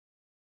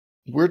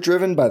We're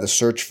driven by the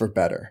search for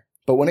better.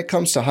 But when it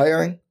comes to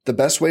hiring, the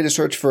best way to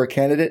search for a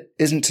candidate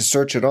isn't to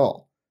search at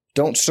all.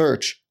 Don't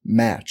search,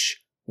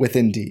 match with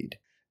Indeed.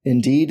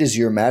 Indeed is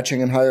your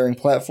matching and hiring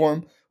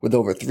platform with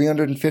over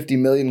 350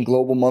 million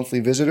global monthly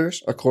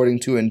visitors,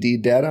 according to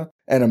Indeed data,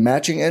 and a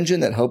matching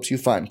engine that helps you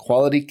find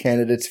quality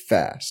candidates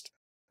fast.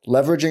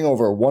 Leveraging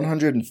over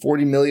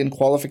 140 million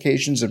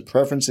qualifications and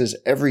preferences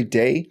every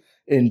day,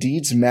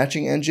 Indeed's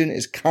matching engine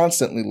is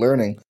constantly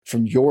learning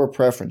from your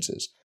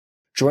preferences.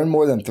 Join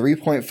more than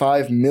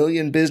 3.5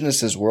 million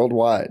businesses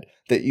worldwide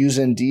that use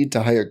Indeed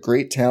to hire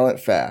great talent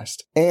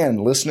fast.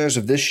 And listeners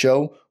of this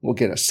show will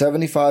get a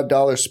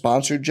 $75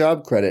 sponsored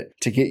job credit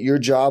to get your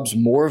jobs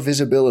more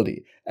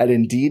visibility at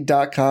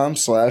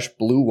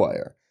Indeed.com/Blue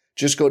Wire.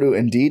 Just go to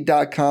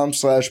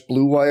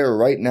Indeed.com/Blue Wire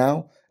right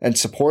now and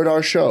support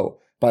our show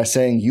by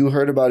saying you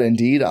heard about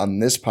Indeed on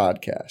this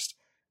podcast.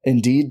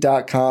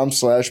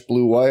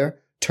 Indeed.com/Blue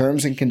Wire.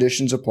 Terms and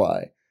conditions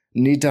apply.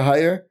 Need to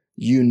hire?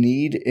 You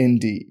need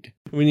Indeed.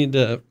 We need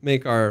to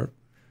make our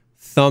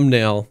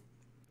thumbnail,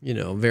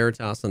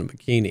 Veritas in a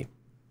bikini.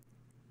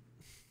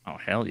 Oh,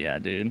 hell yeah,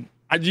 dude.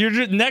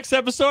 Next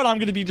episode, I'm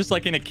going to be just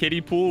like in a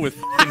kiddie pool with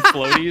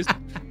floaties,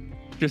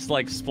 just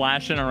like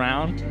splashing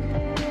around.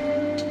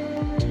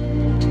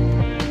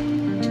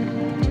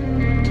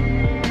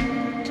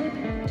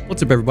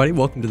 What's up, everybody?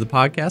 Welcome to the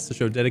podcast, the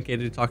show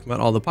dedicated to talking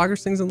about all the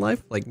poggers things in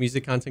life, like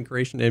music, content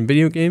creation, and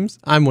video games.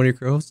 I'm one of your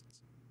co-hosts,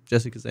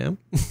 Jesse Kazam.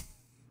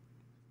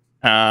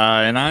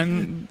 And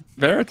I'm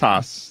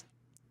Veritas.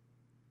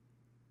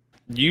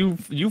 You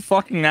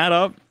fucking that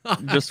up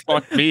just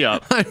fucked me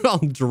up. I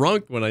felt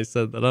drunk when I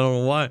said that. I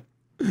don't know why.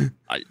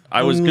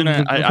 I was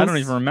gonna. I don't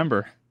even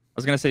remember. I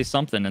was gonna say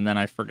something and then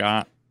I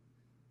forgot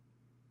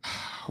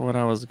what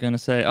I was gonna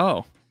say. We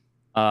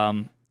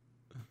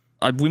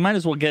might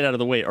as well get out of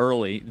the way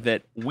early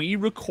that we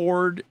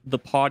record the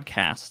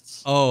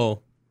podcasts.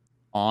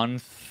 On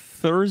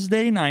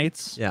Thursday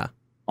nights. Yeah.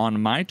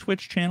 On my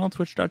Twitch channel,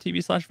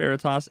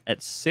 twitch.tv/Veritas at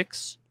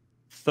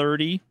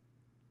 6:30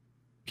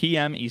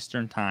 p.m.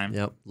 Eastern time.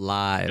 Yep,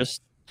 live.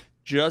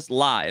 Just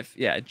live.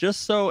 Yeah,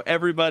 just so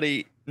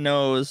everybody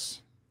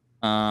knows,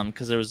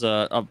 because there was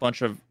a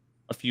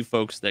few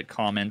folks that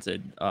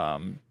commented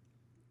on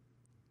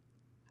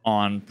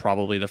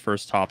probably the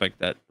first topic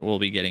that we'll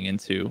be getting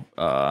into.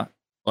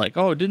 Like,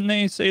 oh, didn't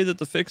they say that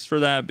the fix for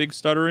that big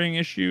stuttering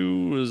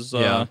issue was,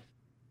 et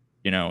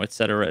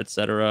cetera, et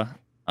cetera.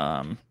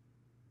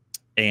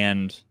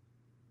 And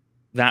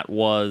that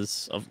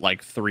was of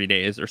like 3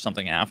 days or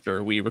something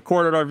after we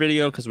recorded our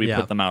video because we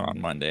put them out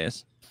on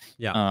Mondays.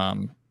 Yeah.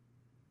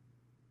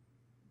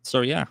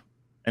 So yeah,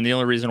 and the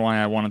only reason why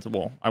I wanted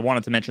to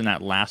mention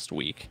that last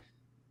week.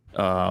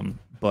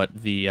 But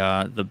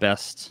the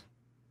best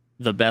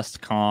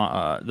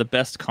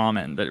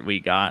comment that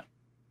we got,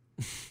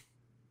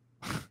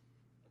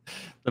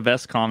 the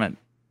best comment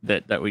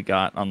that we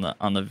got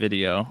on the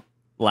video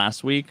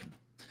last week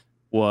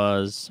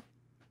was.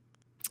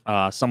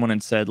 Someone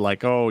had said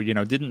like, oh,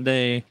 didn't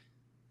they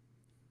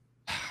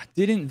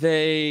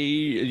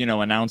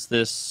announce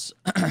this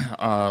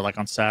like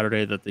on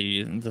Saturday that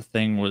the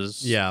thing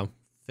was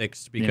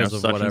fixed because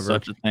of such whatever and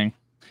such a thing.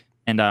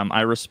 And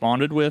I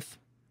responded with,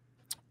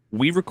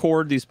 we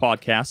record these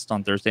podcasts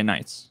on Thursday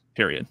nights,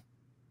 period.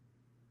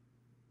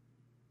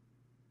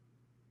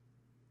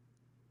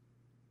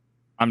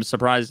 I'm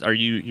surprised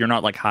you're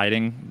not like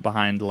hiding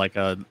behind like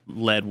a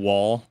lead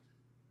wall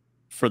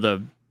for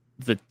the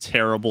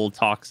terrible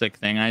toxic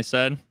thing I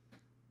said.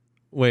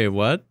 Wait,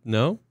 what?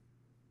 No?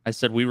 I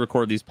said we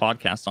record these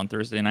podcasts on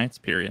Thursday nights,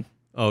 period.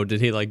 Oh,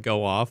 did he like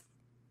go off?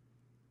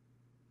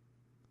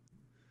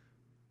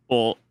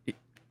 Well,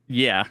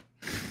 yeah.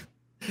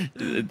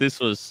 This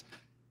was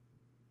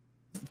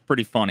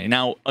pretty funny.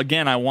 Now,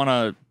 again, I want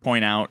to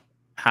point out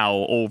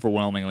how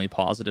overwhelmingly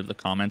positive the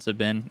comments have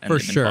been. And for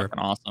they've been sure. Fucking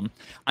awesome.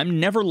 I'm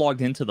never logged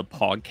into the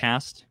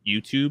podcast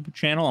YouTube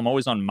channel. I'm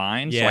always on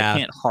mine, so I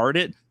can't heart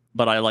it.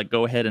 But I like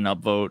go ahead and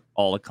upvote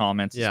all the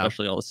comments,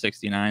 especially all the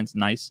 69s.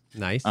 Nice.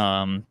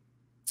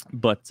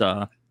 But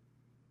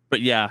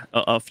yeah,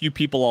 a few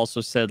people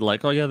also said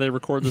like, oh yeah, they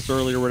record this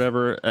early or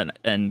whatever,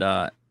 and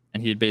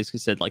he had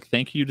basically said like,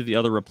 thank you to the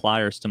other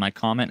repliers to my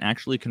comment,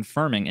 actually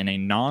confirming in a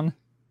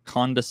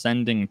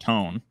non-condescending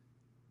tone.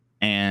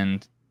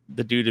 And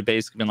the dude had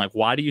basically been like,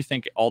 why do you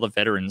think all the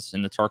veterans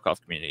in the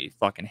Tarkov community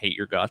fucking hate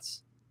your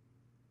guts?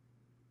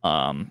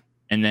 And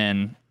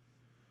then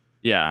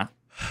yeah.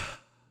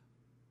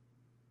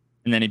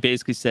 And then he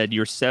basically said,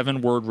 your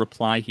 7-word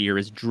reply here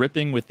is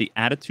dripping with the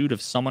attitude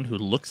of someone who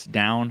looks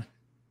down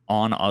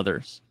on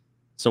others.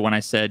 So when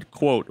I said,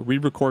 quote, we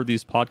record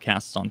these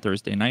podcasts on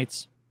Thursday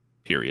nights,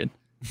 period.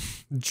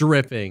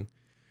 Dripping.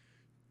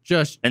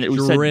 Just and it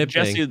was dripping.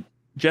 Said,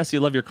 Jesse,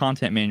 love your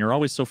content, man. You're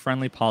always so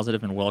friendly,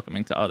 positive, and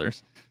welcoming to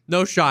others.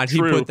 No shot.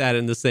 True. He put that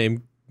in the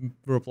same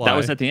reply. That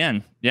was at the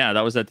end. Yeah,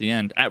 that was at the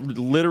end.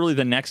 Literally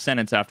the next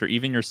sentence after,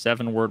 even your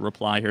 7-word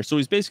reply here. So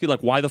he's basically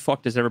like, why the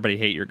fuck does everybody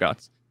hate your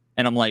guts?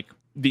 And I'm like,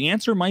 the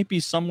answer might be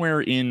somewhere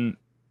in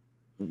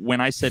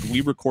when I said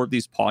we record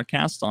these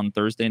podcasts on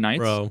Thursday nights,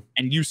 bro,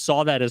 and you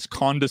saw that as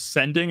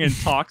condescending and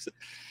toxic.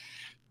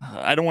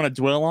 I don't want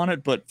to dwell on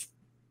it, but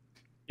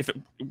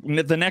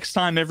the next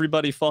time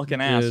everybody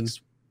fucking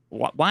asks,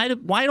 why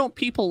don't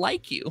people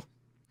like you?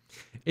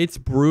 It's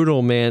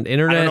brutal, man.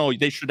 Internet. I don't know.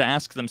 They should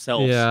ask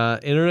themselves. Yeah,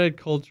 internet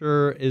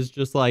culture is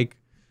just like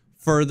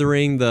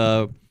furthering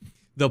the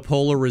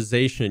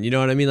polarization. You know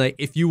what I mean? Like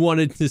if you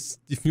wanted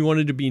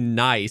to be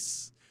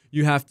nice,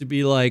 you have to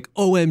be like,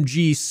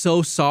 OMG,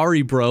 so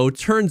sorry, bro.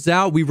 Turns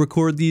out we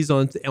record these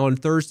on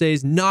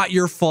Thursdays. Not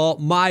your fault.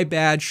 My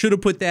bad. Should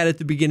have put that at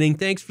the beginning.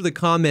 Thanks for the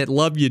comment.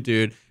 Love you,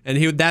 dude.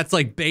 And that's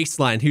like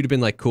baseline. He'd have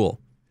been like, cool.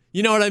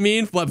 You know what I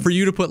mean? But for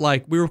you to put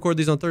like, we record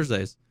these on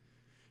Thursdays.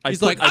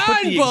 He's like,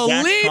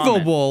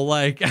 unbelievable.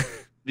 Like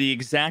the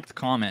exact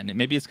comment.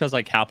 Maybe it's because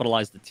I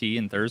capitalized the T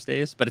in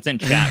Thursdays, but it's in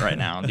chat right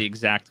now. The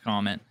exact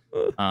comment.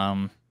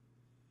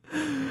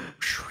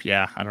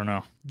 Yeah, I don't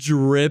know.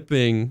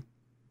 Dripping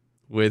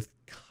with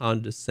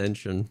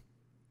condescension.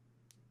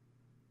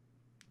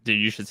 Dude,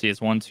 you should see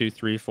it's 1, 2,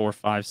 3, 4,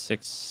 5,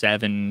 6,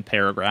 7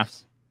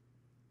 paragraphs.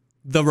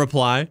 The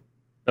reply?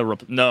 His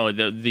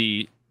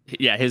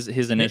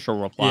initial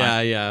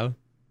reply. Yeah.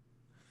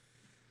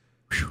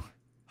 Whew.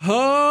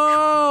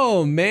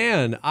 Oh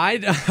man, I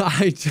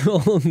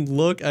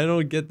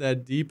don't get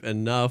that deep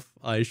enough.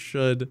 I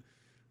should.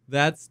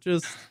 That's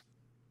just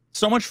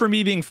so much for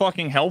me being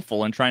fucking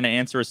helpful and trying to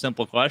answer a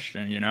simple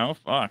question,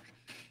 Fuck.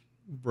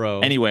 Bro.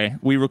 Anyway,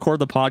 we record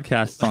the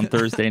podcast on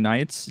Thursday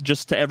nights.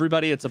 Just to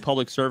everybody, it's a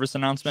public service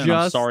announcement.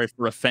 I'm sorry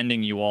for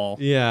offending you all.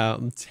 Yeah,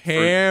 I'm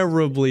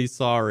terribly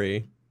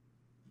sorry.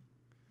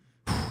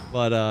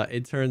 But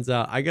it turns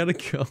out I gotta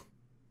go.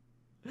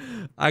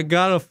 I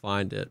gotta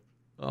find it.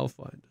 I'll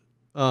find it.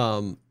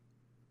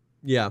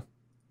 Yeah.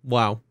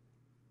 Wow.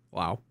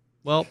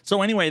 Well,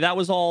 so anyway, that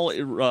was all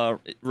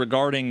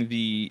regarding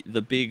the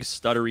big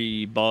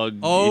stuttery bug.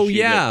 Oh issue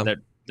yeah,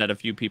 that a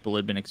few people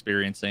had been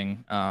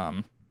experiencing.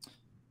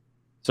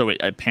 So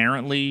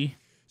apparently,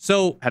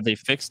 have they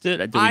fixed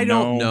it? I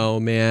don't know,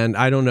 man.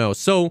 I don't know.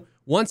 So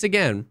once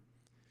again,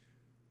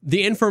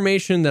 the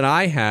information that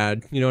I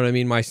had, you know what I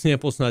mean, my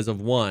sample size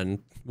of 1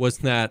 was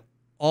that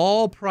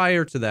all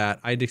prior to that,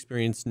 I'd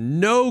experienced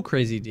no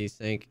crazy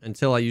desync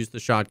until I used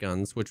the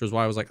shotguns, which was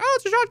why I was like, oh,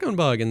 it's a shotgun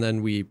bug. And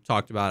then we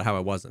talked about how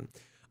it wasn't.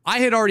 I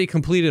had already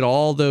completed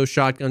all those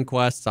shotgun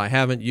quests. I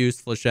haven't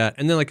used Flechette.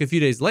 And then like a few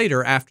days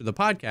later, after the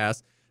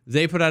podcast,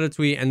 they put out a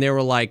tweet and they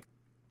were like,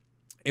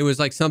 it was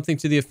like something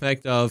to the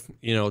effect of,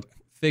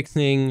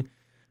 fixing,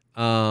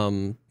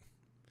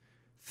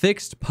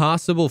 fixed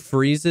possible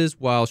freezes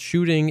while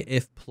shooting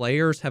if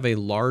players have a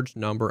large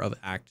number of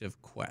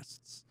active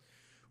quests,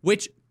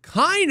 which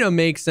kind of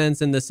makes sense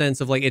in the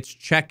sense of like it's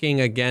checking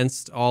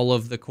against all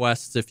of the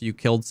quests if you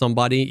killed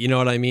somebody, you know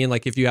what I mean?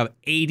 Like if you have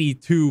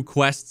 82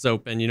 quests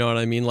open, you know what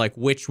I mean? Like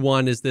which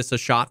one is this a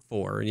shot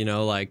for,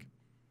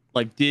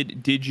 Like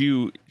did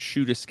you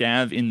shoot a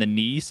scav in the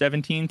knee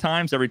 17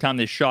 times? Every time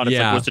they shot, it's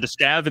like, was it a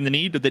scav in the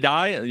knee? Did they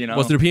die?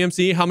 Was it a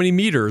PMC? How many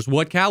meters?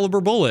 What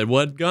caliber bullet?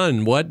 What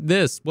gun? What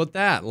this? What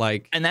that?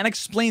 Like, and that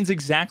explains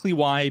exactly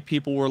why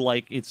people were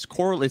like, it's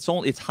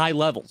high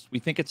levels. We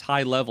think it's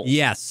high levels.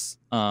 Yes.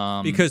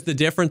 Because the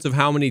difference of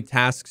how many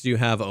tasks you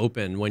have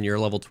open when you're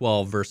level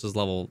 12 versus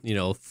level,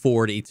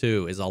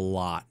 42 is a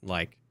lot.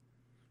 Like,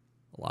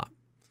 a lot.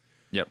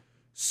 Yep.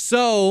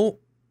 So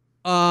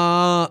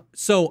I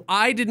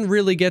didn't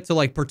really get to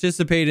like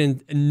participate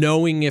in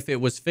knowing if it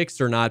was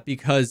fixed or not,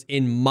 because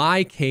in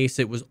my case,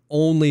 it was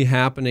only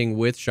happening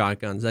with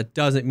shotguns. That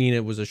doesn't mean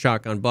it was a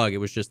shotgun bug. It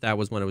was just, that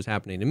was when it was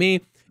happening to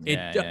me.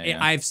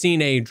 I've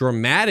seen a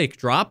dramatic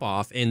drop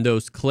off in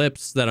those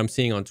clips that I'm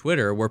seeing on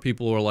Twitter where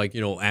people are like,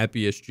 at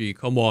BSG,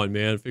 come on,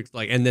 man, fix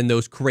and then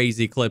those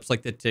crazy clips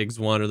like the Tiggs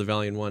one or the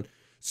Valiant one.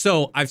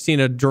 So I've seen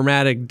a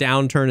dramatic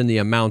downturn in the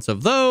amounts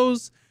of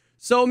those.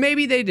 So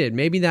maybe they did.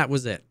 Maybe that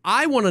was it.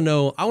 I want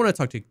to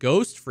talk to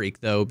Ghost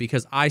Freak, though,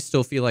 because I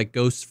still feel like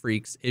Ghost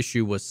Freak's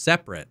issue was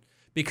separate.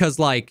 Because,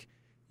 like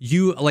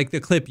the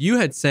clip you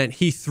had sent,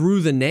 he threw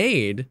the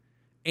nade,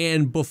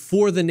 and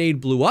before the nade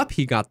blew up,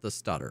 he got the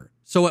stutter.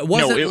 So it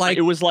wasn't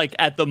it was like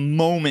at the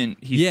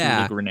moment he threw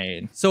the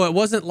grenade. So it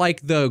wasn't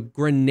like the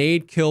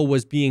grenade kill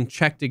was being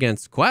checked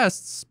against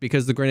quests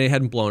because the grenade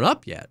hadn't blown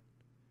up yet.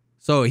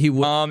 So he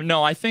would.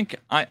 No, I think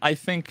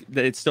that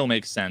it still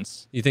makes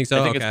sense. You think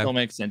so? I think it still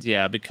makes sense.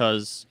 Yeah,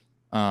 because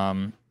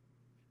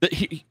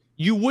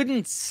you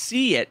wouldn't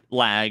see it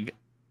lag.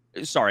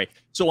 Sorry.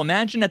 So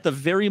imagine at the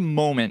very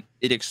moment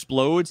it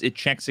explodes, it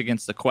checks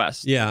against the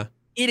quest. Yeah.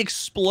 It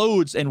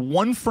explodes, and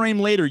 1 frame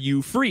later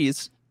you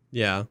freeze.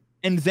 Yeah.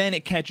 And then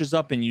it catches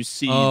up, and you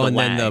see the and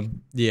lag.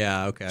 then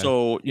okay.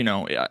 So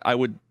I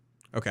would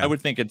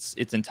think it's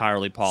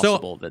entirely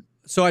possible that.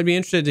 So I'd be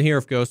interested to hear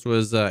if Ghost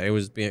was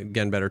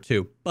getting better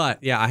too.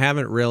 But yeah, I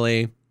haven't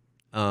really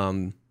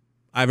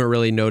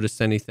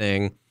noticed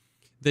anything.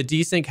 The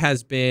desync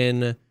has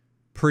been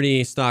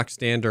pretty stock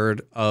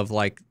standard of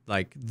like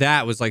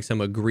that was like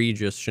some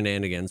egregious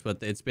shenanigans, but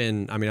it's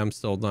been, I'm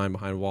still dying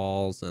behind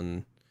walls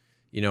and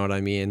You know what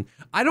I mean?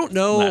 I don't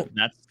know.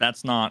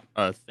 That's not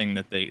a thing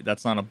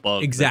that's not a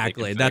bug.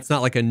 Exactly. That's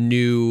not like a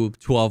new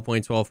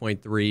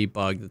 12.12.3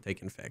 bug that they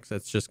can fix.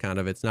 That's just kind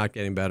of, it's not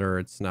getting better.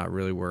 It's not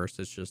really worse.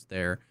 It's just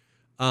there.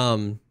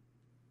 Man,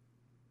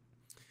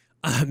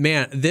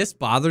 this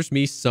bothers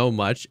me so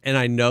much. And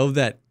I know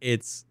that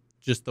it's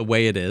just the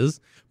way it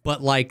is,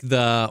 but like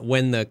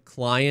when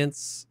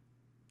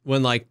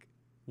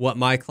what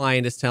my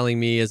client is telling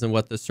me isn't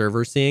what the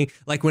server's seeing.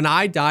 Like when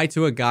I die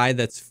to a guy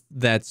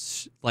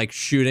that's like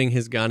shooting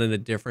his gun in a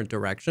different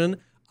direction,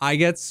 I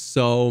get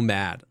so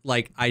mad.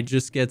 Like I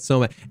just get so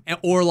mad.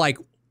 Or like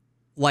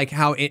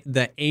how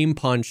the aim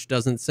punch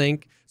doesn't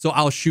sync. So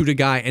I'll shoot a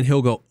guy and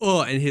he'll go,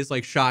 oh, and his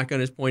like shotgun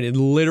is pointed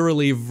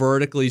literally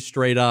vertically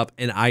straight up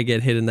and I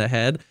get hit in the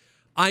head.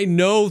 I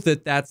know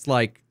that that's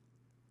like,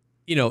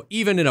 you know,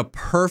 even in a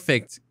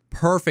perfect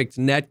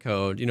net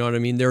code, you know what I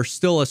mean? There's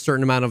still a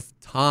certain amount of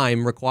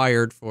time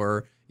required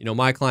for, you know,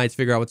 my clients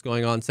figure out what's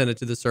going on, send it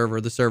to the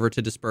server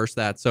to disperse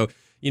that. So,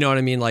 you know what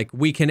I mean? Like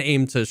we can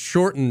aim to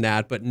shorten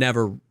that, but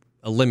never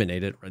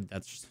eliminate it. Right?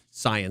 That's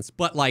science.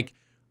 But like,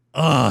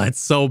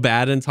 it's so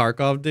bad in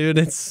Tarkov, dude.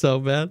 It's so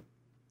bad.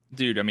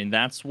 Dude, I mean,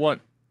 that's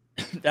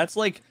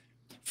like,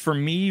 for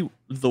me,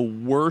 the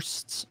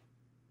worst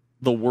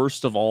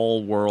of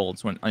all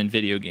worlds when in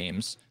video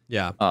games.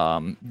 Yeah.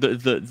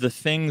 The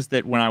things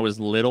that when I was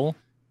little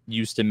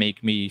used to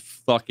make me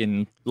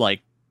fucking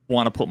like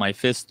want to put my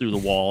fist through the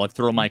wall. I'd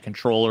throw my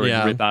controller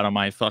and rip out of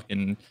my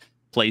fucking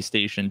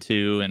PlayStation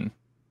 2. And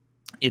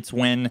it's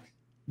when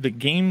the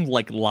game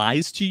like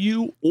lies to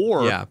you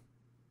or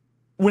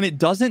when it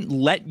doesn't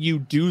let you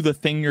do the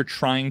thing you're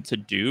trying to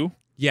do.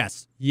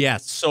 Yes.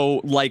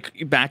 So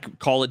like back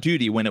Call of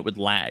Duty when it would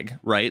lag,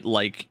 right?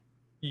 Like,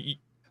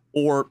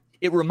 or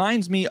it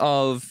reminds me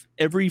of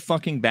every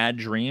fucking bad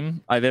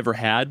dream I've ever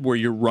had where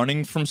you're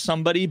running from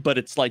somebody, but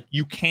it's like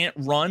you can't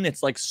run.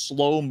 It's like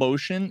slow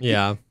motion.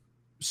 Yeah.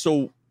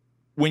 So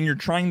when you're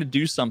trying to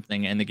do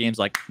something and the game's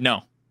like,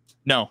 no.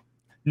 You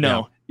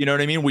know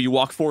what I mean? Where you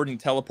walk forward and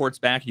teleports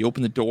back, you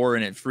open the door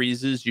and it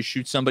freezes, you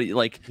shoot somebody.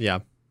 Like,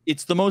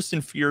 it's the most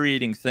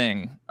infuriating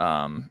thing.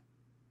 So,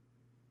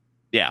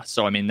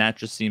 I mean, that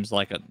just seems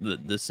like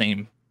the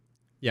same.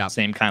 Yeah.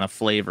 Same kind of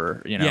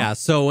flavor, you know? Yeah.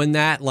 So in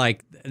that,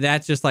 like,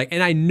 that's just like,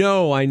 and I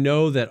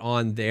know that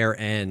on their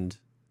end,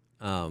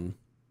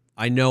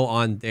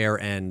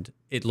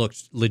 it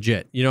looks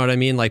legit. You know what I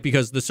mean? Like,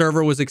 because the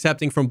server was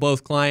accepting from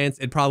both clients,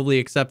 it probably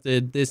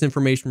accepted this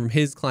information from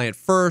his client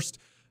first,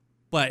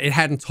 but it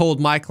hadn't told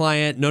my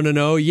client,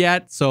 no,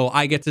 yet. So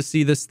I get to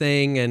see this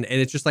thing. And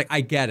it's just like,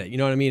 I get it. You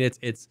know what I mean?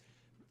 It's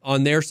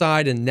on their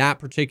side in that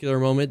particular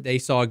moment, they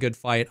saw a good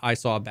fight. I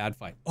saw a bad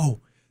fight.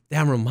 Oh,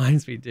 that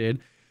reminds me, dude.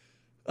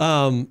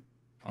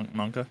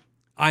 Monka?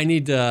 I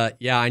need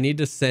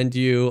to send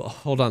you,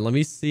 hold on, let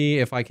me see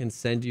if I can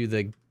send you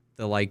the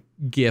like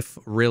GIF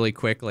really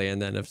quickly,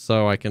 and then if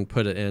so, I can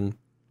put it in.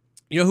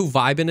 You know who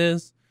Vibin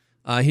is?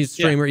 He's a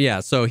streamer, yeah.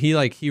 So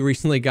he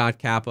recently got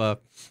Kappa,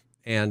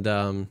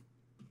 and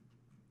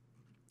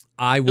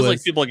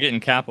like people are getting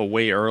Kappa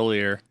way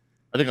earlier.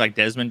 I think like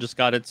Desmond just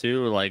got it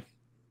too, like.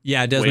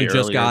 Yeah, Desmond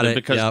just got it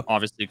because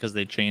obviously because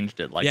they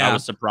changed it. Like I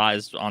was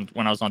surprised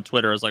when I was on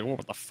Twitter. I was like,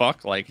 "What the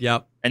fuck?" Like,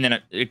 and then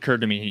it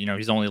occurred to me, you know,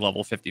 he's only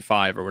level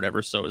 55 or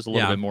whatever, so it was a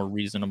little bit more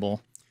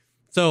reasonable.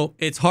 So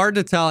it's hard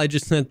to tell. I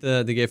just sent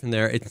the GIF in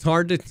there. It's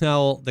hard to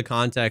tell the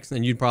context,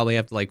 and you'd probably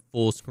have to like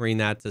full screen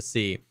that to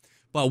see.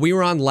 But we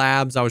were on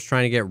Labs. I was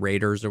trying to get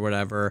raiders or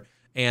whatever,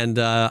 and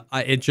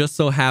it just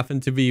so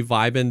happened to be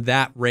vibing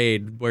that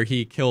raid where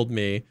he killed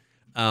me.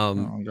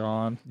 Oh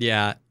God.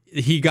 Yeah.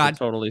 He got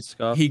totally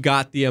scuffed. He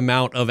got the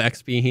amount of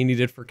XP he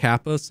needed for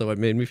Kappa, so it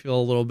made me feel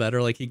a little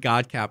better. Like he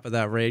got Kappa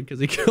that raid because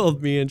he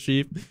killed me and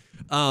Sheep.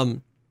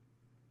 But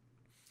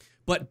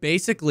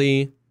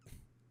basically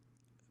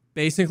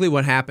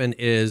what happened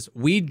is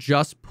we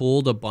just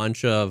pulled a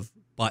bunch of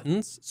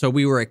buttons, so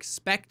we were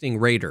expecting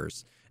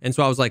raiders, and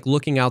so I was like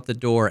looking out the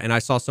door, and I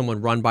saw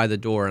someone run by the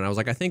door, and I was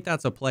like, I think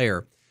that's a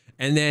player,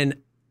 and then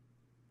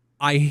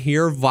I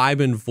hear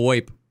Vibin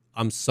VoIP,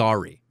 I'm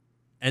sorry,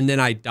 and then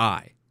I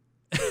die.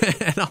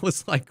 And I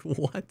was like,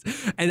 what?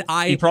 And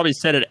he probably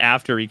said it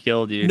after he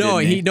killed you. No,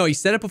 he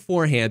said it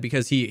beforehand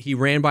because he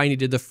ran by and he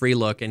did the free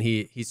look and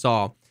he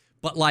saw.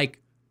 But like,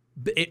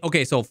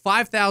 okay, so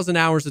 5,000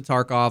 hours of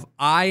Tarkov.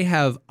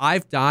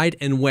 I've died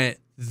and went,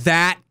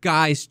 that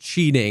guy's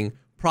cheating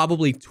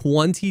probably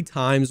 20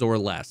 times or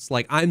less.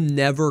 Like I'm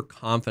never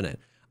confident.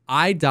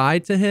 I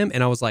died to him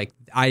and I was like,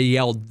 I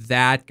yelled,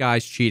 that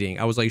guy's cheating.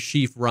 I was like,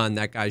 Sheaf, run,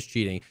 that guy's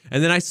cheating.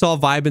 And then I saw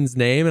Vibin's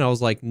name and I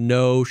was like,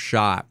 no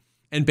shot.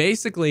 And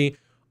basically,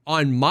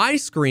 on my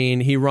screen,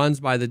 he runs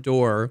by the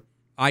door.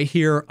 I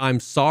hear, I'm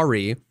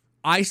sorry.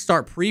 I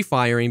start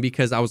pre-firing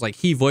because I was like,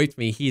 he voiced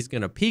me. He's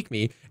going to peek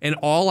me. And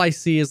all I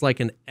see is like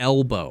an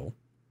elbow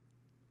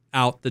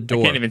out the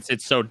door. I can't even,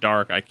 it's so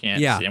dark. I can't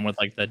see him with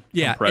like the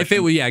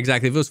compression.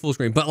 Exactly. If it was full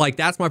screen. But like,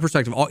 that's my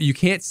perspective. You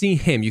can't see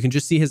him. You can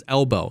just see his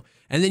elbow.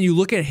 And then you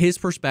look at his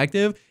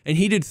perspective and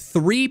he did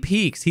 3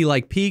 peeks. He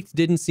like peeked,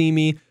 didn't see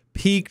me,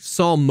 peeked,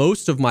 saw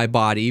most of my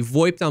body,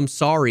 voiped I'm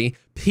sorry,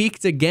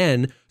 peeked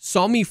again,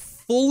 saw me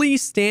fully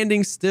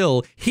standing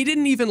still. He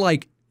didn't even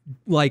like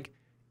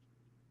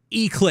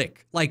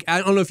E-click. Like,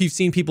 I don't know if you've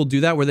seen people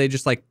do that where they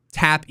just like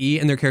tap E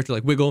and their character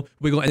like wiggle,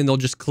 and then they'll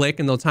just click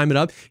and they'll time it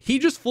up. He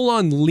just full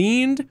on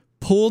leaned,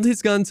 pulled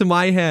his gun to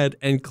my head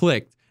and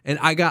clicked. And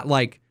I got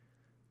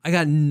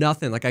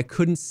nothing. Like, I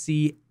couldn't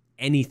see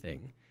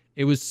anything.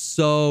 It was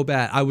so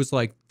bad. I was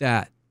like,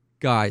 that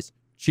guy's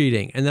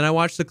cheating. And then I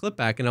watched the clip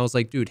back and I was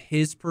like, dude,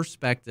 his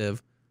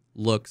perspective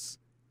looks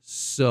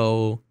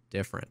so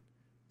different.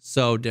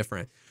 So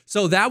different.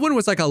 So that one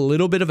was like a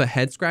little bit of a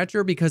head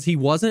scratcher because he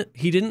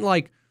didn't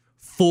like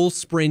full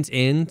sprint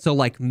in to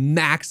like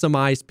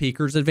maximize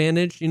Peeker's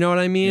advantage. You know what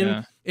I mean?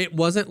 Yeah. It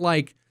wasn't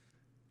like,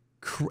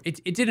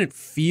 it didn't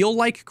feel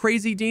like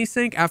crazy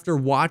desync after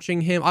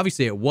watching him.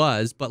 Obviously it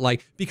was, but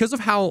like because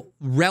of how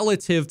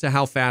relative to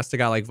how fast a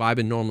guy like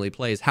Vibin normally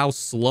plays, how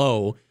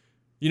slow,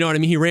 you know what I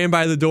mean? He ran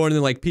by the door and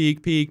then like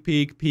peek, peek,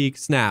 peek, peek,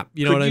 snap.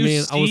 You know what I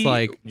mean? I was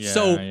like,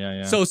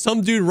 so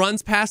some dude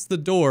runs past the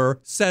door,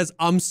 says,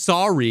 I'm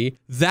sorry.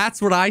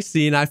 That's what I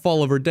see. And I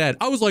fall over dead.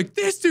 I was like,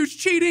 this dude's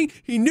cheating.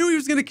 He knew he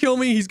was going to kill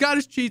me. He's got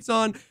his cheats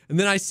on. And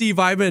then I see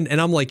Vibin and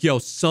I'm like, yo,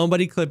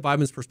 somebody clip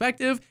Vibin's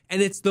perspective.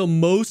 And it's the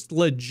most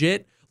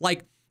legit,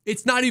 like,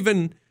 it's not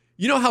even,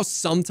 you know how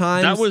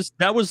sometimes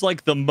that was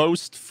like the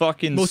most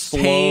fucking most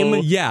slow.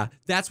 tame. Yeah,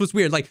 that's what's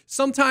weird. Like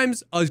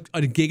sometimes a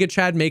Giga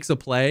Chad makes a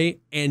play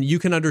and you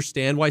can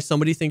understand why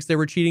somebody thinks they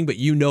were cheating, but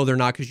you know they're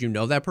not because you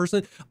know that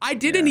person. I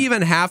didn't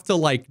even have to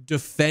like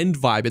defend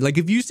Vibin. Like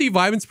if you see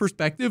Vibin's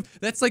perspective,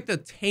 that's like the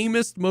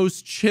tamest,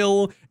 most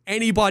chill.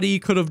 Anybody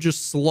could have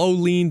just slow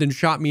leaned and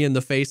shot me in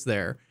the face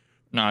there.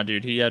 Nah,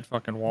 dude, he had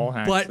fucking wall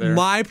hacks. But there.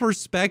 My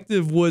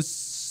perspective was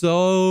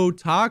so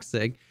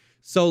toxic.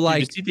 So like,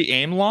 did you see the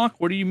aim lock?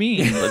 What do you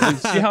mean? Like,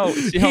 see how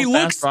he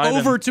looks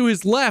over to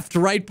his left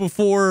right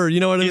before, you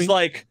know what I mean? He's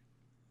like,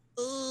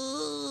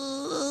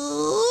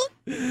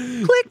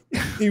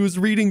 click. He was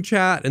reading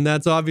chat, and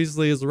that's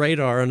obviously his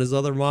radar on his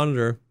other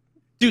monitor.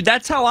 Dude,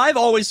 that's how I've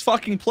always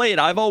fucking played.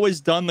 I've always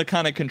done the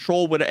kind of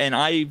control with it, and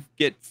I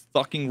get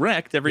fucking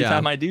wrecked every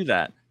time I do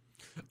that.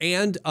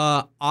 And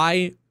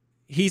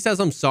he says,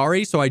 I'm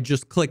sorry, so I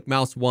just clicked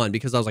mouse 1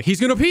 because I was like, he's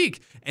going to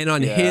peek. And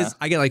on his,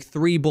 I get like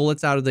 3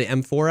 bullets out of the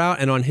M4 out,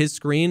 and on his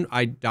screen,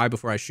 I die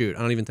before I shoot. I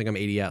don't even think I'm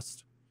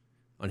ADS'd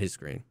on his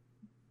screen.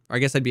 Or I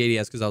guess I'd be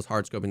ADS because I was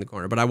hard scoping the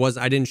corner. But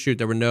I didn't shoot.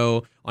 There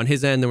were on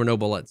his end, there were no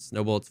bullets.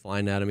 No bullets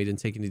flying at him. He didn't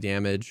take any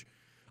damage.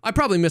 I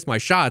probably missed my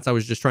shots. I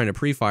was just trying to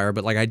pre-fire,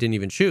 but like I didn't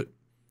even shoot.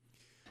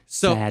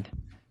 So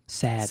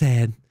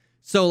sad.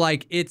 So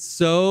like, it's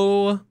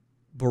so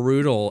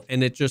brutal,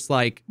 and it just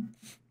like,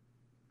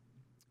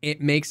 it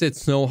makes it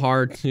so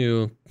hard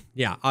to,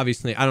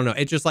 obviously, I don't know.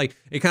 It just like,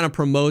 it kind of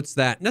promotes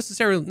that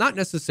not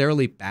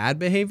necessarily bad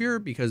behavior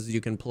because you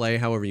can play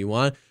however you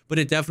want, but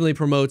it definitely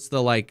promotes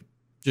the like,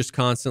 just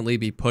constantly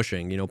be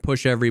pushing,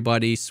 push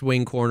everybody,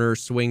 swing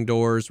corners, swing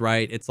doors,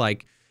 right? It's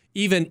like,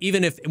 even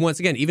if,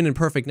 once again, even in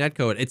perfect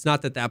netcode, it's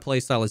not that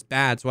play style is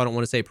bad, so I don't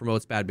want to say it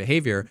promotes bad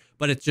behavior,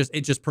 but it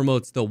just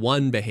promotes the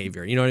one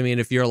behavior. You know what I mean?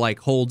 If you're like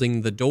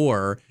holding the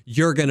door,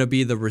 you're going to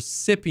be the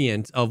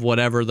recipient of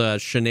whatever the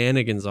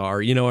shenanigans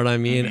are, you know what I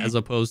mean? As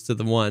opposed to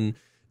the one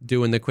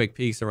doing the quick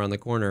peeks around the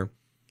corner.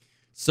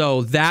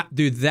 So that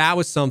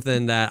was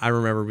something that I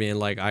remember being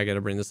like, I got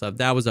to bring this up.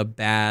 That was a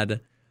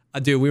bad...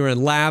 Dude, we were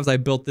in labs. I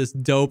built this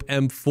dope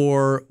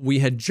M4. We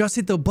had just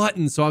hit the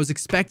button, so I was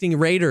expecting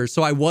raiders.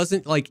 So I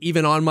wasn't like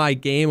even on my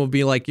game of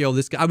being like, yo,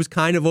 this guy. I was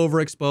kind of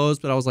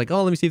overexposed, but I was like,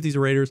 oh, let me see if these are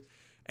raiders.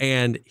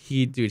 And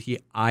he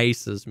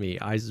ices me.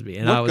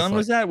 And what gun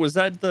was that? Was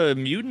that the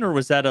mutant or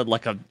was that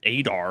like a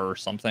ADAR or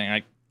something?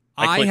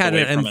 I had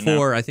an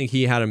M4. I think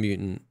he had a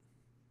mutant.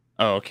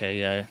 Oh,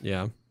 okay,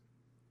 yeah.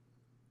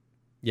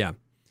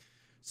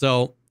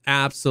 So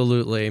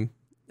absolutely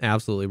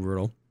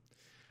brutal.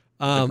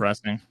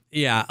 Depressing.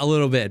 Yeah, a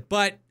little bit.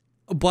 But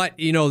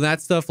that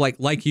stuff,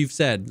 like you've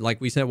said, like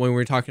we said when we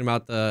were talking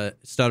about the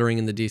stuttering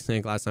and the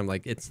desync last time,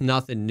 like it's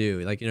nothing new.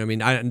 Like, you know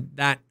what I mean?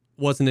 That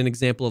wasn't an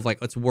example of like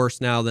it's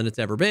worse now than it's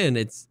ever been.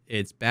 It's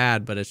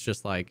bad, but it's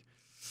just like,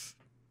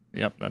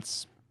 yep,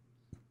 that's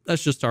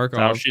just Tarkov.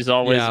 How she's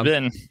always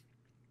been.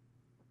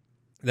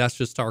 That's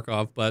just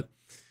Tarkov. But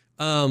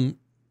the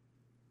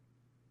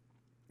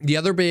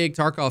other big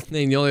Tarkov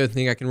thing, the only other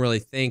thing I can really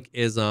think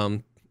is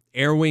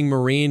Airwing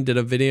Marine did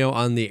a video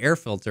on the air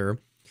filter,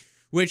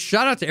 which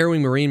shout out to Airwing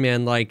Marine,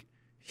 man. Like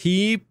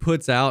he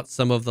puts out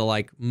some of the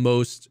like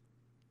most,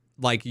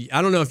 like,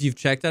 I don't know if you've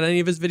checked out any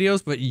of his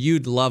videos, but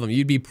you'd love him.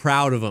 You'd be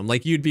proud of him.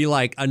 Like you'd be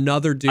like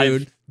another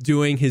dude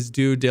doing his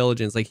due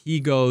diligence. Like he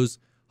goes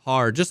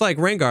hard, just like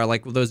Rengar,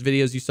 like those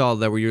videos you saw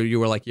that where you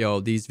were like, yo,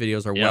 these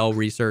videos are well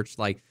researched.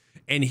 Like,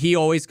 and he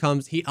always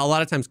a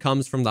lot of times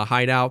comes from the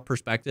hideout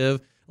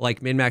perspective.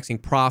 Like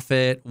min-maxing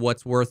profit,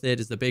 what's worth it?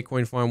 Is the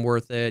Bitcoin farm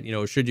worth it? You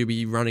know, should you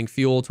be running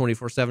fuel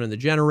 24/7 in the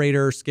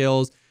generator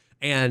skills?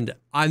 And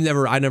I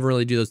never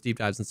really do those deep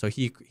dives. And so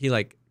he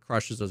like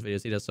crushes those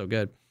videos. He does so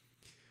good.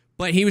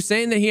 But he was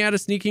saying that he had a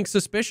sneaking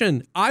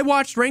suspicion. I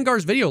watched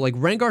Rengar's video. Like,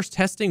 Rengar's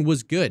testing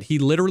was good. He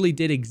literally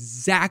did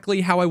exactly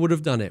how I would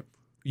have done it.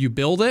 You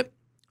build it.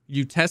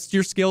 You test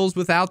your skills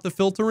without the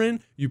filter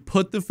in. You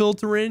put the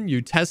filter in.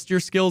 You test your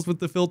skills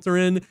with the filter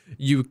in.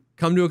 You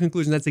come to a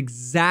conclusion. That's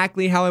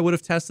exactly how I would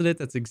have tested it.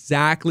 That's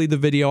exactly the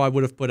video I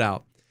would have put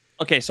out.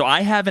 Okay, so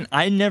I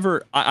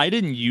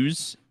didn't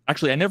use...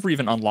 Actually, I never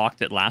even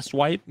unlocked it last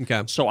wipe.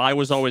 Okay. So I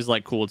was always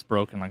like, cool, it's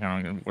broken. Like,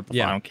 I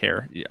don't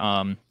care.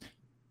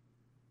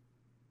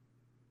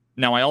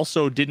 Now, I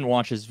also didn't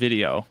watch his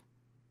video.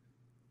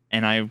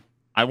 And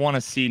I want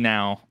to see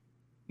now...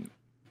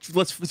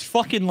 Let's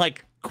fucking,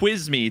 like,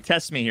 quiz me,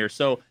 test me here.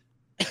 So,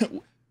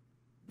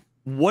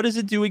 what does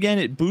it do again?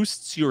 It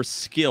boosts your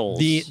skills.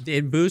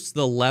 It boosts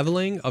the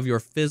leveling of your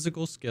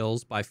physical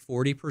skills by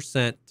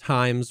 40%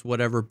 times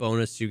whatever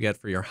bonus you get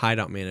for your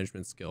hideout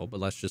management skill. But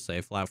let's just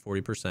say flat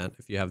 40%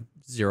 if you have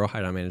 0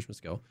 hideout management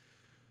skill.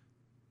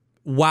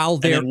 While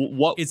there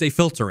is a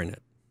filter in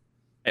it.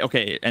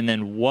 Okay, and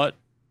then what?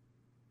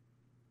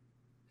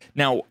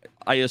 Now,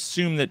 I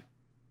assume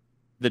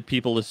that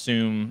people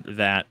assume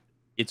that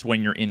it's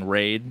when you're in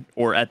raid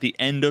or at the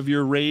end of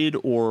your raid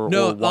or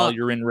while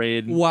you're in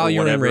raid. While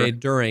you're in raid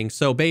during.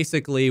 So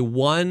basically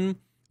one,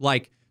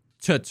 like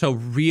to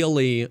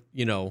really,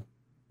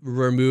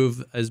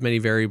 remove as many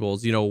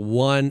variables,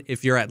 one,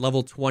 if you're at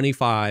level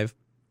 25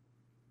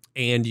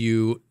 and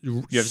you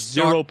have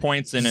 0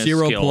 points in a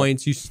skill. 0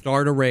 points, you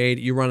start a raid,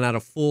 you run out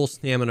of full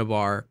stamina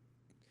bar,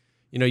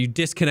 you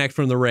disconnect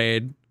from the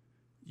raid,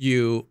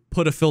 you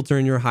put a filter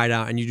in your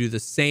hideout and you do the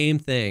same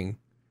thing.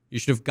 You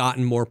should have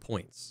gotten more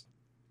points.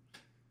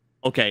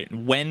 Okay,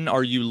 when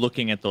are you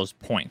looking at those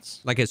points?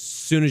 Like as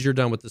soon as you're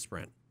done with the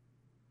sprint.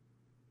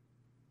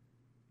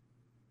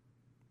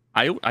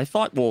 I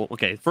thought, well,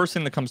 okay, first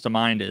thing that comes to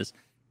mind is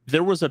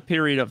there was a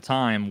period of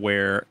time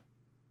where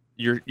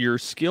your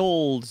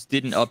skills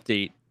didn't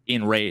update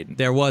in raid.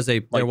 There was a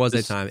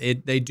time.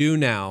 They do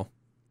now.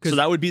 So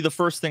that would be the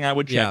first thing I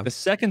would check. Yeah. The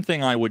second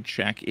thing I would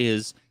check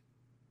is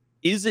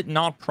it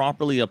not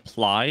properly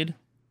applied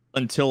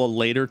until a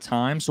later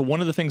time? So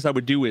one of the things I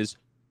would do is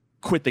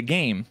quit the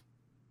game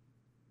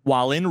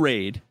while in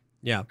raid,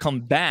 come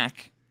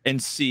back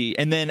and see.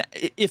 And then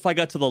if I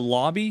got to the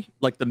lobby,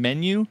 like the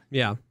menu,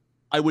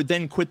 I would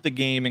then quit the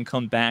game and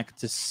come back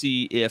to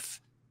see if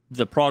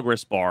the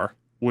progress bar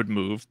would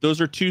move. Those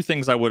are two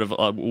things I would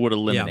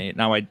eliminate.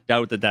 Now, I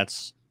doubt that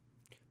that's...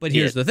 But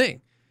here's the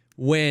thing.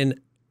 When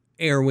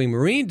Airwing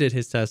Marine did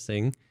his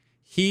testing,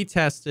 he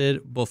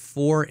tested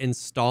before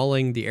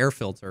installing the air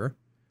filter,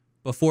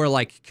 before,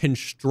 like,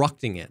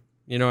 constructing it.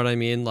 You know what I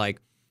mean?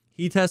 Like,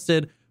 he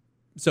tested...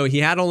 So he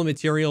had all the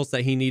materials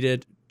that he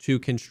needed to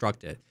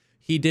construct it.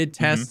 He did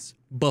tests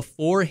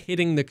before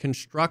hitting the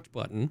construct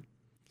button.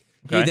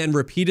 Okay. He then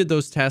repeated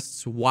those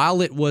tests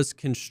while it was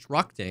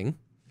constructing.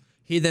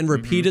 He then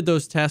repeated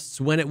those tests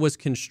when it was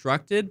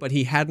constructed, but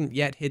he hadn't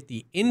yet hit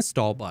the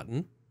install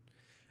button.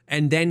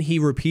 And then he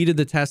repeated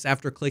the test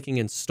after clicking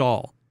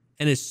install.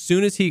 And as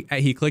soon as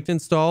he clicked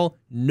install,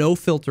 no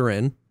filter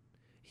in,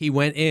 he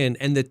went in,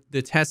 and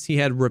the tests he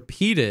had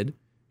repeated,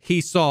 he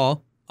saw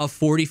a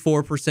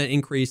 44%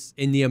 increase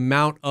in the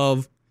amount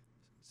of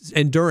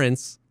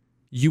endurance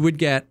you would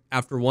get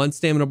after one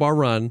stamina bar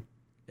run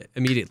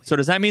immediately. So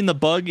does that mean the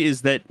bug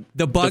is that...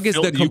 The bug is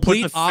the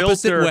complete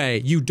opposite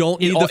way. You don't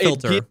need the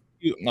filter.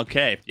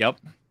 Okay, yep.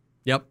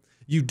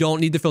 You don't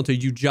need the filter.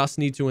 You just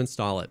need to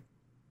install it.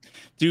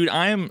 Dude,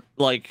 I am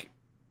like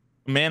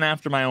man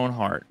after my own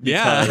heart.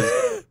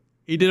 Yeah.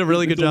 He did a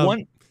really good job.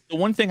 The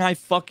one thing I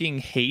fucking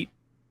hate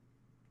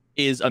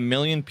is a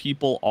million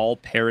people all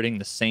parroting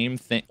the same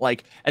thing.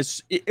 Like,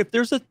 if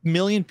there's a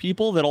million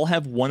people that all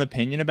have one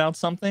opinion about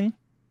something,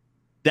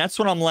 that's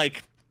when I'm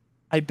like,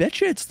 I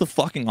bet you it's the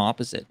fucking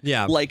opposite.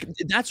 Yeah. Like,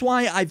 that's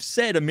why I've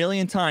said a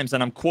million times,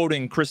 and I'm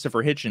quoting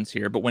Christopher Hitchens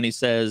here, but when he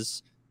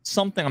says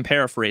something, I'm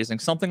paraphrasing,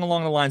 something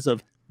along the lines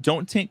of,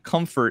 don't take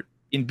comfort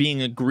in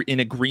being in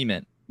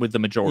agreement with the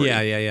majority.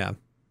 Yeah.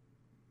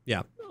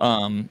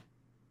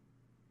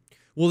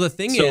 Well, the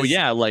thing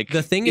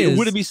is,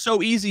 would it be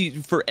so easy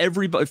for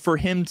everybody, for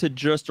him to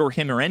just, or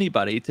him or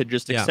anybody to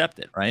just accept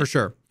it, right? For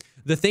sure.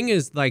 The thing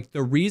is, like,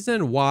 the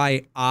reason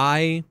why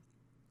I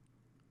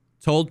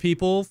told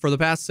people for the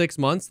past 6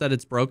 months that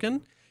it's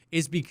broken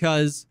is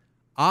because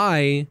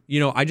I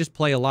just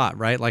play a lot,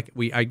 right? Like,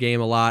 I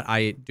game a lot.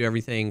 I do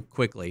everything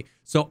quickly.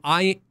 So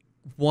I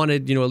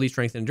wanted, elite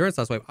strength and endurance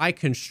last week. I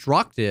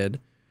constructed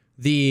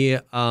the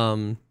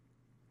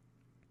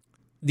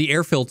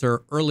air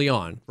filter early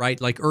on, right?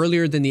 Like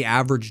earlier than the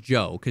average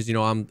Joe, because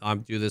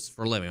I'm do this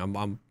for a living.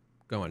 I'm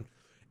going,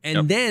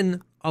 and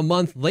then a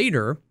month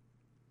later,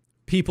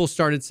 people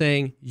started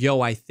saying,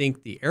 "Yo, I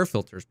think the air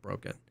filter's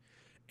broken,"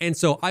 and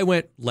so I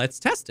went, "Let's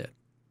test it,"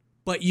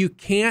 but you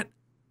can't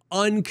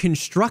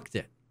unconstruct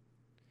it.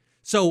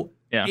 So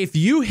if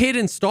you hit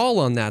install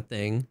on that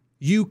thing,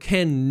 you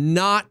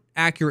cannot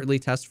accurately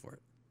test for it.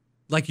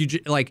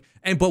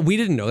 But we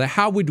didn't know that.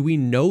 How would we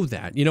know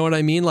that? You know what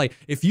I mean? Like,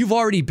 if you've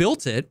already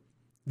built it,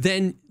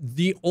 then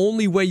the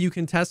only way you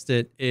can test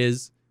it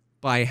is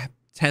by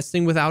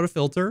testing without a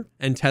filter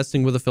and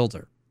testing with a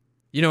filter.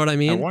 You know what I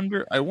mean?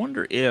 I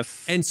wonder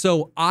if. And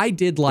so I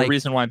did like. The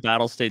reason why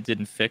Battlestate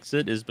didn't fix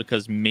it is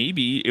because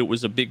maybe it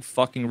was a big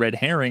fucking red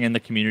herring and the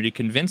community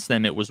convinced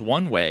them it was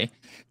one way.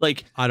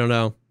 Like, I don't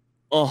know.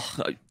 Oh,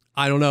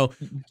 I don't know.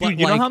 Dude,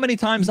 you know how many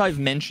times I've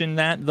mentioned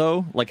that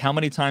though? Like how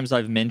many times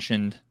I've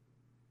mentioned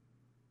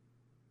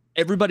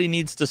everybody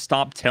needs to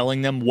stop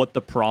telling them what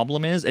the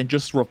problem is and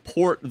just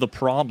report the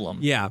problem.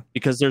 Yeah.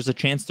 Because there's a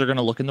chance they're going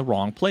to look in the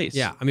wrong place.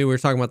 Yeah. I mean, we were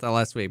talking about that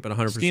last week, but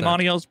 100%. Steam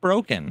audio's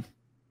broken.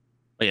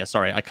 Oh, yeah,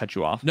 sorry, I cut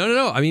you off.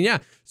 No. I mean, yeah.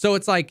 So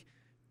it's like,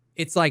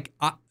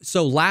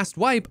 so last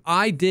wipe,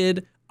 I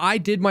did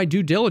my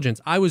due diligence.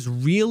 I was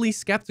really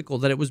skeptical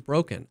that it was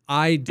broken.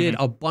 I did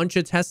a bunch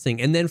of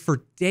testing. And then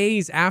for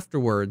days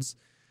afterwards,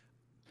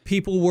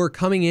 people were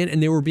coming in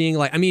and they were being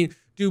like, I mean,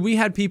 dude, we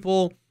had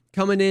people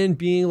coming in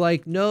being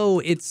like, no,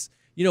 it's,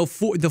 the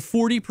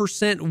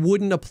 40%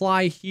 wouldn't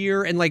apply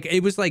here. And like,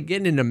 it was like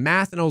getting into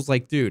math. And I was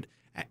like, dude,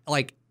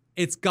 like,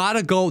 it's got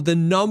to go. The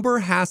number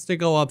has to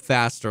go up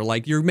faster.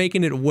 Like you're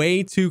making it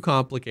way too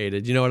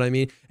complicated. You know what I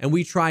mean? And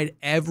we tried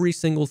every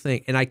single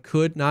thing and I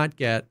could not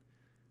get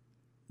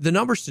the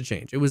numbers to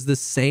change. It was the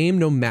same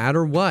no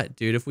matter what,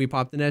 dude. If we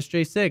popped an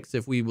SJ6,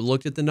 if we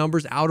looked at the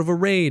numbers out of a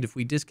raid, if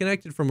we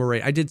disconnected from a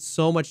raid, I did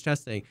so much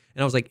testing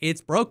and I was like,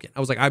 it's broken. I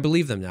was like, I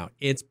believe them now.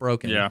 It's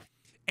broken. Yeah.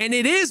 And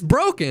it is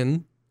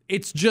broken.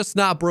 It's just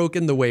not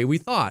broken the way we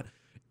thought.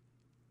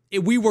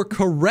 We were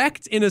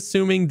correct in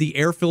assuming the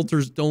air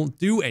filters don't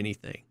do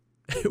anything.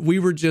 We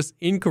were just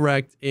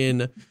incorrect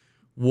in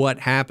what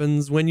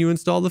happens when you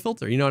install the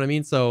filter. You know what I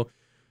mean? So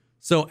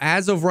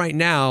as of right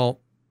now,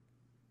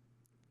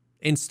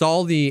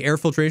 install the air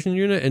filtration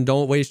unit and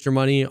don't waste your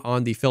money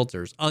on the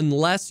filters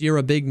unless you're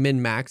a big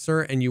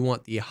min-maxer and you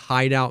want the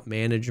hideout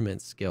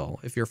management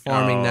skill. If you're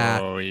farming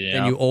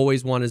then you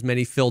always want as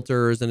many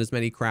filters and as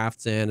many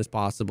crafts in as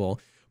possible,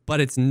 but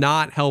it's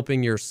not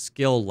helping your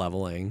skill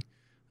leveling.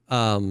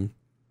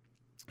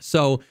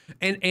 So,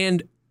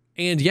 and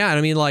yeah,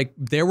 I mean, like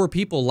there were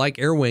people like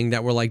Airwing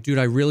that were like, dude,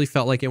 I really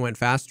felt like it went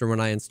faster when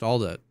I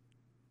installed it.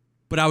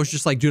 But I was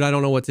just like, dude, I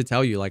don't know what to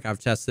tell you. Like I've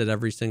tested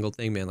every single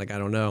thing, man. Like, I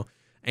don't know.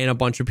 And a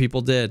bunch of people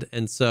did.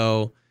 And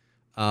so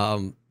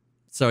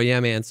yeah,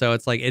 man. So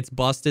it's like, it's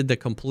busted the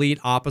complete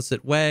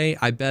opposite way.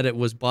 I bet it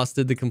was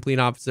busted the complete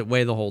opposite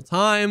way the whole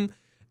time.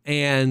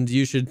 And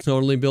you should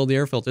totally build the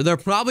air filter. They're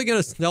probably going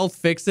to stealth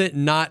fix it,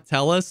 not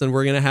tell us. And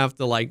we're going to have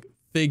to like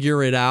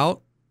figure it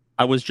out.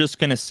 I was just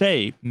going to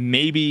say,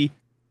 maybe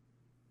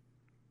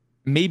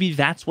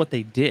that's what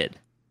they did.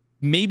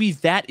 Maybe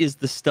that is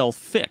the stealth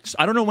fix.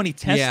 I don't know when he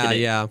tested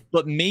it,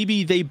 but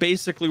maybe they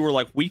basically were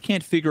like, we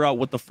can't figure out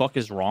what the fuck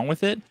is wrong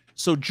with it.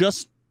 So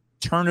just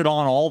turn it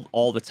on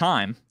all the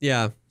time.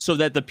 Yeah. So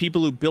that the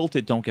people who built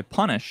it don't get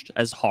punished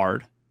as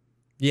hard.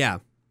 Yeah.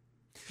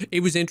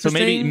 It was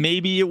interesting. So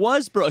maybe it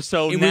was, bro.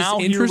 So it now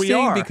was interesting here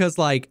we are. Because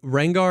like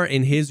Rengar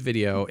in his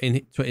video, in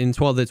the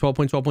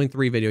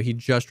 12.12.3 video, he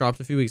just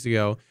dropped a few weeks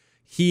ago.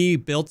 He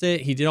built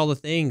it. He did all the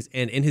things.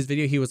 And in his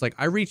video, he was like,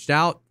 I reached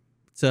out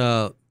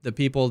to the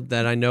people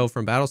that I know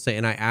from Battlestate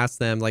and I asked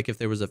them like if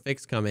there was a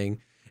fix coming.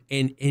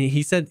 And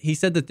he said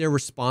that their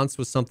response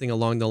was something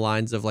along the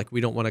lines of like,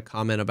 we don't want to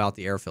comment about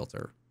the air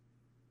filter.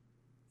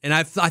 And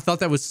I thought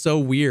that was so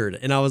weird.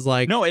 And I was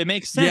like, no, it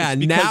makes sense. Yeah.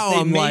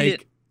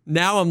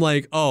 Now I'm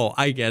like, oh,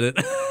 I get it.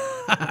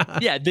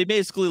 Yeah. They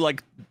basically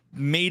like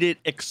made it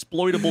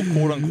exploitable,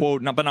 quote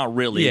unquote. But not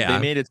really. Yeah. They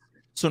made it.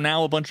 So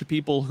now a bunch of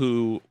people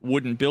who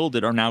wouldn't build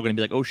it are now going to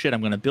be like, oh shit, I'm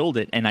going to build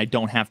it and I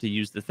don't have to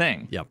use the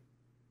thing. Yep.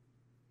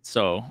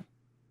 So.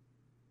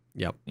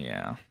 Yep.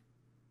 Yeah.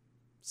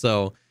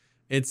 So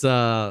it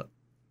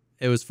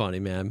was funny,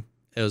 man.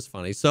 It was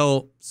funny.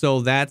 So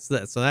that's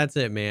that. So that's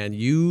it, man.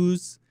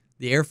 Use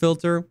the air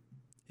filter.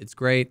 It's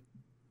great.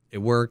 It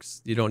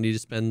works. You don't need to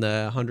spend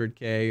the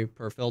 $100K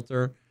per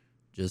filter.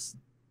 Just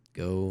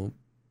go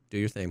do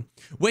your thing.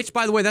 Which,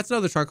 by the way, that's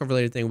another Tarkov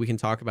related thing we can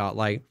talk about.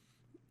 Like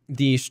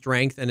the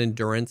strength and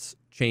endurance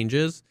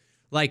changes.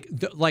 Like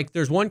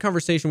there's one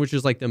conversation which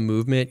is like the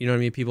movement. You know what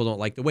I mean? People don't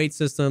like the weight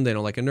system. They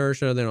don't like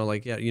inertia. They don't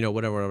like,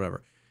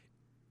 whatever.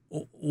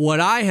 What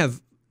I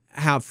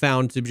have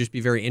found to just be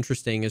very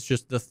interesting is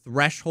just the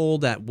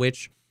threshold at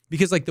which,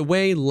 because like the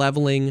way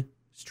leveling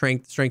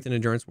strength and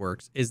endurance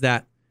works is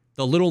that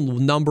the little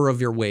number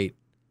of your weight,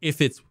 if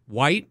it's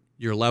white,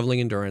 you're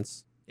leveling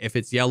endurance. If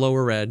it's yellow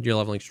or red, you're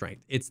leveling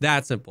strength. It's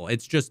that simple.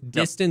 It's just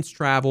distance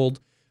traveled.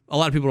 A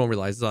lot of people don't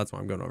realize, so that's why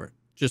I'm going over it.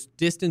 Just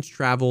distance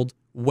traveled,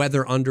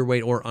 whether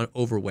underweight or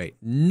overweight.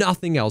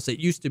 Nothing else. It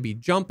used to be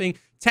jumping,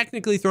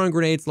 technically throwing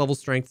grenades, level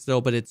strength still,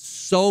 but it's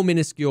so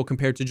minuscule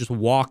compared to just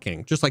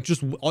walking. Just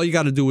all you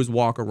got to do is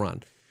walk or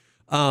run.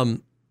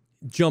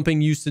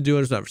 Jumping used to do it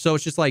or whatever. So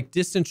it's just like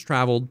distance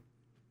traveled,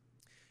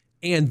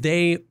 and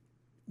they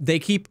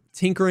keep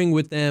tinkering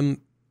with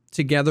them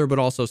together, but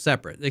also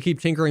separate. They keep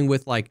tinkering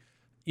with like,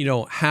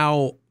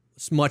 how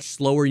much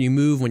slower you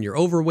move when you're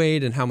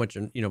overweight and how much,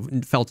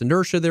 felt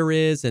inertia there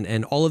is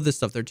and all of this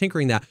stuff. They're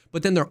tinkering that,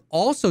 but then they're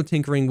also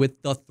tinkering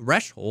with the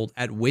threshold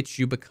at which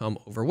you become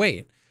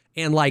overweight.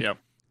 And like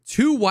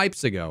 2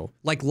 wipes ago,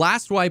 like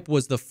last wipe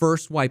was the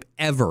first wipe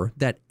ever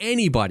that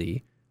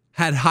anybody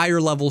had higher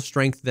level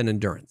strength than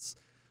endurance.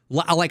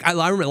 Like I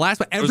remember last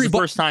wipe, it was the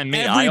first time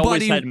I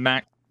always had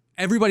max.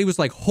 Everybody was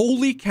like,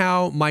 holy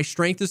cow, my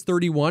strength is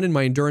 31 and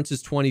my endurance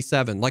is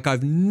 27. Like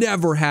I've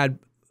never had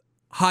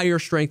higher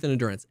strength and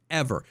endurance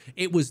ever.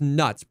 It was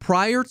nuts.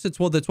 Prior to the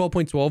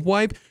 12.12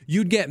 wipe,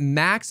 you'd get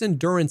max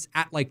endurance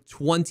at like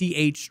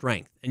 28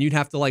 strength and you'd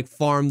have to like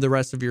farm the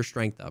rest of your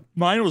strength up.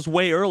 Mine was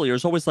way earlier. It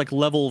was always like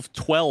level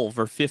 12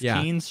 or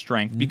 15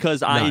 strength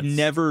because nuts. I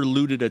never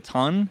looted a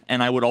ton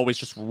and I would always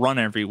just run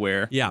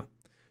everywhere. Yeah.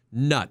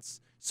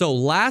 Nuts. So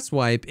last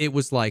wipe, it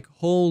was like,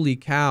 holy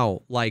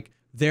cow, like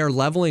they're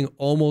leveling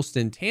almost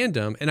in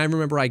tandem. And I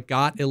remember I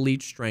got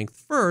elite strength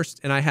first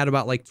and I had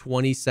about like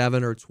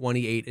 27 or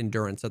 28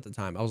 endurance at the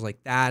time. I was like,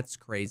 that's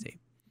crazy.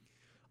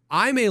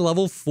 I'm a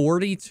level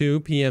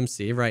 42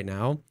 PMC right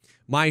now.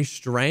 My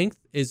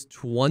strength is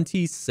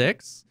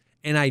 26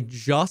 and I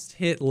just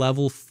hit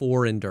level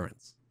 4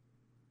 endurance.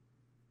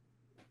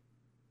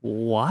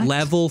 What?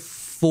 Level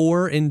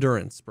 4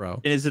 endurance, bro.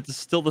 Is it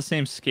still the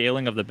same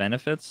scaling of the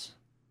benefits?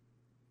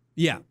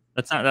 Yeah.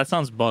 That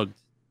sounds bugged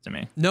to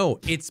me. No,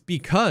 it's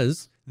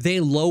because they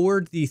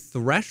lowered the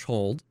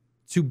threshold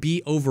to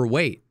be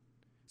overweight.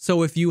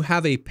 So if you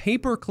have a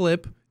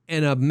paperclip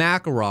and a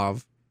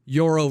Makarov,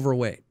 you're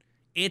overweight.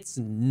 It's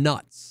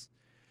nuts.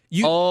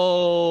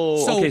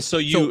 Okay. So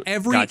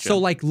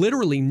like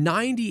literally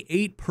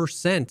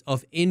 98%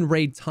 of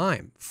in-raid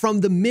time from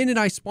the minute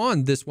I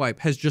spawned this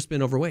wipe has just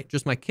been overweight.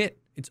 Just my kit.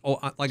 It's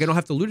like I don't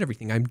have to loot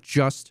everything. I'm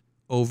just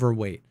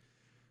overweight.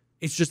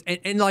 It's just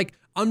and like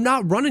I'm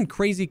not running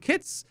crazy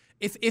kits.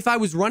 If I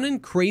was running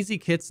crazy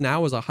kits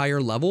now as a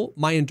higher level,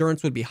 my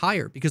endurance would be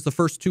higher because the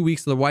first 2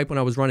 weeks of the wipe when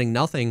I was running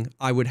nothing,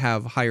 I would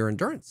have higher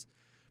endurance.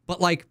 But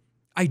like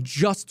I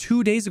just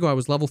 2 days ago, I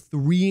was level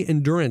 3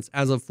 endurance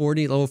as of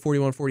level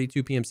 41,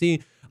 42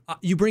 PMC.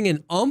 You bring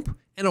an ump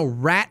and a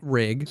rat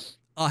rig,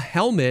 a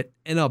helmet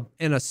and a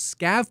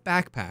scav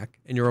backpack,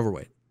 and you're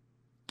overweight.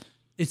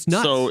 It's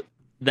nuts. So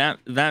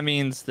that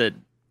means that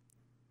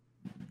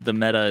the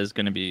meta is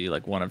going to be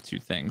like one of two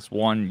things.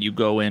 One, you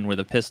go in with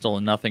a pistol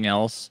and nothing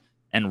else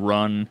and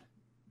run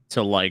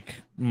to like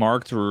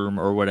marked room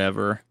or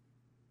whatever,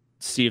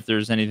 see if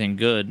there's anything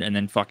good, and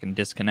then fucking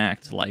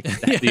disconnect like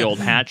the old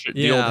hatchet,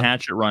 the old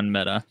hatchet run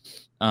meta.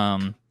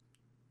 And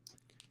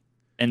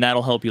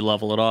that'll help you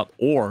level it up.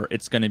 Or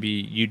it's going to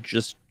be you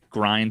just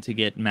grind to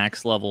get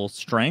max level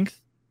strength,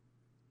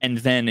 and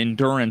then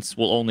endurance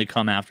will only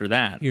come after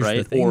that. Here's right?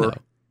 The thing,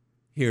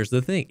 here's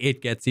the thing.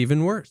 It gets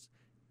even worse.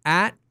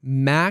 At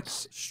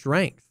max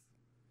strength,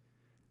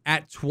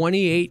 at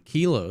 28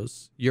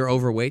 kilos, you're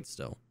overweight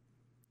still.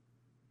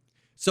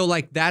 So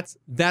like that's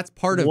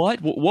part of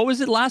what was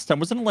it last time?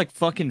 Wasn't it like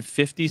fucking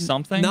 50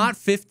 something? Not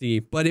 50,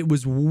 but it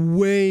was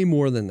way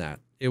more than that.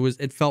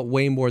 It felt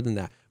way more than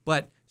that.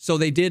 But so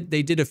they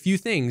did a few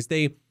things.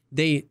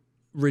 They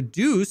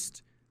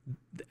reduced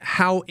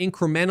how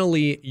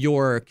incrementally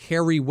your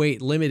carry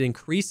weight limit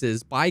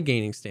increases by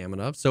gaining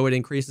stamina, so it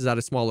increases at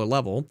a smaller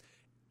level.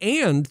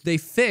 And they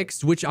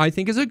fixed, which I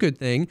think is a good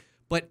thing,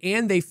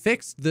 and they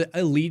fixed the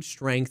elite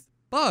strength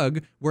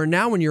bug where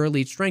now when you're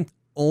elite strength,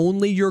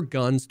 only your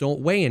guns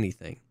don't weigh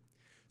anything.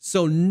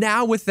 So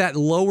now with that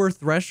lower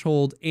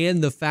threshold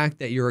and the fact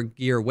that your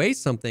gear weighs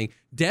something,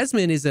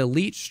 Desmond is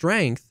elite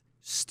strength,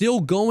 still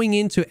going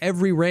into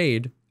every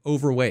raid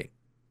overweight.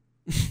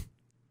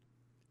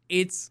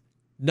 It's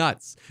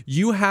nuts.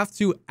 You have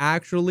to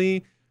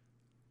actually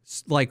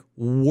like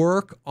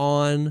work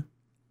on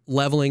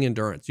leveling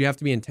endurance. You have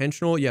to be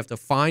intentional. You have to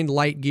find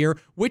light gear,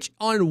 which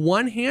on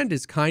one hand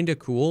is kind of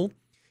cool.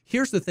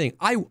 Here's the thing.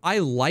 I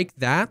like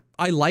that.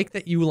 I like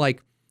that you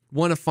like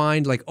want to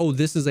find like, oh,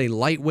 this is a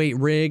lightweight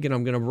rig and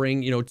I'm going to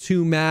bring,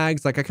 2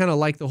 mags. Like I kind of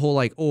like the whole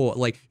like,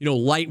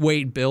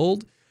 lightweight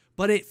build,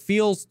 but it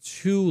feels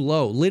too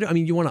low.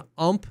 You want to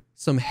ump,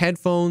 some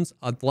headphones,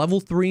 a level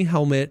 3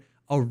 helmet,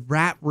 a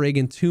rat rig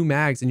and 2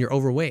 mags and you're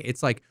overweight.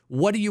 It's like,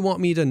 what do you want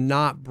me to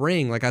not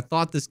bring? Like I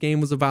thought this game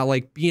was about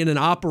like being an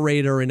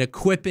operator and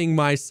equipping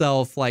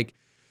myself. Like,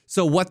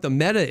 so what the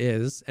meta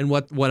is and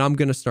what I'm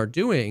going to start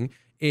doing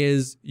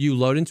is you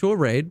load into a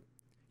raid,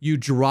 you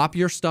drop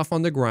your stuff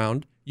on the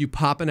ground, you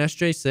pop an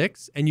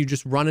SJ6 and you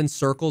just run in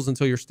circles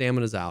until your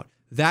stamina's out.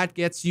 That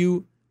gets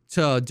you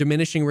to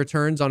diminishing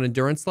returns on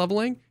endurance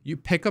leveling. You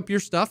pick up your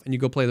stuff and you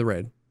go play the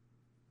raid.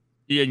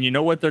 Yeah, and you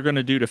know what they're going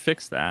to do to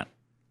fix that?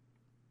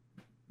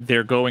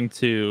 They're going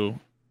to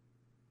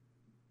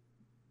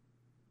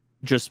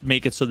just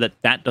make it so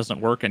that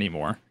doesn't work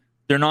anymore.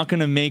 They're not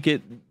going to make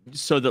it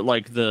so that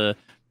like the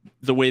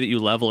way that you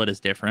level it is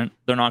different.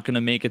 They're not going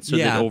to make it so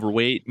that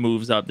overweight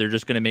moves up. They're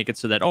just going to make it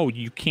so that,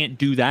 you can't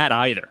do that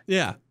either.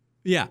 Yeah.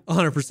 Yeah,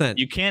 100%.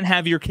 You can't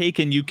have your cake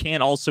and you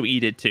can't also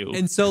eat it too.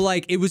 And so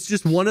like it was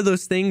just one of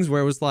those things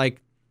where it was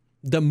like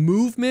the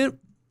movement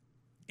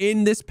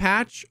in this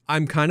patch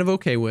I'm kind of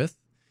okay with.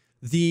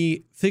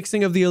 The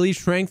fixing of the elite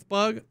strength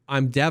bug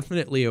I'm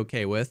definitely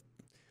okay with.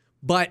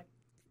 But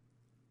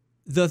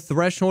the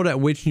threshold at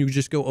which you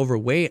just go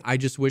overweight, I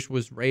just wish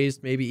was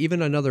raised maybe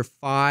even another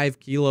 5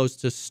 kilos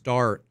to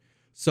start,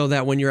 so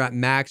that when you're at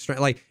max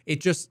strength, like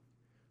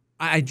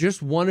I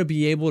just want to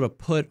be able to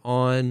put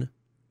on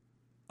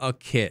a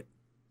kit.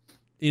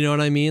 You know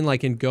what I mean?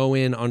 Like, and go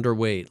in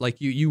underweight. Like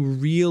you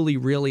really,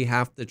 really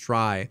have to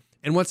try.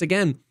 And once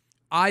again,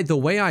 the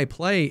way I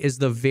play is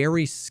the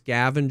very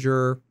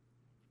scavenger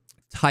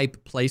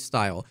type play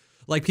style.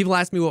 Like, people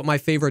ask me what my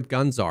favorite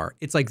guns are.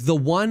 It's like the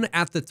one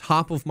at the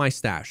top of my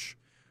stash.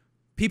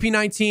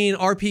 PP19,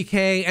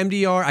 RPK,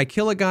 MDR, I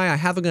kill a guy, I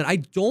have a gun. I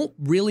don't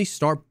really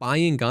start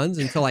buying guns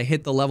until I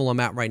hit the level I'm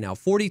at right now.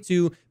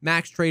 42,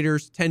 max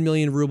traders, 10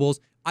 million rubles.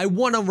 I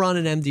want to run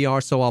an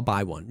MDR, so I'll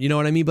buy one. You know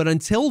what I mean? But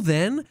until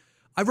then,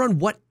 I run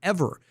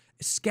whatever.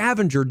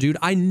 Scavenger, dude.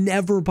 I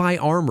never buy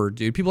armor,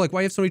 dude. People are like, why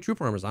do you have so many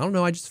trooper armors? I don't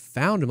know. I just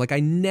found them. Like, I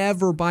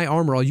never buy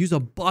armor. I'll use a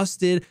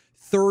busted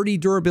 30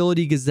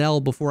 durability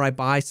Gazelle before I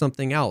buy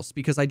something else,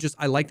 because I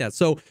like that.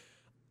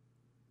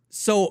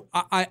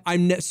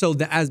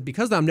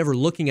 Because I'm never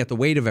looking at the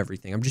weight of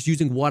everything. I'm just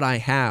using what I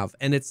have,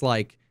 and it's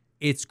like,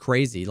 it's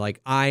crazy.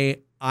 Like, I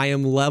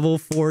am level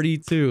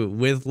 42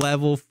 with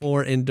level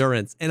 4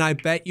 endurance, and I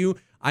bet you,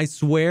 I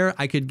swear,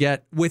 I could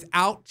get,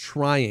 without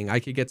trying, I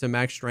could get to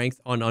max strength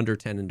on under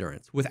 10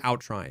 endurance without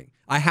trying.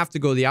 I have to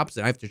go the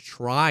opposite. I have to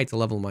try to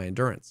level my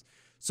endurance.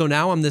 So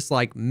now I'm this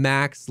like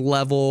max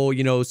level,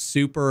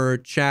 super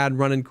Chad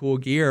running cool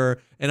gear,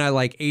 and I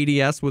like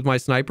ADS with my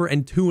sniper,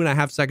 and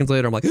 2.5 seconds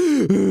later I'm like,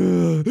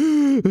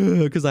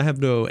 because I have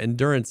no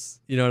endurance.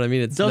 You know what I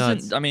mean? It's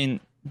nuts. I mean,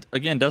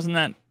 again, doesn't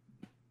that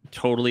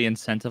totally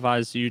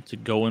incentivize you to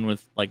go in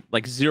with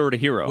like 0 to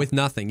hero with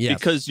nothing? Yes,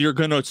 because you're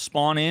gonna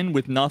spawn in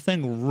with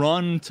nothing,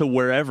 run to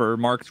wherever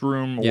marked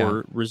room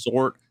or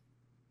resort.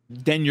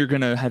 Then you're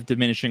gonna have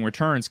diminishing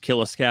returns.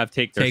 Kill a scav,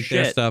 take their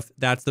stuff.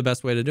 That's the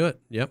best way to do it.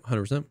 Yep,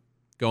 100%.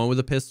 Going with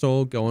a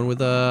pistol, going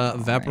with a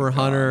Vepr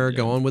Hunter,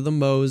 going with a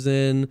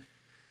Mosin,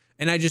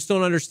 and I just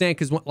don't understand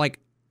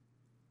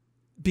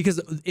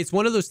because it's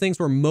one of those things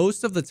where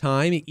most of the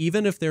time,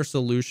 even if their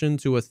solution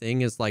to a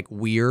thing is like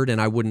weird and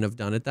I wouldn't have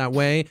done it that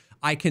way,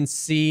 I can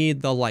see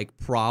the like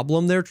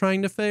problem they're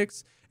trying to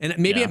fix. And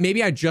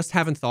maybe I just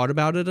haven't thought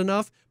about it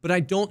enough, but I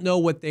don't know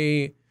what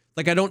I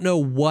don't know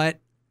what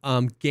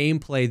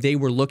gameplay they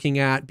were looking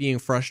at, being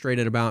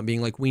frustrated about,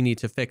 being like, we need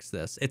to fix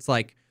this. It's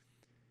like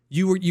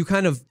you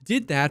kind of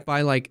did that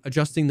by like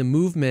adjusting the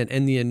movement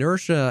and the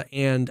inertia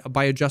and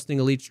by adjusting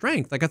elite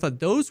strength. Like, I thought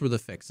those were the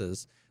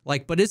fixes.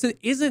 Like, but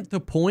isn't the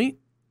point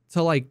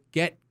to like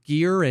get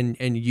gear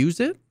and use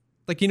it?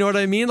 Like, you know what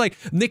I mean? Like,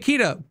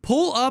 Nikita,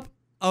 pull up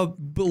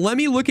let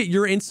me look at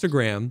your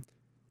Instagram,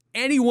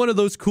 any one of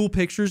those cool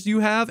pictures you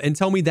have, and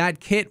tell me that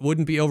kit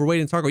wouldn't be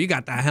overweight in Tarkov. You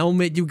got the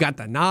helmet, you got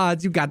the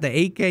nods, you got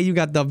the AK, you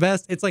got the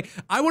vest. It's like,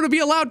 I want to be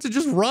allowed to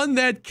just run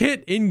that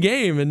kit in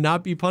game and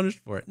not be punished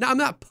for it. Now, I'm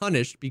not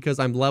punished because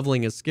I'm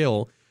leveling a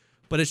skill,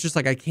 but it's just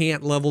like, I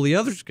can't level the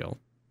other skill.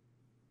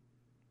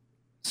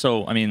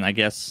 So, I mean, I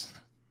guess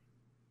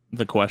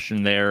the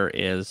question there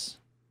is,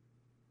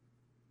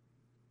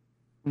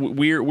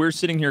 we're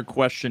sitting here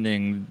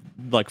questioning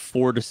like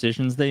 4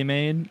 decisions they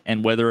made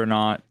and whether or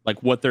not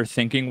like what their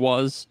thinking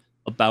was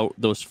about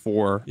those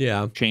 4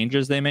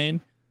 changes they made,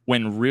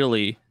 when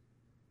really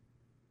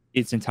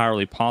it's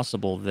entirely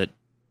possible that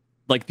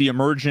like the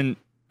emergent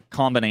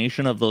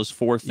combination of those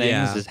 4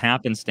 things is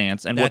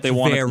happenstance, and what they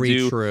wanted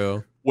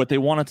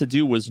to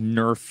do was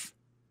nerf,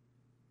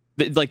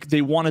 like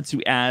they wanted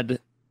to add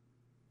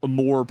a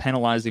more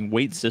penalizing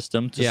weight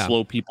system to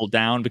slow people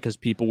down, because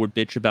people would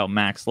bitch about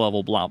max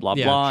level blah blah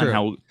blah, and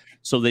how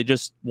so they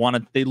just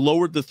they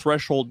lowered the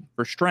threshold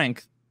for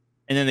strength,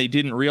 and then they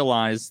didn't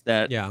realize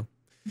that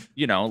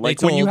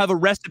like when you have a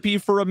recipe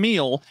for a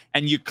meal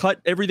and you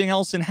cut everything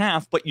else in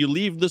half but you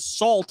leave the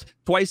salt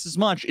twice as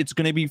much, it's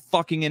going to be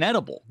fucking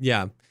inedible.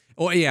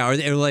 Or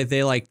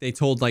they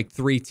told like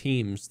 3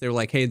 teams. They were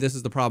like, hey, this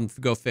is the problem,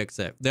 go fix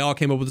it. They all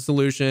came up with a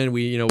solution.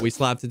 We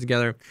slapped it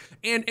together.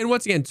 And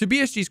once again, to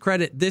BSG's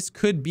credit, this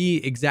could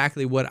be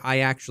exactly what I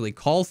actually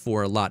call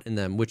for a lot in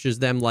them, which is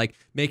them like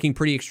making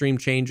pretty extreme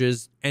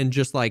changes and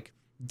just like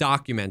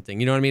documenting.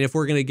 You know what I mean? If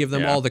we're going to give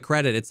them all the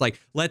credit, it's like,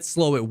 let's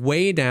slow it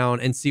way down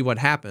and see what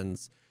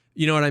happens.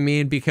 You know what I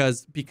mean?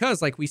 Because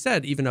like we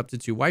said, even up to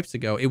 2 wipes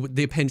ago,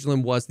 the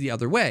pendulum was the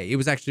other way. It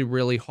was actually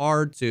really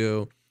hard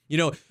to...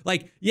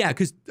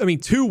 because,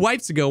 2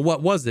 wipes ago,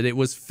 what was it? It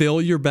was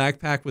fill your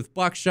backpack with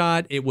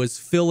buckshot. It was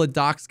fill a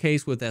docs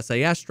case with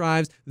SAS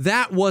drives.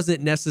 That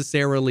wasn't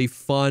necessarily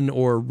fun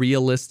or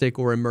realistic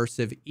or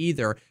immersive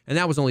either. And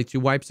that was only 2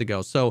 wipes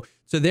ago. So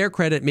to their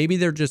credit, maybe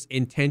they're just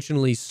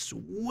intentionally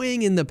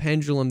swinging the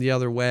pendulum the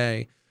other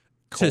way.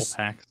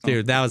 Coal-packs.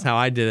 Dude, that was how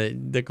I did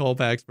it. The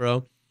Coal-packs,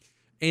 bro.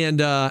 And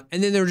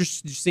then they're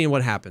just seeing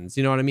what happens.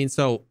 You know what I mean?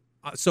 So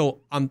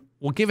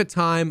we'll give it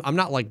time. I'm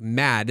not like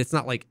mad. It's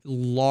not like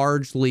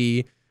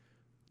largely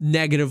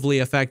negatively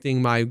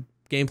affecting my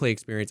gameplay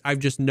experience. I've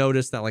just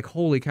noticed that like,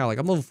 holy cow, like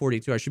I'm level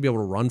 42. I should be able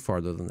to run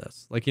farther than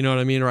this. Like, you know what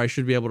I mean? Or I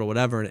should be able to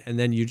whatever. And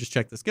then you just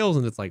check the skills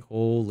and it's like,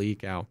 holy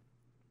cow.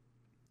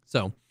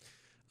 So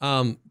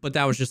But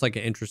that was just like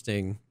an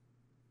interesting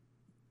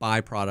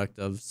byproduct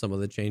of some of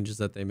the changes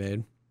that they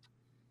made.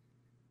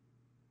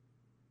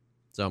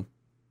 So,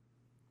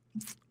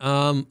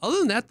 other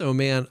than that though,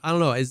 man, I don't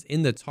know, as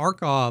in the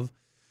Tarkov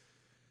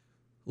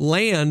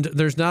land,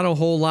 there's not a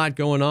whole lot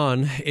going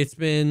on.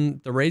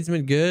 The raid's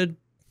been good.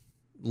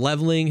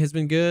 Leveling has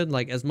been good.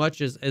 Like as much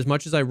as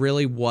I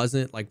really was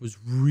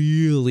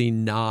really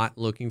not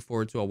looking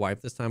forward to a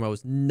wipe this time. I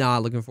was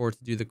not looking forward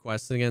to do the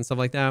quests again, stuff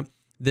like that.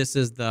 This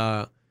is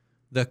the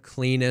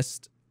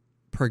cleanest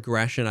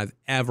progression I've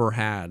ever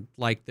had.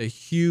 Like the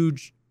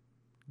huge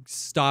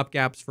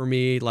stopgaps for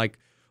me, like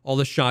all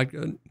the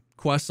shotgun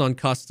quests on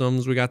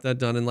customs, we got that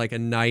done in like a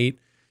night.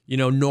 You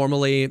know,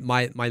 normally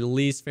my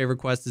least favorite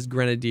quest is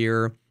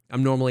Grenadier.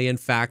 I'm normally in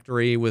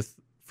factory with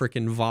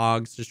freaking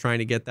Vogs just trying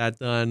to get that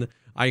done.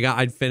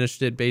 I'd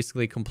finished it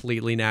basically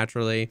completely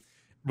naturally.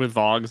 With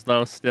Vogs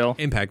though, still?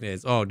 Impact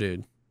nades. Oh,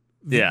 dude.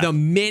 Yeah. The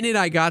minute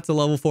I got to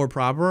level 4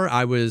 proper,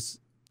 I was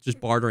just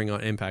bartering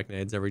on impact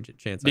nades every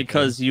chance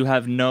because you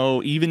have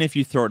even if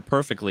you throw it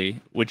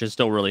perfectly, which is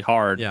still really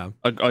hard. Yeah.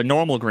 A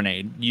normal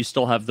grenade, you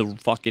still have the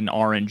fucking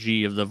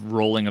RNG of the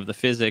rolling of the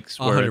physics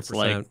where 100%. It's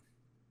like,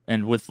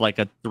 and with like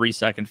a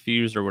 3-second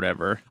fuse or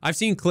whatever. I've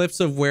seen clips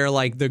of where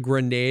like the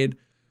grenade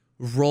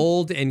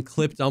rolled and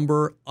clipped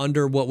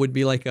under what would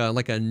be like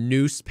a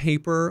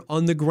newspaper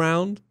on the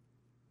ground,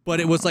 but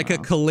it was like a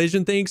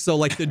collision thing. So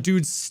like the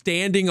dude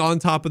standing on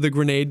top of the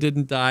grenade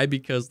didn't die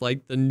because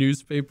like the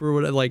newspaper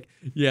would like,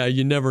 yeah,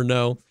 you never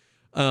know.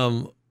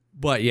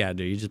 But yeah,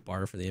 dude, you just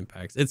barter for the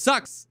impacts. It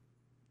sucks,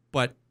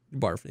 but you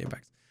barter for the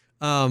impacts.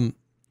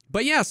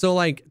 But yeah, so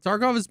like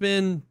Tarkov has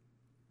been,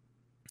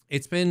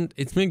 it's been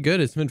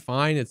good. It's been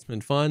fine. It's been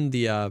fun.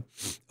 The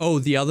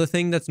other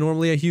thing that's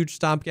normally a huge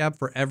stopgap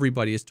for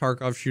everybody is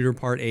Tarkov Shooter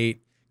Part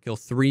 8. Kill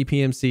 3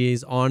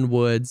 PMCs on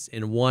woods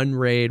in one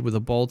raid with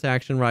a bolt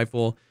action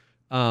rifle.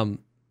 I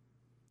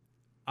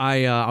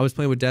was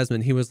playing with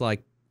Desmond. He was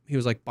like,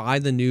 buy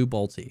the new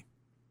Bolty.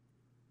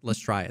 Let's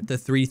try it. The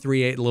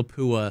 338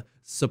 Lapua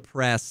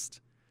suppressed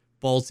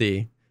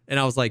Bolty. And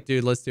I was like,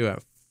 dude, let's do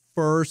it.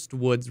 First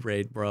woods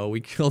raid, bro. We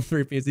killed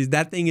 3 PMCs.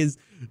 That thing is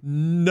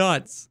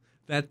nuts.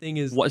 That thing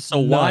is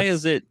so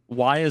nuts.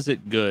 Why is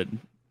it good?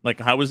 Like,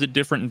 how is it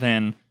different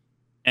than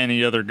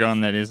any other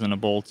gun that isn't a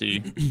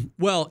Bolty?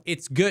 Well,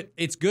 it's good.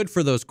 It's good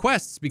for those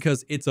quests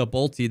because it's a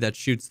Bolty that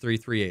shoots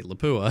 338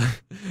 Lapua.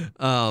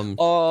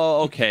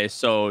 Oh, okay.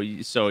 So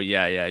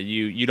yeah.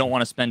 You don't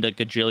want to spend a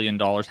gajillion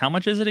dollars. How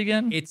much is it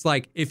again? It's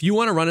like if you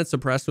want to run it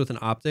suppressed with an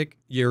optic,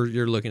 you're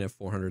looking at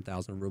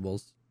 400,000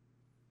 rubles.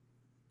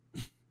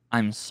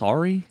 I'm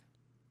sorry.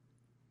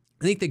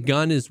 I think the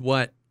gun is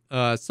what.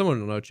 Someone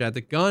will know, Chad.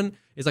 The gun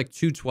is like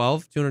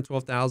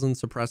 212,000.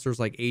 Suppressor's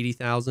like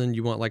 80,000.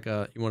 You want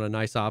a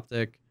nice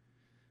optic.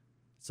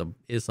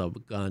 It's a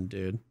gun,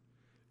 dude.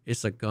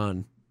 It's a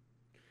gun.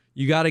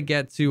 You got to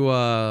get to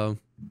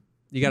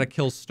you got to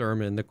kill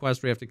Sturman. The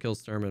quest where you have to kill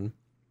Sturman.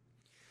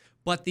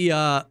 But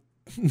the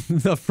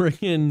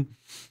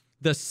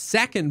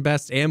second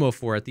best ammo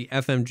for it, the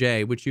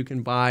FMJ, which you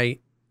can buy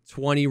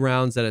 20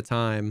 rounds at a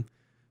time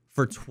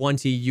for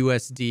 20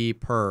 USD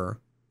per or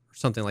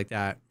something like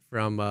that.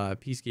 From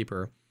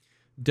Peacekeeper,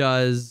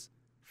 does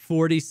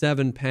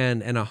 47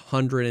 pen and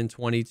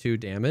 122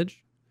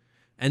 damage,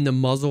 and the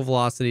muzzle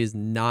velocity is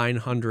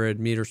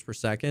 900 meters per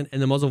second,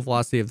 and the muzzle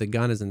velocity of the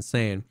gun is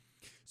insane.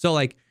 So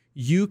like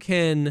you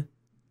can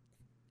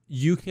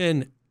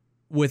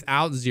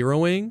without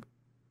zeroing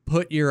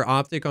put your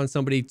optic on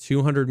somebody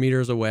 200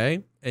 meters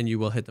away, and you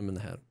will hit them in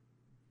the head.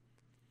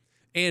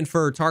 And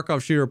for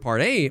Tarkov Shooter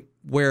Part 8,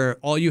 where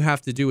all you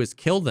have to do is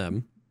kill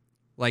them.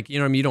 Like, you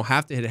know what I mean? You don't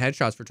have to hit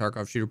headshots for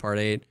Tarkov Shooter Part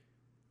 8.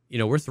 You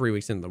know, we're 3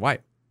 weeks into the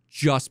wipe.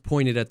 Just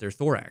pointed at their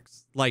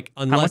thorax. Like,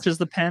 unless... How much is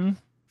the pen?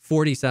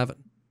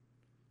 47.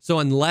 So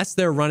unless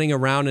they're running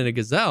around in a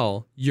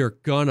Gazelle, you're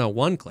gonna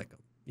one-click them.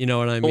 You know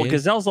what I mean? Well,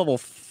 Gazelle's level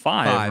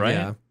 5, right?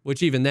 Yeah.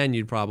 Which even then,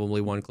 you'd probably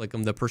one-click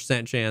them. The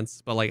percent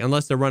chance. But, like,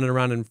 unless they're running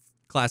around in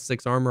Class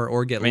 6 armor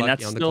or get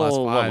lucky on the Class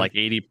 5. What, like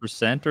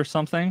 80% or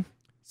something?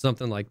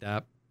 Something like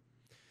that.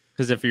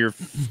 Because if you're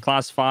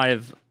Class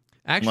 5...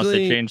 Actually, unless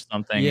they change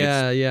something.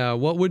 Yeah.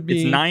 What would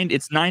be?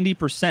 It's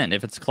 90%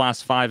 if it's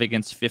Class 5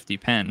 against 50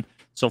 pen.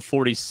 So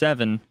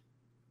 47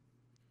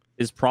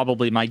 is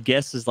probably, my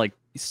guess is like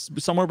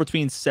somewhere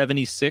between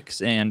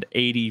 76 and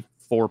 84%.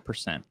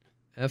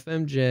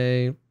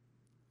 FMJ,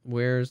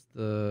 where's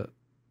the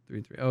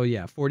 3-3? Oh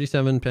yeah,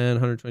 47 pen,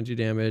 122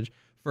 damage.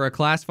 For a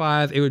Class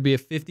 5, it would be a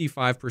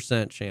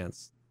 55%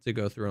 chance to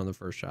go through on the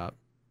first shot.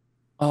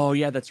 Oh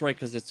yeah, that's right,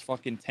 because it's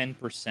fucking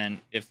 10%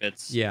 if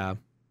it's... Yeah.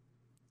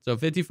 So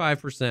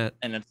 55%,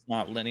 and it's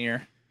not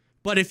linear.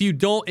 But if you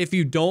don't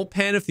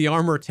pen, if the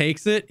armor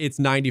takes it, it's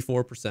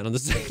 94% on the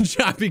second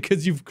shot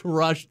because you've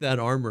crushed that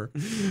armor.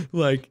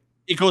 Like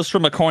it goes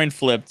from a coin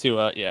flip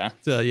to yeah.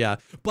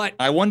 But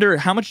I wonder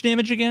how much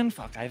damage again.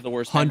 Fuck, I have the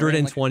worst.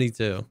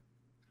 122.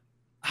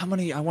 I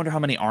wonder how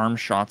many arm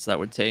shots that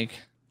would take.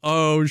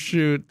 Oh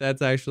shoot,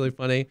 that's actually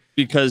funny.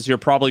 Because you're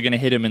probably gonna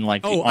hit him in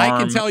like. I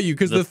can tell you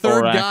because the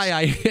third guy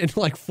I hit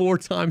like 4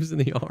 times in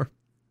the arm.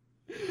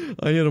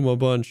 I hit him a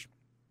bunch.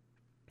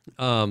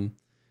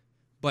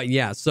 But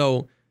yeah,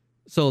 so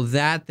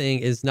that thing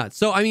is nuts.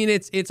 So I mean,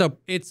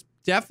 it's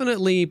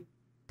definitely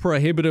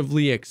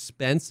prohibitively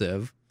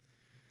expensive.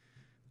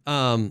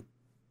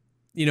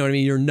 You know what I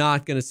mean? You're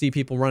not going to see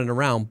people running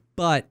around,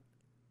 but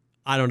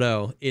I don't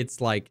know.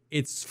 It's like,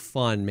 it's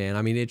fun, man.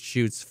 I mean, it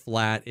shoots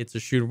flat. It's a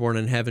shooter born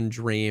in heaven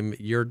dream.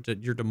 You're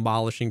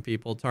demolishing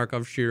people.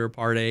 Tarkov Shooter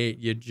Part 8,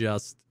 you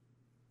just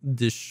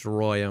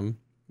destroy them.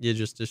 You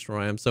just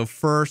destroy them. So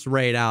first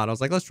raid out, I was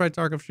like, let's try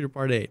Tarkov Shooter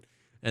Part 8.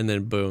 And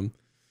then boom,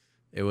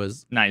 it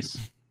was nice.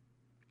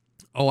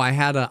 Oh, I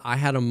had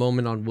a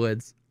moment on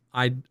Woods.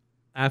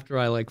 After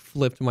I like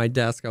flipped my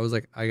desk, I was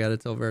like, I got to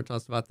tell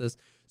Veritas about this.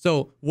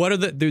 So what are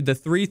the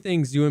three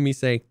things you and me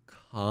say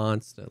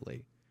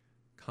constantly,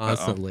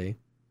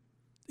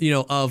 you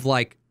know, of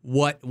like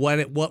what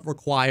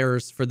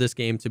requires for this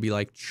game to be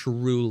like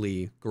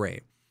truly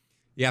great?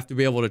 You have to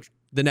be able to,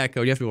 the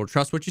netcode, you have to be able to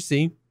trust what you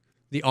see.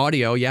 The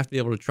audio, you have to be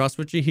able to trust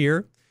what you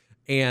hear.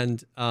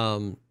 And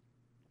the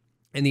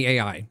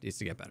AI needs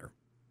to get better.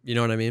 You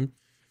know what I mean?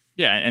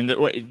 Yeah, and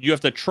you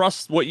have to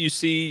trust what you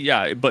see.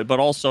 Yeah, but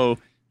also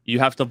you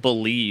have to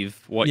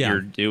believe what you're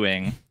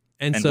doing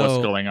and so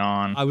what's going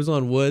on. I was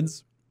on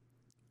Woods.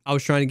 I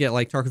was trying to get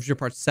like Tarkov Shooter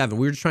Part 7.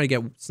 We were just trying to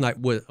get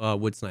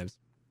wood snipes.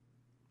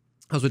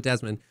 I was with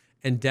Desmond,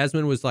 and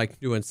Desmond was like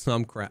doing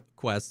some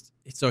quest.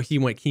 So he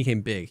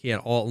came big. He had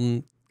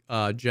Alton,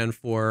 Gen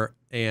 4,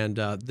 and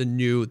the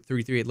new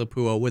 338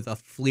 Lapua with a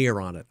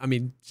FLIR on it. I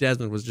mean,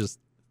 Desmond was just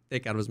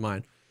thick out of his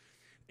mind.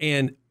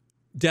 And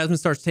Desmond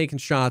starts taking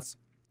shots.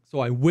 So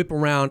I whip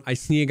around, I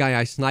see a guy,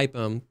 I snipe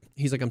him.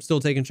 He's like, I'm still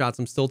taking shots.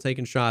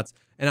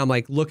 And I'm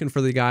like looking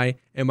for the guy,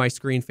 and my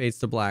screen fades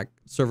to black.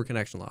 Server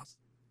connection lost.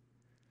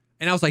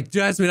 And I was like,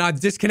 Desmond, I've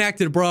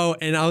disconnected, bro.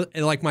 And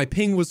like my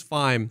ping was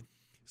fine.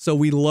 So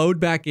we load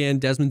back in.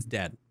 Desmond's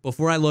dead.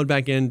 Before I load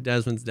back in,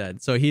 Desmond's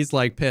dead. So he's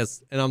like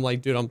pissed. And I'm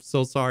like, dude, I'm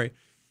so sorry.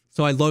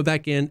 So I load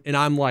back in, and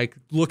I'm like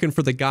looking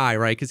for the guy,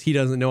 right? Because he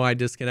doesn't know I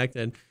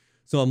disconnected.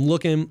 So I'm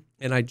looking,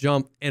 and I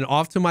jump, and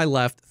off to my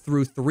left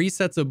through 3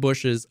 sets of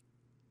bushes.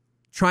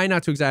 Try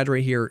not to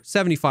exaggerate here,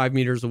 75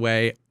 meters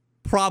away,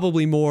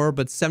 probably more,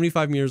 but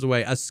 75 meters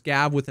away, a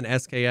scab with an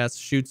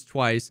SKS shoots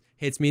twice,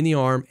 hits me in the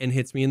arm and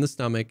hits me in the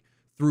stomach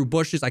through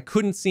bushes. I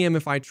couldn't see him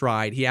if I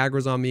tried. He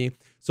aggroes on me.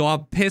 So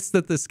I'm pissed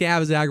that the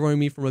scab is aggroing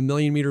me from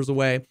 1,000,000 meters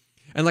away.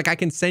 And like, I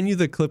can send you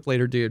the clip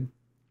later, dude.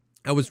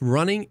 I was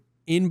running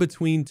in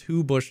between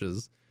 2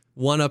 bushes,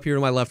 one up here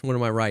to my left, one to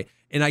my right.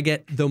 And I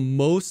get the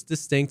most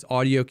distinct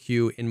audio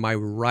cue in my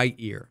right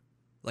ear.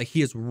 Like,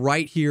 he is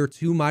right here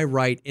to my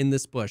right in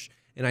this bush.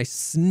 And I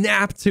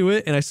snap to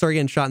it, and I start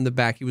getting shot in the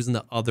back. He was in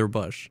the other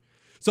bush.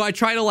 So I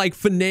try to like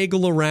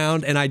finagle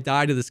around, and I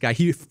die to this guy.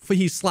 He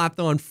slapped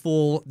on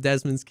full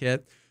Desmond's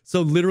kit.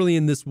 So literally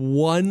in this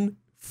one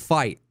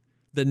fight,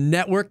 the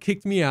network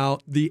kicked me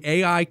out, the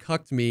AI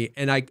cucked me,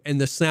 and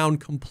the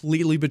sound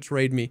completely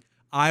betrayed me.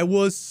 I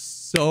was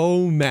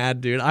so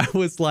mad, dude. That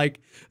was like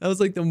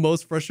the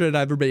most frustrated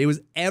I've ever been. It was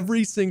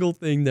every single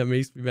thing that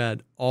makes me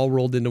mad all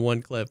rolled into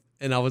one clip.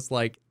 And I was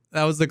like,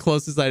 that was the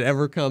closest I'd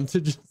ever come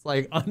to just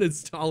like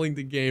uninstalling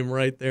the game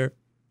right there.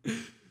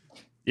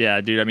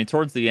 Yeah, dude. I mean,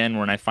 towards the end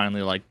when I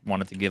finally like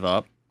wanted to give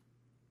up,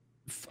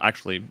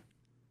 actually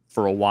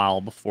for a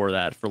while before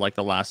that, for like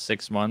the last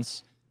 6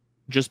 months,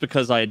 just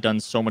because I had done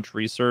so much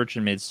research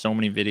and made so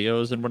many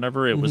videos and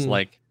whatever, it was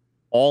like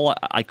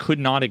I could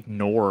not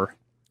ignore.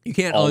 You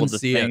can't all unsee of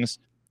the things.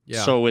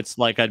 Yeah. So it's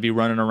like I'd be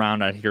running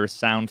around, I'd hear a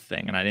sound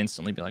thing, and I'd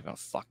instantly be like, oh,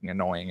 fucking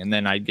annoying. And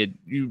then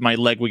my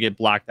leg would get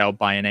blacked out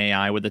by an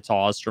AI with a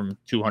toss from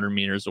 200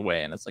 meters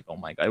away. And it's like, oh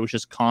my God. It was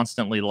just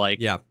constantly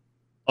like a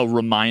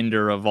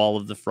reminder of all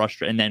of the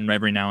frustration. And then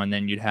every now and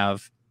then you'd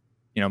have,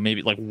 you know,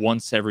 maybe like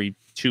once every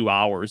 2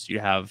 hours, you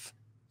have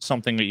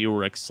something that you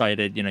were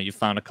excited. You know, you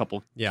found a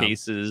couple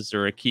cases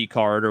or a key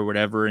card or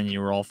whatever, and you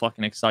were all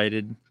fucking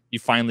excited. You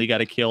finally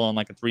got a kill on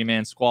like a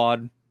 3-man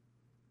squad.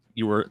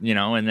 You were, you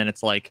know, and then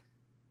it's like,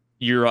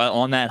 you're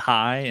on that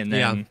high, and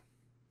then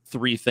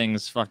 3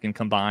 things fucking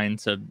combine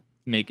to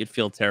make it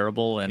feel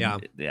terrible. And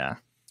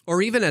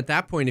or even at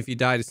that point, if you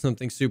die to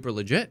something super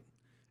legit,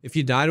 if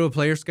you die to a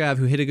player scav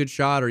who hit a good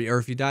shot, or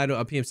if you die to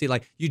a PMC,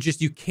 like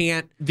you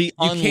can't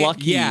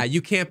unlucky.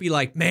 You can't be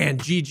like, man,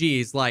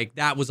 GG's, like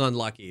that was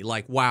unlucky.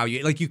 Like, wow,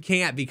 you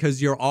can't,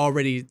 because you're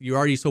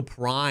already so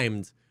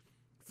primed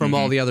from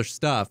all the other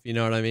stuff. You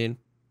know what I mean?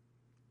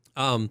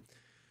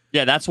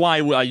 Yeah, that's why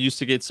I used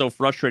to get so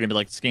frustrated and be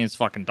like, this game's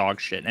fucking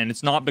dog shit. And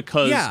it's not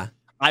because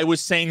I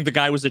was saying the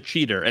guy was a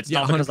cheater. It's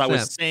not because 100%. I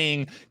was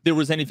saying there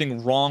was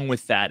anything wrong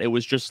with that. It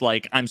was just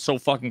like, I'm so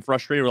fucking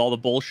frustrated with all the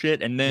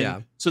bullshit. And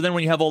then, so then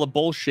when you have all the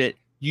bullshit,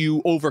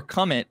 you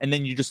overcome it, and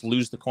then you just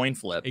lose the coin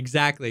flip.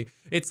 Exactly.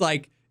 It's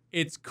like,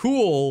 it's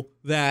cool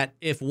that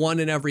if 1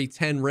 in every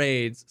 10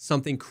 raids,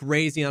 something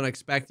crazy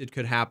unexpected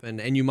could happen,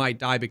 and you might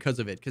die because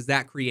of it, because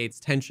that creates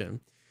tension.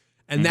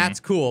 And that's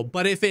cool.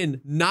 But if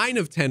in 9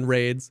 of 10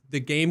 raids, the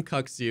game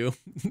cucks you,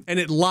 and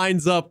it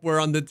lines up where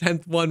on the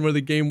 10th one where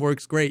the game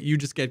works great, you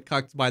just get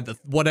cucked by the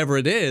whatever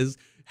it is,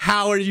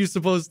 how are you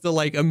supposed to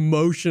like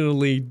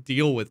emotionally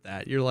deal with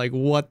that? You're like,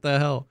 what the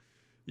hell?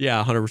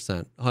 Yeah,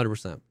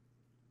 100%.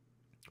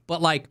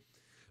 But like,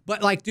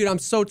 dude, I'm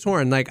so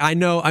torn. Like, I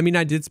know, I mean,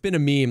 I did spin a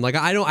meme. Like,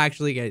 I don't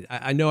actually get,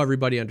 I know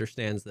everybody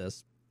understands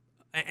this,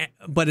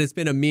 but it's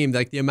been a meme.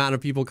 Like the amount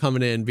of people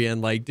coming in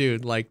being like,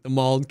 dude, like the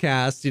Mauled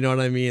cast, you know what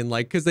I mean?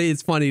 Like, cause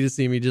it's funny to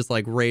see me just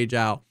like rage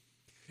out.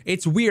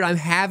 It's weird. I'm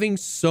having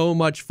so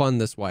much fun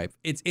this wipe.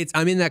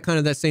 I'm in that kind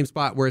of that same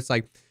spot where it's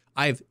like,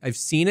 I've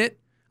seen it.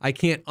 I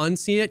can't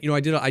unsee it. You know,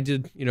 I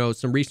did, you know,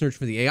 some research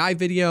for the AI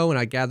video and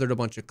I gathered a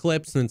bunch of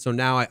clips. And so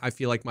now I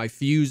feel like my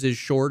fuse is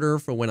shorter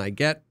for when I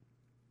get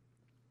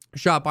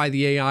shot by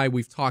the AI.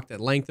 We've talked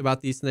at length about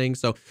these things.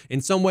 So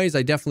in some ways,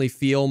 I definitely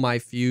feel my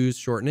fuse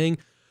shortening.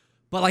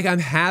 But like, I'm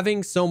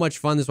having so much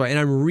fun this way. And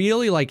I'm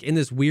really like in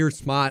this weird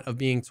spot of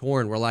being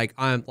torn where like,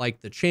 I'm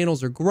like the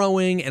channels are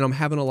growing and I'm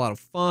having a lot of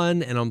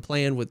fun and I'm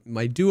playing with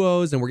my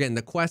duos and we're getting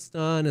the quests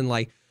done. And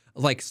like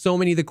so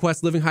many of the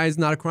quests, Living High is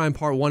Not a Crime,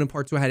 part 1 and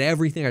part 2, I had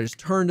everything. I just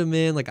turned them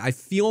in. Like, I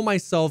feel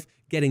myself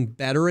getting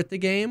better at the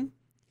game.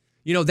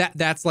 You know,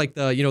 that's like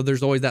the, you know,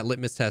 there's always that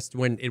litmus test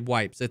when it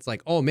wipes. It's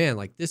like, oh man,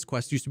 like this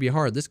quest used to be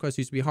hard. This quest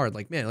used to be hard.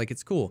 Like, man, like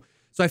it's cool.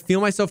 So I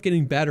feel myself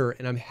getting better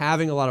and I'm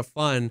having a lot of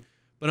fun.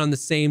 But on the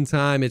same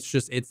time, it's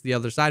the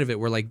other side of it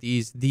where like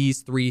these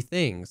 3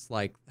 things,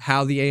 like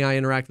how the AI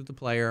interacts with the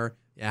player,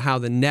 how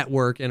the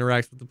network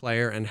interacts with the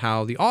player, and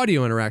how the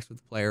audio interacts with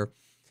the player.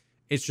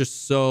 It's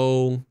just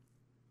so,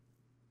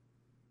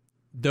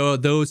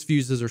 those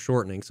fuses are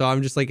shortening. So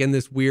I'm just like in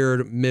this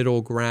weird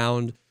middle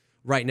ground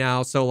right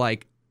now. So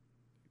like,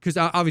 because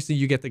obviously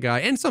you get the guy,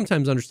 and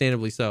sometimes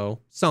understandably so,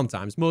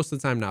 sometimes, most of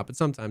the time not, but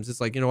sometimes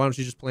it's like, you know, why don't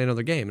you just play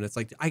another game? And it's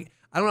like, I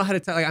don't know how to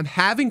tell, like, I'm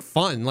having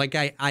fun. Like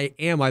I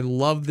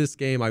love this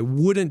game. I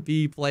wouldn't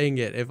be playing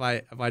it if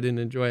I didn't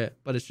enjoy it,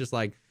 but it's just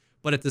like,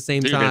 but at the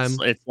same time,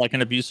 it's like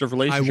an abusive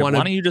relationship. Why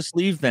don't you just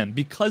leave them?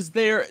 Because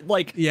they're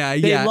like,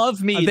 they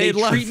love me. They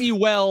treat me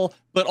well,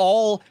 but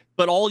all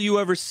you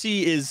ever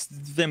see is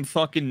them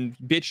fucking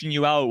bitching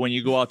you out when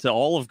you go out to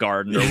Olive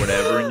Garden or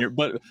whatever.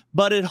 And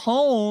but at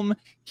home,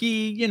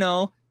 you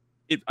know,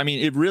 I mean,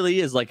 it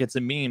really is like, it's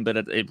a meme, but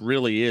it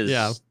really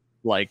is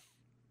like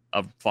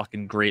a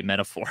fucking great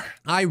metaphor.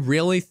 I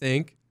really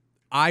think,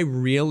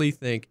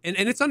 and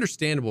it's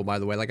understandable, by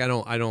the way. Like, I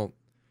don't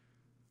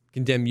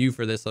condemn you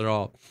for this at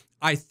all.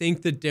 I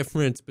think the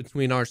difference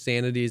between our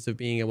sanities of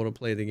being able to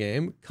play the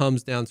game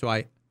comes down to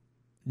I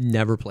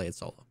never play it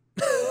solo.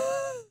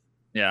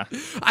 Yeah.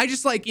 I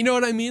just like, you know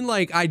what I mean?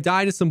 Like I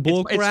die to some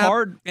bull crap it's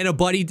hard. And a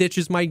buddy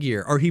ditches my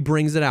gear or he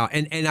brings it out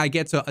and I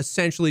get to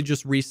essentially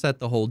just reset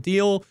the whole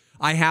deal.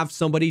 I have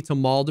somebody to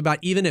mauled about,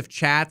 even if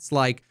chat's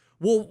like,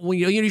 well,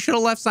 you should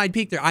have left side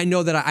peek there. I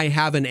know that I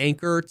have an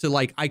anchor to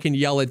like, I can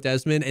yell at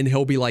Desmond and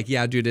he'll be like,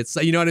 yeah, dude, it's,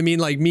 you know what I mean?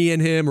 Like me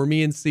and him or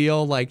me and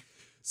Seal. Like,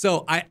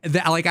 so I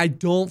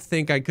don't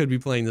think I could be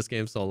playing this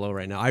game solo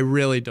right now. I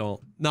really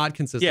don't. Not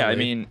consistently. Yeah. I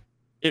mean,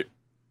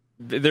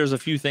 there's a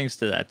few things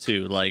to that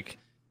too. Like,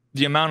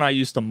 the amount I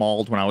used to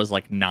mauled when I was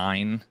like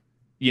 9,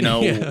 you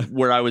know,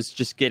 where I was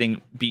just getting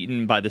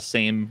beaten by the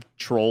same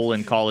troll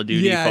in Call of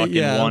Duty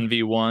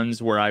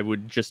 1v1s where I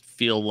would just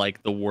feel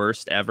like the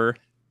worst ever.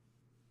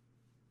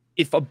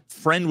 If a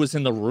friend was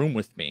in the room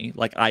with me,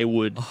 like I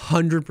would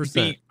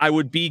 100%. I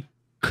would be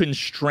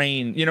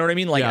constrained. You know what I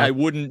mean? Like I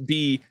wouldn't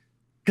be,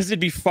 because it'd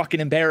be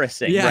fucking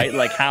embarrassing, right?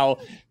 Like how,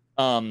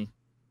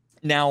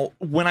 now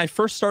when I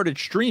first started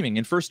streaming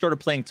and first started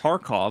playing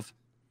Tarkov,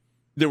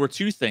 there were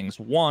 2 things.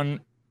 One,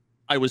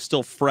 I was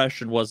still fresh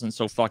and wasn't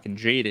so fucking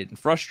jaded and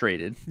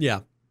frustrated.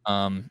 Yeah.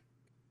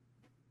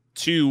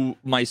 2,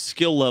 my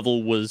skill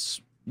level was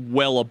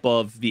well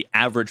above the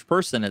average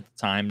person at the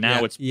time.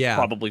 Now it's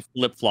probably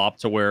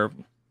flip-flopped to where,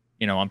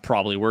 you know, I'm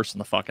probably worse than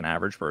the fucking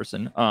average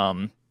person.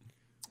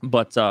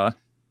 But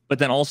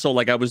then also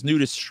like I was new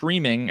to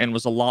streaming and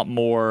was a lot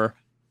more,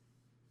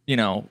 you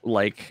know,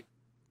 like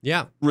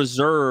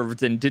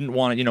reserved and didn't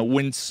want to, you know,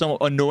 when some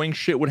annoying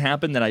shit would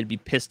happen that I'd be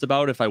pissed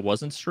about if I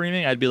wasn't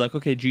streaming, I'd be like,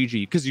 okay,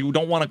 GG, because you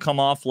don't want to come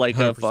off like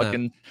 100%. A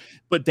fucking,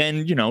 but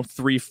then, you know,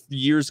 3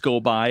 years go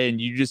by and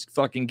you just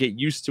fucking get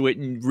used to it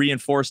and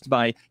reinforced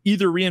by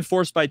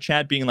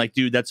chat being like,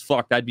 dude, that's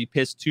fucked, I'd be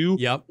pissed too.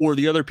 Or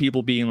the other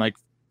people being like,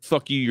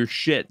 fuck you, you're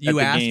shit.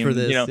 You asked game, for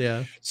this, you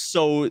know?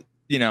 So,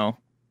 you know,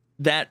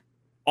 that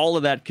all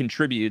of that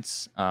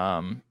contributes.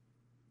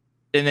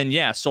 And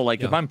then, so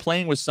like if I'm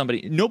playing with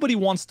somebody, nobody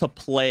wants to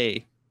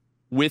play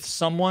with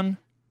someone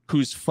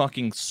who's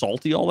fucking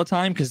salty all the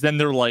time, because then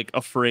they're like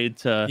afraid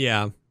to,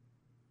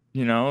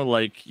 you know,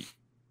 like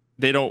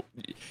they don't,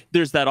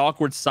 there's that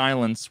awkward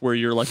silence where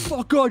you're like,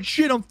 oh God,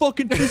 shit, I'm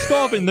fucking pissed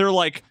off. And they're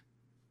like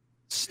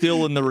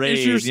still in the rage.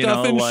 Is your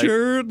stuff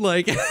insured?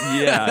 Like,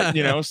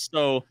 you know,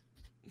 so.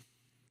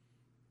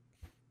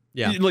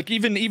 Yeah, like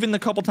even the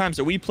couple times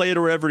that we played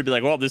or whatever, to be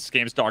like, well, this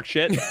game's dog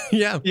shit.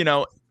 You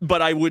know,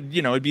 but I would,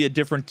 you know, it'd be a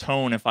different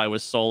tone if I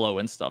was solo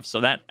and stuff. So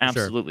that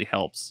absolutely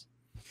helps.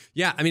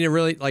 Yeah, I mean, it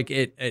really like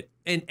it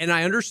and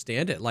I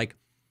understand it. Like,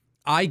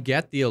 I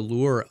get the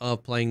allure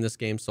of playing this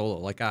game solo.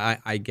 Like,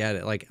 I get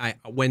it. Like,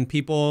 when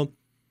people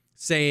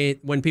say,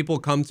 when people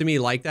come to me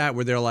like that,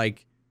 where they're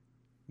like,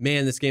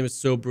 man, this game is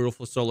so brutal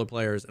for solo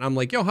players. And I'm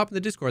like, yo, hop in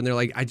the Discord. And they're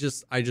like, I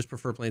just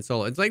prefer playing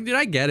solo. It's like, dude,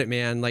 I get it,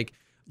 man. Like,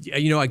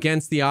 you know,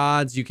 against the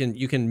odds, you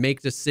can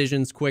make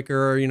decisions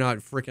quicker. You're not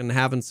freaking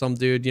having some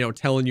dude, you know,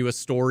 telling you a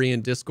story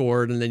in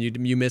Discord and then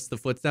you miss the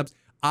footsteps.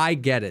 I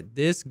get it.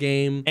 This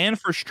game, and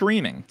for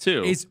streaming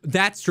too.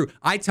 That's true.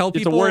 I tell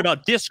people, you have to worry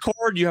about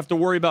Discord. You have to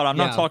worry about, I'm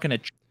not talking to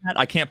chat.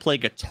 I can't play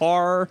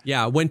guitar.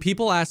 Yeah. When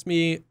people ask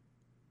me,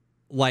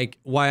 like,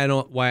 why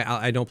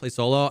I don't play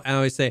solo, I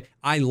always say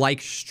I like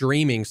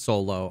streaming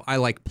solo. I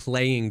like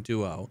playing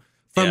duo.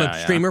 From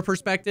a streamer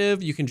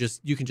perspective, you can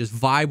just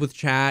vibe with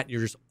chat.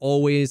 You're just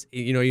always,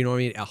 you know what I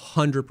mean,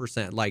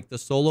 100%. Like, the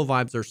solo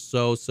vibes are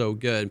so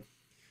good.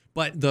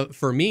 But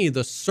for me,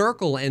 the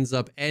circle ends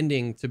up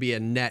ending to be a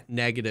net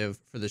negative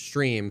for the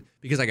stream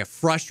because I get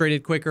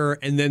frustrated quicker,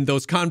 and then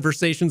those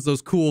conversations,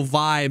 those cool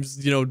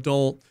vibes, you know,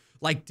 don't.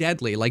 Like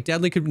Deadly. Like,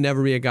 Deadly could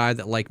never be a guy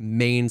that, like,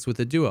 mains with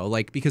a duo.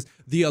 Like, because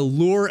the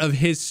allure of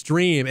his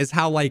stream is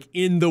how, like,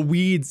 in the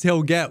weeds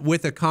he'll get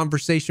with a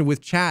conversation with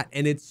chat.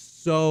 And it's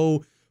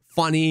so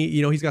funny.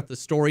 You know, he's got the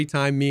story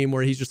time meme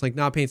where he's just, like,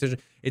 not paying attention.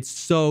 It's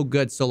so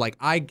good. So, like,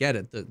 I get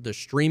it. The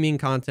streaming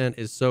content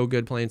is so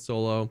good playing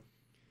solo.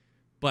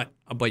 But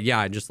yeah,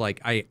 I just, like,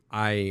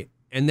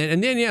 and then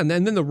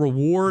the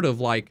reward of,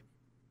 like,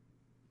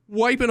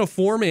 wiping a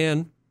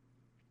 4-man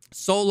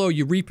solo,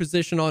 you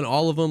reposition on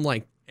all of them,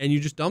 like, and you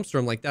just dumpster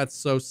them. Like, that's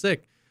so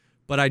sick.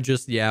 But I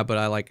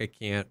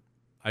can't.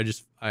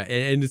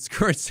 And it's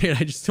current state,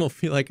 I just don't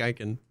feel like I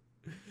can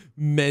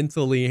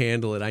mentally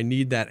handle it. I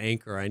need that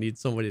anchor. I need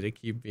somebody to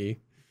keep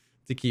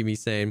me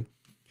sane.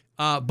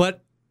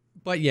 But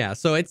yeah,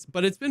 so it's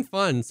been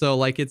fun. So,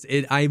 like,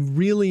 I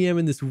really am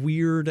in this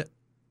weird,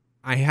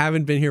 I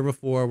haven't been here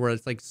before, where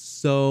it's like,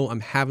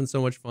 I'm having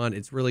so much fun.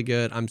 It's really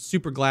good. I'm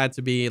super glad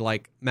to be,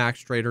 like, max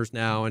traders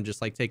now and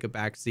just, like, take a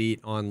back seat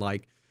on,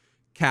 like,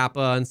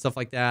 Kappa and stuff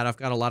like that. I've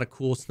got a lot of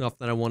cool stuff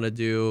that I want to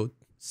do,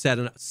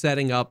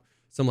 setting up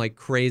some, like,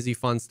 crazy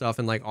fun stuff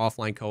in, like,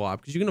 offline co-op,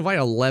 because you can invite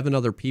 11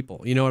 other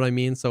people, you know what I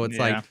mean? So it's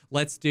like,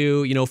 let's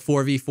do, you know,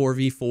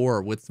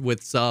 4v4v4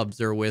 with subs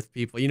or with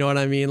people, you know what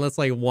I mean? Let's,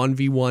 like,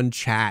 1v1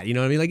 chat, you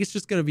know what I mean? Like, it's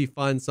just gonna be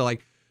fun. So,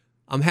 like,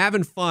 I'm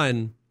having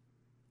fun,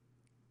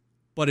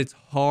 but it's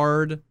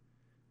hard.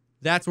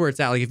 That's where it's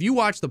at. Like, if you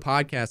watch the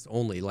podcast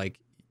only, like,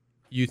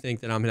 you think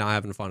that I'm not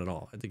having fun at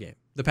all at the game.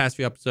 The past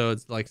few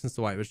episodes, like, since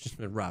the white, it's just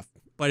been rough.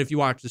 But if you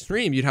watch the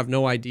stream, you'd have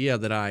no idea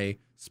that I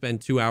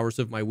spend 2 hours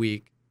of my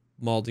week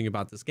malding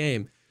about this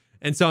game.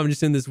 And so I'm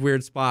just in this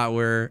weird spot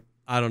where,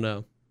 I don't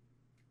know.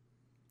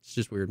 It's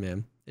just weird,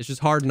 man. It's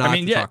just hard not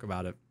to talk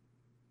about it.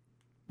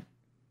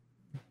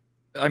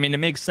 I mean, it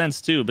makes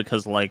sense too,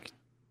 because, like,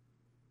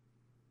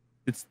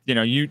 it's, you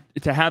know,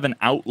 to have an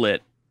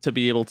outlet to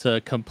be able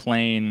to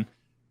complain,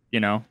 you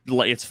know,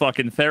 like, it's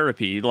fucking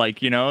therapy.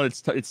 Like, you know,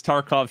 it's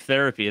Tarkov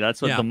therapy.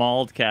 That's what the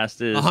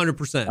Maldcast is.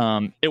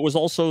 100%. It was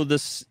also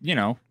this, you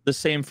know, the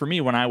same for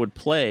me when I would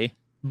play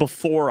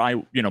before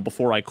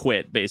I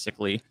quit,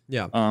 basically.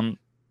 Yeah.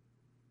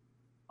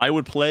 I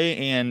would play,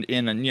 and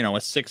in, you know, a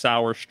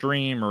 6-hour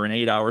stream or an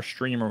 8-hour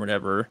stream or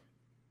whatever,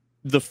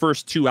 the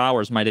first 2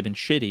 hours might have been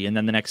shitty, and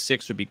then the next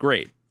 6 would be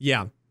great.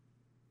 Yeah.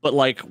 But,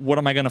 like, what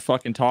am I going to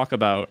fucking talk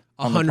about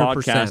on 100%. The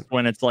podcast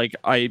when it's like,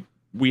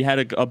 we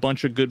had a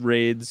bunch of good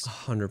raids.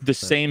 100%. The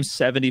same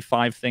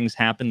 75 things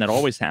happen that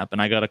always happen.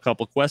 I got a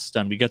couple quests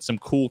done. We got some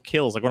cool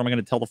kills. Like, what am I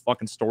going to tell the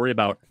fucking story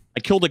about? I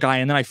killed a guy,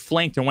 and then I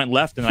flanked and went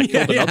left, and I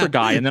killed another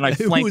guy, and then I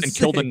flanked and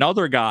killed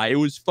another guy. It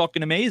was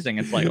fucking amazing.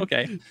 It's like,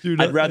 okay. Dude,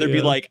 I'd rather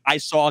be like, I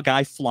saw a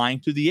guy flying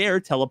through the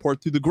air,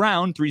 teleport through the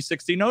ground,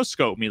 360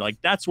 no-scope me. Like,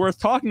 that's worth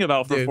talking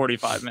about for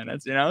 45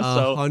 minutes, you know?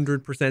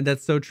 100%.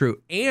 That's so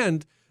true.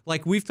 And,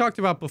 like, we've talked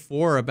about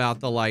before about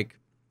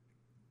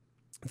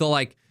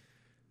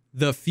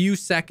the few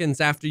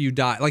seconds after you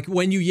die, like,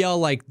 when you yell,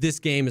 like, this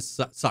game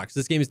sucks,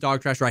 this game is dog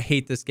trash, or I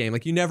hate this game,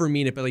 like, you never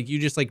mean it, but, like, you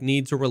just, like,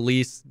 need to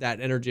release that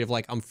energy of,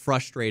 like, I'm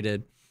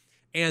frustrated.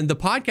 And the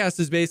podcast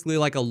is basically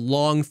like a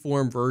long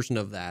form version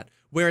of that,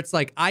 where it's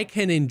like, I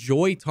can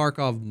enjoy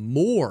Tarkov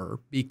more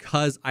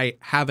because I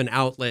have an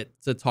outlet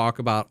to talk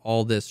about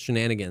all this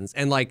shenanigans.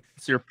 And, like,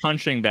 it's your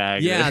punching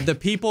bag. Yeah, the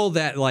people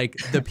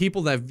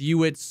that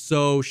view it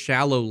so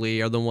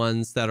shallowly are the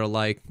ones that are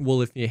like,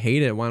 well, if you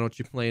hate it, why don't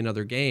you play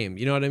another game?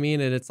 You know what I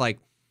mean? And it's like,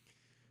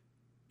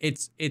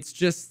 it's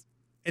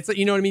like,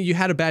 you know what I mean? You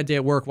had a bad day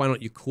at work, why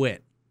don't you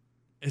quit?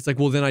 It's like,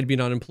 well, then I'd be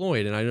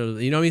unemployed. And I know,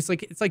 you know what I mean?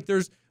 It's like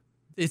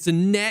it's a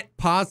net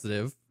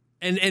positive.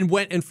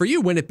 And for you,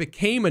 when it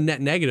became a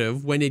net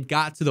negative, when it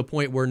got to the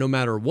point where no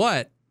matter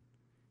what,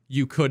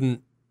 you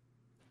couldn't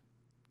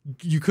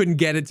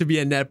get it to be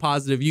a net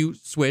positive, you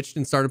switched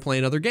and started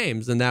playing other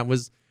games, and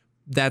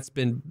that's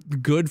been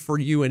good for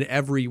you in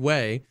every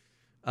way.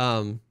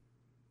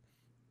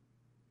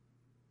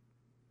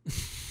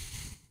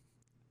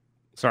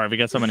 Sorry, we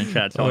got someone in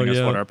chat telling us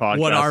what our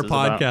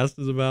podcast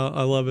is about.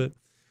 I love it.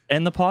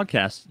 And the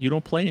podcast, you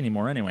don't play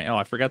anymore anyway. Oh,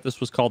 I forgot this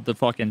was called the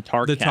fucking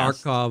Tarkcast. The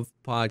Tarkov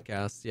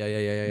podcast.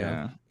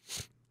 Yeah.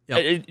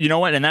 You know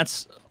what? And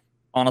that's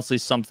honestly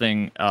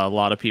something a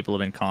lot of people have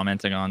been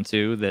commenting on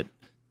too that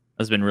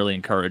has been really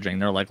encouraging.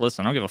 They're like,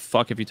 listen, I don't give a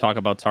fuck if you talk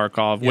about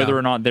Tarkov, whether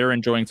or not they're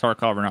enjoying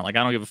Tarkov or not. Like,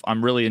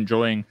 I'm really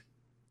enjoying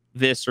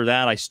this or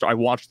that. I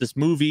watched this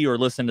movie or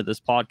listened to this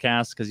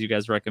podcast because you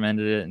guys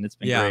recommended it and it's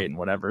been great and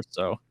whatever.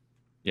 So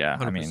yeah,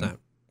 100%. I mean,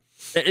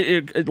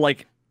 it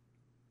like,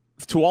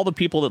 to all the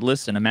people that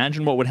listen,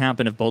 imagine what would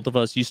happen if both of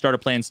us, you started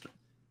playing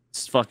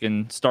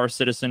fucking Star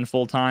Citizen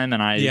full time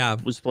and I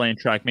was playing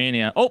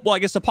Trackmania. Oh, well, I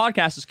guess the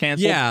podcast is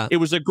canceled. Yeah. It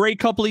was a great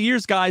couple of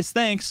years, guys.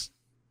 Thanks.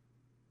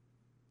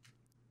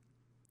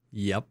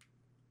 Yep.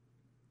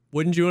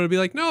 Wouldn't you want to be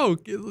like, no,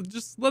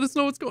 just let us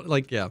know what's going on?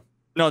 Like, yeah.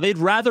 No, they'd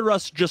rather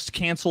us just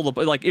cancel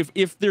the, like,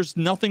 if there's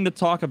nothing to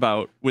talk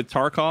about with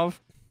Tarkov,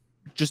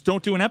 just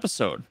don't do an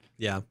episode.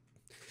 Yeah.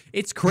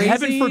 It's crazy.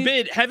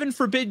 Heaven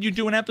forbid you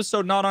do an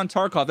episode not on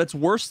Tarkov. That's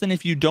worse than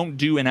if you don't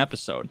do an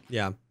episode.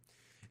 Yeah.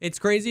 It's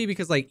crazy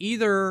because, like,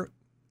 either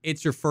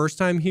it's your first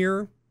time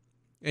here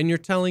and you're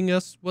telling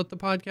us what the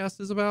podcast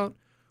is about,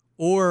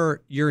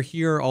 or you're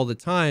here all the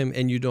time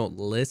and you don't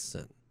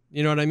listen.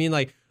 You know what I mean?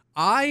 Like,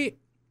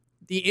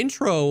 the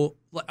intro,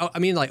 I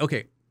mean, like,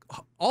 okay,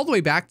 all the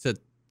way back to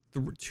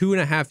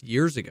 2.5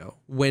 years ago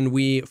when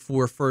we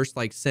were first,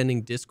 like,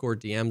 sending Discord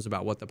DMs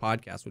about what the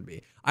podcast would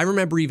be. I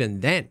remember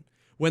even then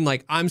when,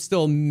 like, I'm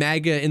still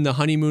mega in the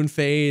honeymoon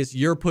phase,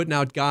 you're putting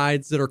out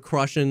guides that are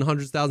crushing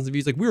hundreds of thousands of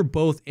views. Like, we were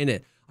both in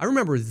it. I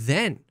remember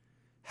then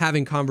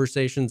having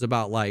conversations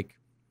about, like,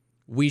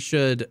 we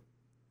should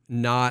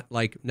not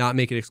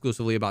make it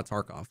exclusively about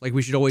Tarkov. Like,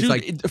 we should always,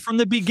 like, from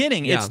the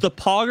beginning, it's the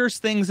poggers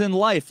things in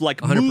life, like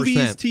 100%.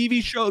 Movies,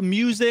 TV show,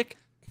 music.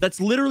 That's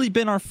literally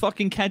been our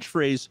fucking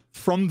catchphrase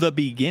from the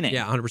beginning.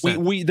 Yeah,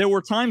 100%. There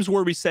were times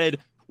where we said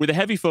with a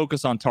heavy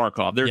focus on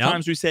Tarkov. There are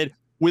times we said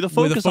with a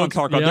focus on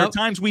Tarkov. There are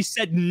times we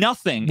said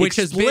nothing, which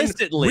explicitly.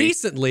 Has been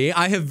recently.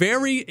 I have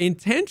very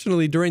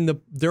intentionally during the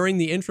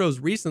intros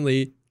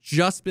recently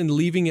just been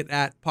leaving it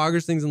at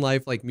poggers things in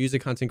life, like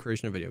music, hunting,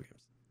 creation of video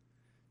games.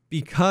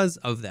 Because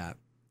of that.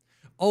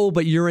 Oh,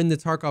 but you're in the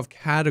Tarkov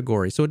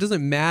category, so it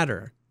doesn't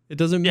matter. It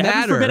doesn't matter.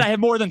 Heaven forbid I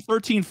have more than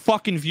 13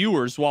 fucking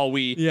viewers while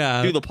we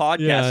do the podcast.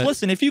 Yeah.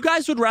 Listen, if you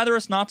guys would rather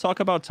us not talk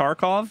about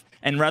Tarkov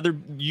and rather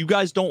you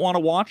guys don't want to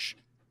watch,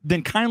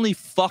 then kindly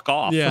fuck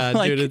off. Yeah,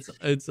 like, dude,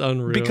 it's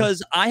unreal.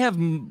 Because I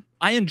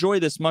enjoy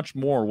this much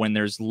more when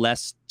there's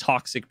less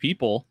toxic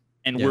people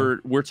and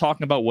we're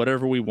talking about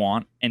whatever we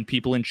want and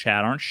people in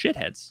chat aren't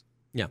shitheads.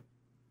 Yeah.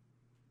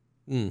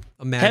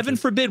 Heaven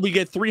forbid we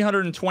get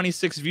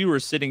 326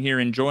 viewers sitting here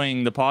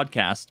enjoying the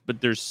podcast, but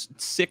there's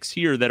 6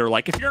 here that are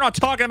like, if you're not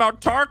talking about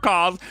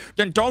Tarkov,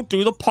 then don't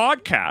do the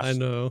podcast. I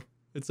know.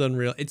 It's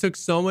unreal. It took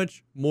so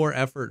much more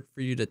effort for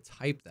you to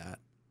type that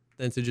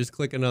than to just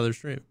click another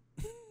stream.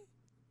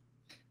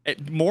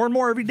 More and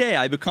more every day,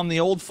 I become the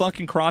old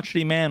fucking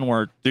crotchety man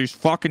where these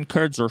fucking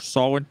kids are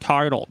so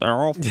entitled. They're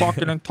all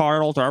fucking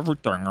entitled to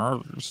everything.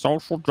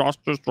 Social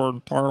justice or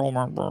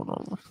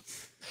entitlement.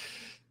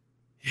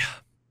 Yeah.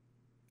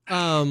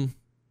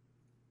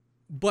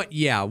 But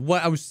yeah,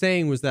 what I was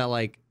saying was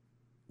that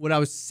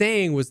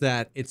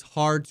it's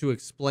hard to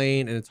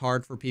explain and it's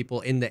hard for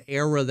people in the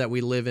era that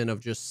we live in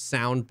of just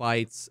sound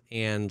bites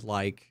and,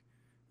 like,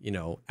 you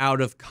know,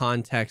 out of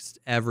context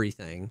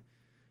everything.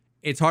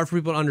 It's hard for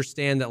people to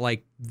understand that,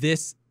 like,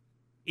 this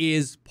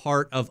is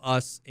part of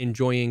us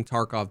enjoying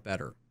Tarkov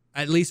better.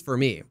 At least for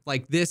me.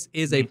 Like, this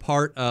is a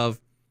part of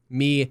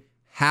me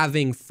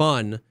having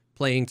fun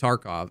playing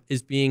Tarkov,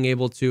 is being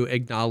able to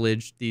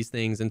acknowledge these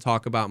things and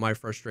talk about my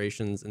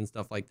frustrations and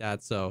stuff like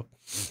that. So,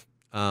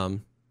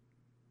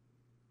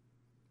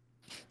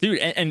 dude,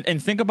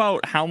 and think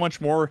about how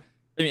much more.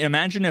 I mean,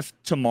 imagine if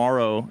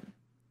tomorrow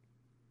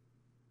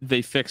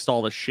they fixed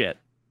all the shit.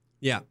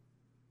 Yeah.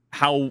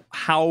 How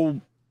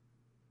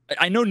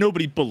I know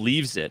nobody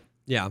believes it.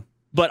 Yeah.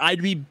 But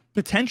I'd be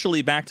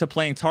potentially back to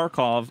playing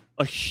Tarkov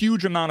a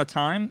huge amount of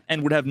time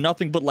and would have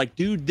nothing but, like,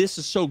 dude, this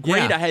is so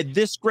great. Yeah. I had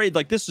this grade.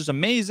 Like, this is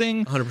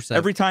amazing.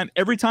 100%.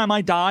 Every time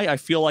I die, I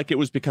feel like it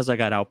was because I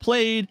got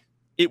outplayed.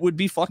 It would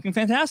be fucking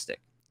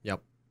fantastic.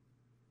 Yep.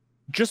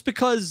 Just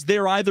because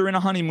they're either in a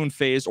honeymoon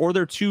phase or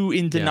they're too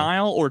in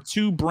denial or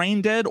too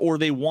brain dead or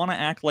they want to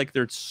act like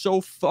they're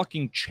so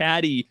fucking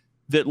chatty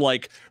that,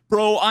 like,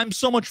 bro, I'm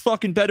so much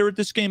fucking better at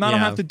this game. I don't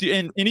have to do,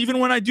 and even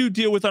when I do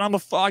deal with it,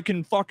 I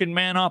can fucking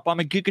man up. I'm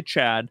a Giga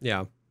Chad.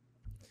 Yeah.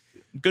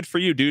 Good for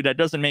you, dude. That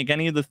doesn't make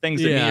any of the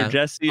things that me or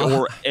Jesse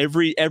or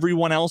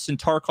everyone else in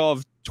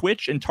Tarkov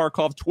Twitch and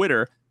Tarkov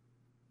Twitter.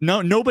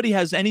 Nobody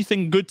has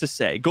anything good to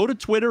say. Go to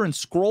Twitter and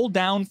scroll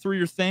down through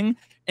your thing,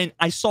 and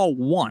I saw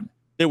one.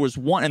 There was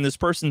one, and this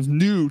person's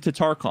new to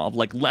Tarkov,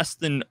 like less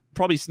than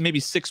maybe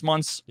 6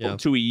 months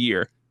to a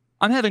year.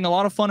 I'm having a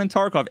lot of fun in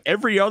Tarkov.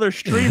 Every other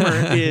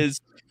streamer is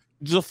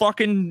the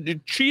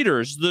fucking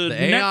cheaters. The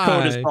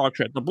netcode is dog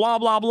shit. The blah,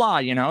 blah, blah,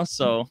 you know?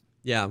 So,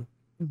 yeah.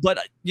 But,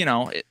 you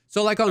know.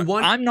 So, like, on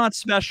one. I'm not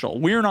special.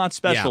 We're not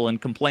special in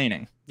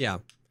complaining. Yeah.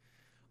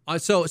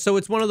 So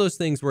it's one of those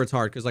things where it's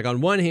hard because, like, on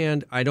one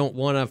hand, I don't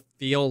want to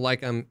feel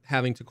like I'm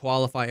having to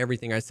qualify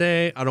everything I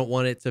say. I don't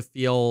want it to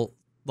feel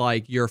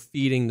like you're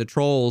feeding the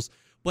trolls.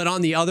 But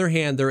on the other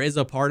hand, there is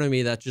a part of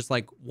me that just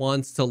like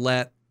wants to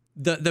let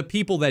the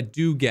people that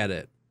do get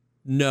it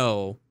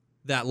know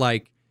that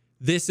like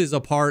this is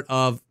a part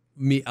of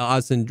me,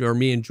 or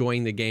me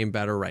enjoying the game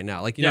better right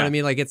now. Like, you know what I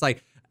mean? Like, it's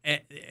like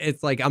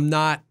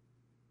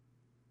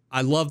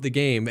I love the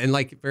game. And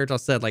like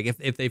Veritas said, like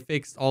if they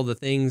fixed all the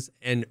things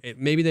and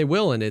maybe they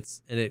will, and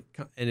it's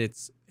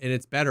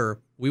better,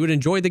 we would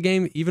enjoy the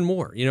game even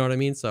more. You know what I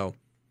mean? So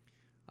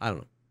I don't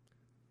know,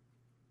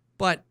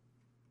 but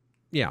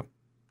yeah,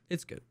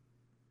 it's good.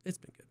 It's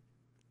been good.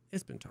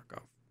 It's been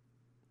Tarkov.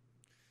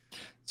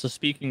 So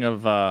speaking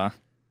of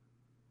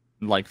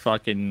like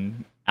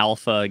fucking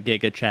alpha,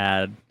 Giga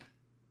Chad,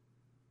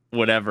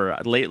 whatever,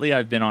 lately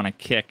I've been on a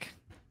kick.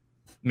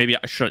 Maybe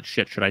I should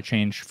I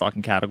change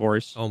fucking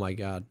categories? Oh my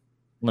god.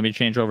 Let me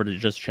change over to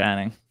just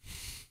chatting.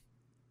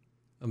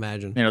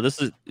 Imagine.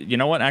 You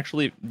know what?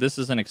 Actually, this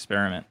is an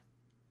experiment.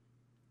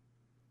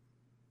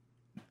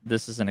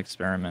 This is an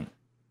experiment.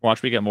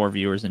 Watch me get more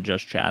viewers than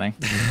just chatting.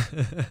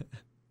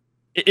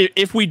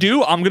 If we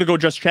do, I'm gonna go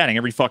just chatting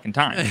every fucking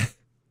time.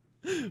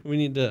 We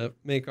need to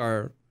make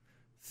our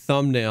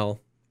thumbnail,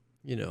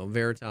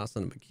 Veritas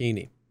in a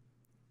bikini.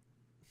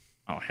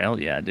 Oh hell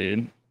yeah,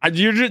 dude!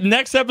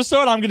 Next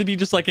episode, I'm gonna be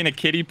just like in a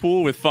kiddie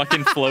pool with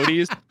fucking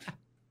floaties,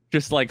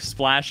 just like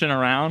splashing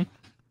around.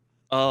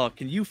 Oh,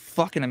 can you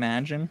fucking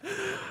imagine?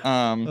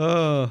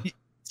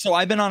 So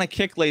I've been on a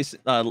kick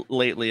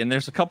lately, and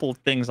there's a couple of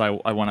things I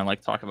want to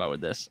like talk about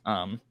with this.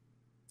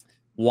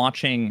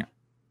 Watching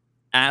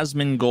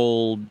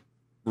Asmongold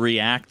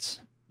react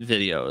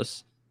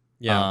videos.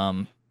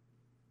 Yeah.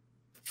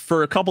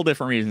 For a couple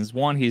different reasons.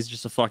 One, he's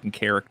just a fucking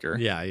character.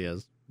 Yeah, he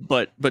is.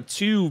 But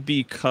two,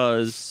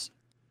 because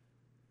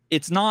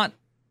it's not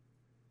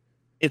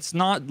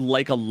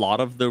like a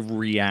lot of the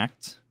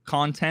react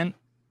content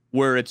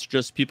where it's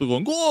just people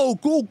going, whoa,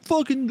 go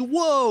fucking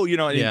whoa,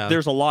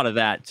 There's a lot of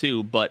that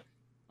too, but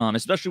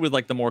especially with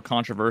like the more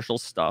controversial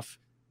stuff,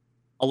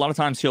 a lot of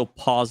times he'll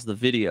pause the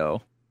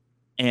video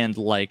and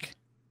like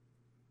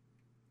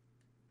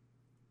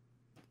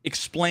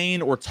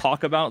explain or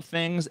talk about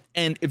things,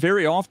 and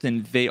very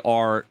often they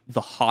are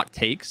the hot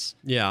takes.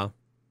 Yeah.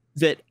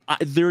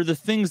 They're the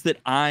things that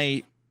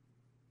I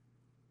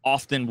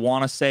often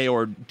want to say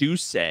or do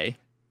say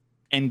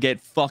and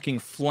get fucking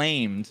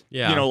flamed.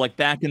 Yeah. Like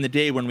back in the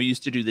day when we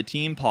used to do the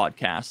team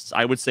podcasts,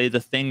 I would say the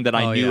thing that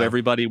I knew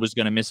everybody was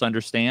going to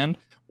misunderstand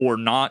or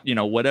not,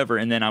 whatever,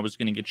 and then I was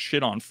going to get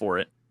shit on for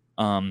it.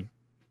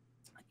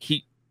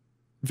 He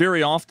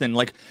very often,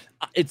 like,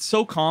 it's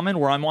so common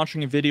where I'm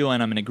watching a video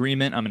and I'm in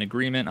agreement,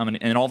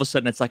 and all of a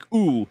sudden it's like,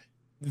 ooh,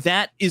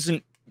 that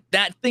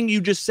thing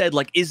you just said,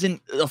 like,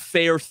 isn't a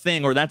fair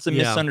thing, or that's a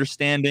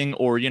misunderstanding,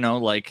 or,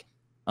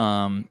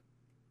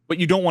 what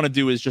you don't want to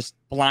do is just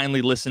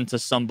blindly listen to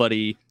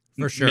somebody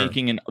for sure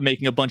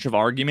making a bunch of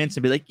arguments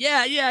and be like,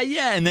 yeah.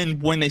 And then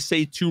when they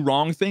say two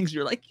wrong things,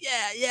 you're like,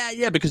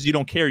 yeah, because you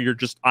don't care. You're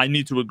just, I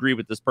need to agree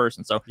with this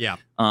person. So yeah.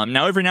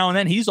 Now every now and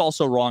then he's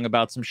also wrong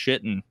about some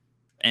shit,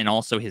 and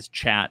also his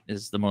chat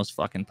is the most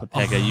fucking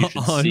Pepega. You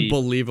should see.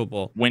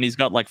 Unbelievable. When he's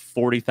got like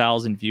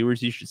 40,000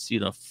 viewers, you should see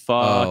the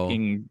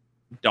fucking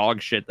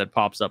dog shit that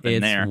pops up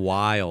in there. It's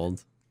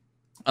wild.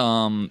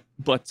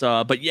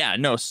 But yeah,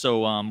 no.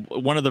 So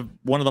one of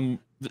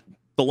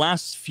the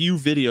last few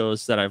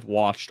videos that I've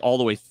watched all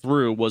the way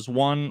through was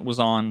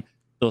on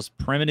those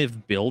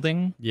primitive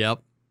building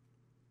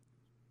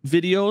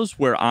videos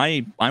where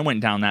I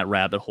went down that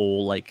rabbit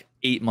hole like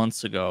 8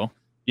 months ago.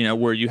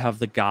 Where you have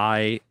the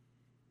guy,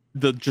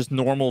 the just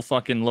normal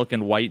fucking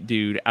looking white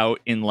dude out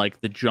in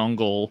like the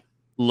jungle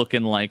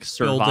looking like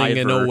Survivor, building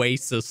an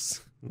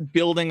oasis,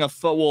 building a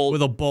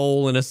with a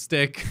bowl and a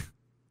stick.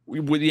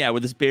 With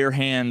his bare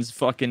hands,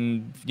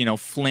 fucking,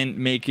 flint,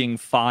 making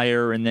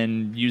fire, and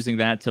then using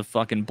that to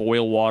fucking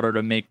boil water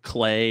to make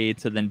clay,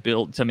 to then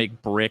to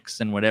make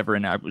bricks and whatever.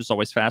 And I was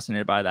always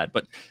fascinated by that.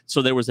 But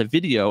so there was a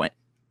video,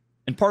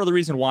 and part of the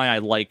reason why I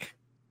like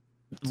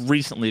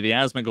recently the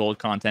Asmongold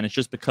content is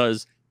just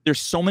because there's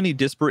so many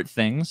disparate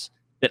things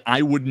that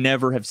I would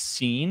never have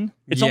seen.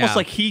 It's almost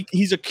like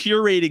he's a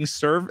curating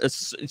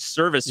service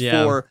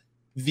for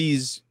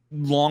these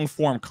long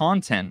form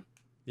content.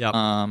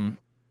 Yeah.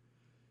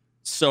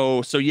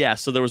 So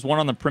there was one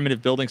on the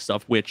primitive building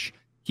stuff, which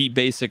he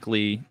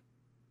basically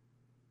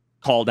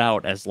called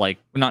out as like,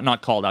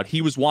 not called out.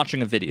 He was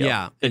watching a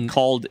video and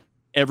called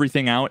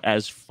everything out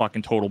as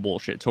fucking total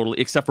bullshit, totally,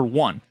 except for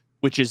one,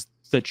 which is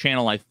the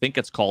channel. I think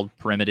it's called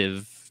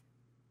Primitive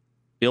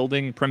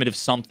Building, Primitive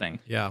something.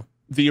 Yeah.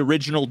 The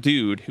original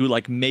dude who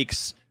like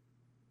makes,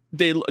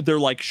 they're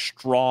like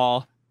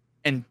straw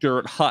and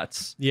dirt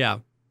huts. Yeah.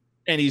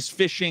 And he's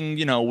fishing,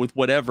 with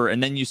whatever.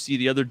 And then you see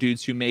the other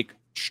dudes who make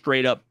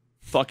straight up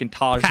fucking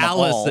Taj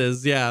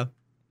palaces, Mahal,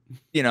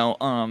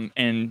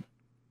 and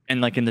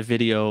like in the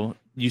video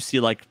you see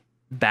like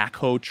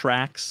backhoe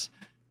tracks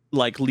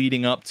like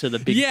leading up to the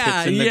big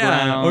pits in the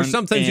ground, or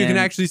sometimes you can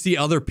actually see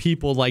other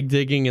people like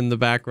digging in the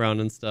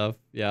background and stuff.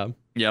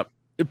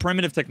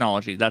 Primitive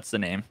technology, that's the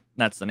name.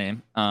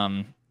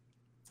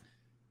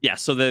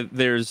 So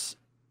there's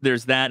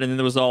there's that, and then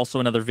there was also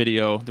another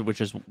video,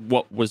 which is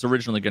what was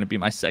originally going to be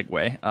my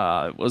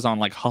segue. It was on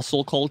like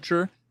hustle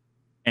culture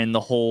and the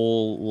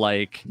whole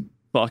like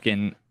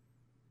fucking.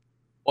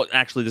 Well,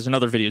 actually, there's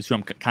another video too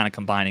I'm kind of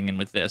combining in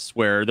with this,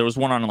 where there was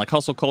one on like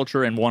hustle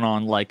culture and one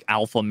on like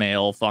alpha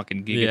male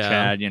fucking Giga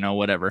Chad, you know,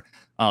 whatever.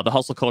 The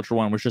hustle culture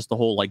one was just the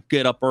whole like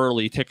get up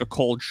early, take a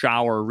cold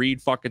shower,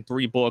 read fucking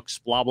 3 books,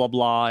 blah blah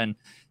blah, and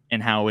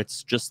how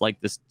it's just like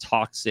this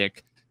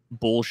toxic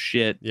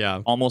bullshit,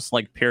 almost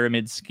like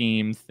pyramid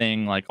scheme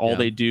thing. Like all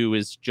they do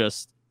is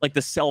just like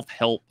the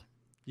self-help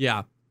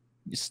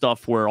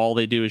stuff, where all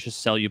they do is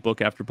just sell you book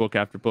after book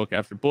after book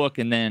after book,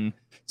 and then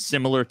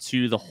similar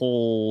to the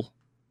whole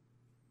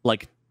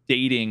like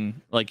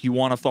dating, like you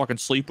want to fucking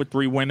sleep with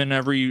 3 women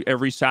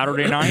every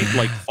Saturday night,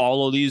 like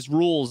follow these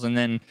rules. And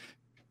then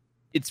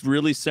it's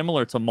really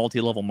similar to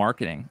multi-level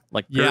marketing,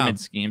 like pyramid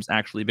schemes,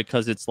 actually,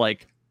 because it's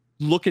like,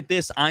 look at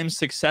this, I'm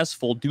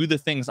successful, do the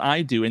things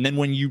I do. And then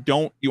when you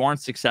aren't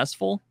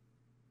successful,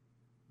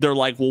 they're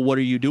like, well, what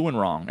are you doing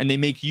wrong? And they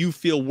make you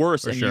feel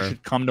worse. You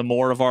should come to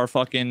more of our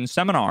fucking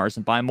seminars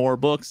and buy more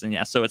books. And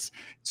so it's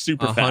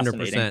super 100%.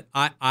 fascinating.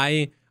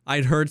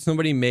 I'd heard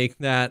somebody make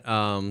that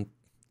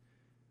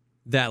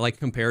that like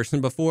comparison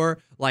before.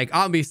 Like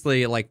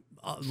obviously like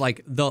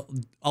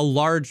a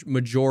large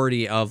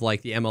majority of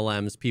like the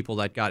MLMs people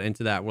that got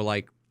into that were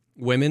like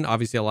women.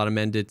 Obviously a lot of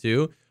men did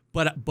too,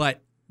 but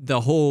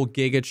the whole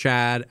Giga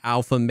Chad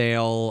alpha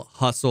male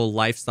hustle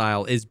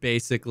lifestyle is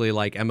basically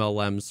like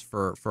MLMs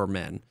for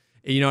men.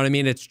 You know what I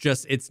mean?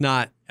 It's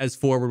not as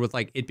forward with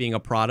like it being a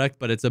product,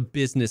 but it's a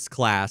business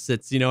class.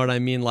 It's, you know what I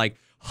mean? Like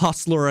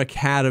Hustler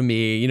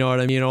Academy, you know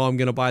what I mean? Oh, I'm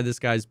going to buy this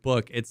guy's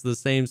book. It's the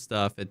same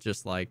stuff. It's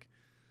just like,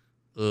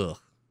 ugh.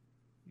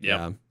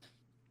 Yeah.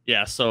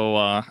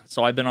 So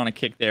I've been on a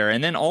kick there.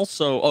 And then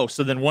also,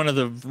 so then one of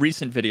the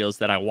recent videos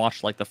that I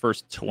watched like the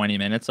first 20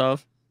 minutes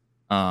of,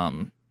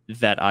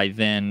 that I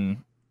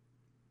then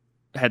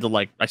had to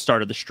like, I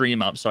started the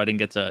stream up, so I didn't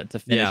get to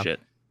finish it,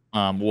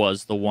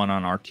 was the one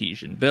on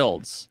Artesian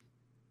builds.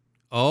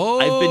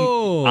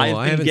 Oh,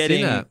 I've been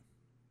getting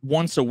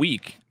once a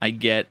week, I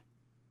get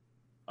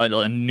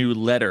a new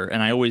letter,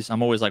 and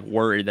I'm always like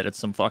worried that it's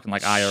some fucking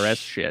like IRS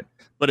shit,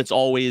 but it's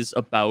always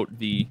about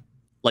the,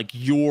 like,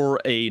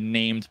 you're a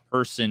named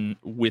person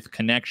with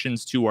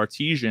connections to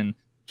Artesian.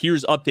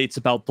 Here's updates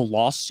about the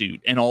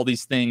lawsuit and all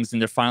these things,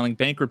 and they're filing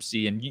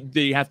bankruptcy, and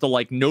they have to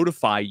like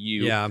notify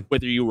you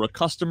whether you were a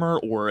customer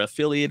or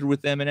affiliated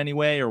with them in any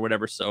way or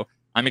whatever. So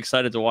I'm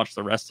excited to watch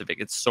the rest of it.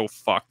 It's so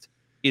fucked.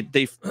 Dude,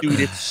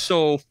 it's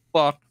so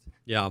fucked.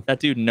 Yeah. That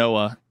dude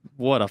Noah,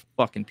 what a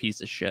fucking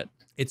piece of shit.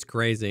 It's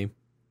crazy.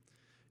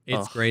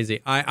 It's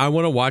crazy. I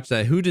want to watch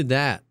that. Who did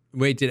that?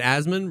 Wait, did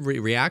Asmon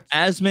react?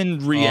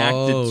 Asmon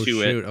reacted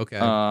to it. Okay.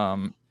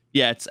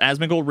 It's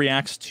Asmongold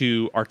reacts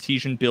to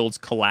Artesian builds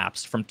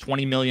collapse from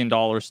 $20 million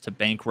to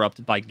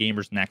bankrupt by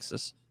Gamers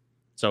Nexus.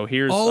 So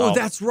here's. Oh,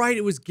 that's right.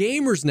 It was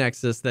Gamers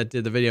Nexus that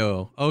did the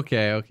video.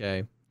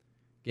 Okay.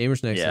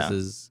 Gamers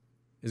Nexus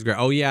is great.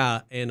 Oh yeah,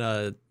 in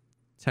a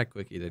Tech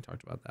Wiki they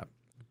talked about that.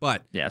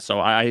 But yeah, so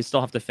I still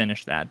have to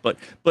finish that. But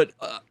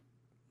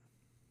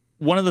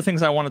one of the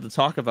things I wanted to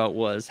talk about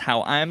was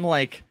how I'm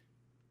like,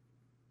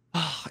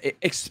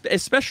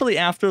 especially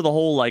after the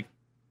whole like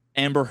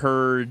Amber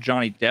Heard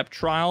Johnny Depp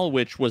trial,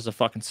 which was a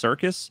fucking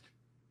circus,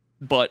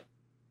 but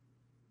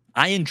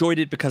I enjoyed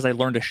it because I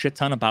learned a shit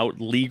ton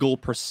about legal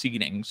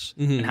proceedings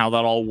and how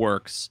that all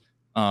works.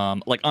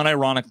 Like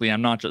unironically,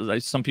 I'm not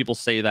just, some people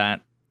say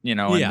that, you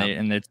know,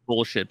 and it's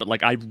bullshit, but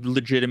like I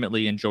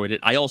legitimately enjoyed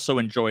it. I also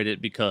enjoyed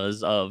it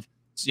because of,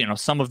 you know,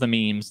 some of the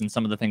memes and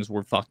some of the things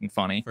were fucking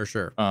funny for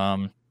sure.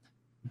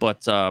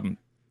 But I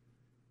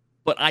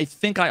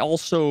think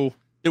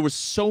there was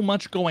so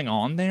much going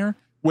on there,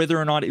 whether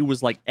or not it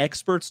was like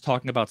experts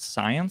talking about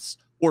science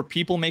or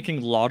people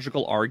making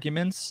logical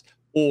arguments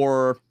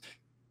or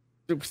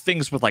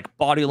things with like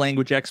body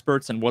language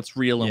experts and what's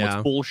real and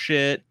what's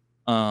bullshit.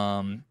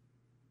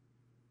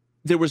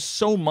 There was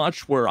so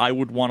much where I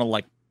would want to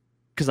like,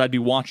 because I'd be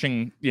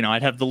watching, you know,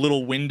 I'd have the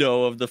little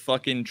window of the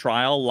fucking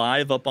trial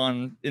live up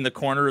in the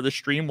corner of the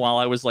stream while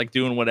I was like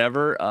doing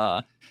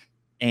whatever.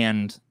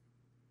 And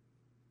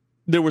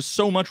there was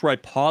so much where I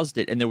paused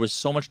it and there was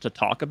so much to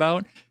talk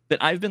about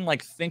that I've been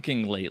like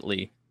thinking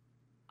lately,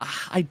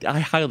 I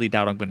highly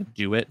doubt I'm going to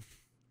do it,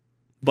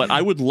 but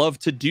I would love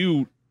to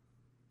do,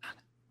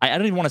 I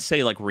don't even want to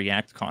say like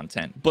react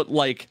content, but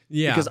like,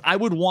 because I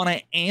would want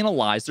to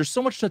analyze. There's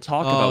so much to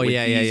talk about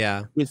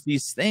with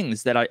these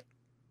things that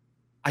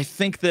I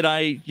think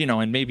that you know,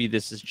 and maybe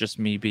this is just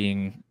me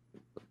being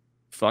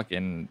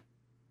fucking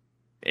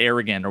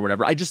arrogant or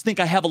whatever. I just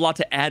think I have a lot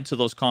to add to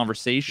those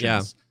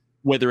conversations,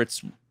 whether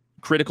it's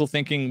critical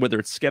thinking, whether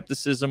it's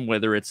skepticism,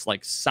 whether it's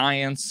like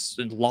science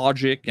and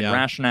logic and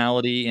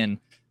rationality. And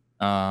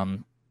I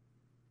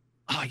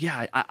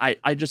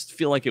just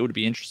feel like it would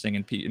be interesting.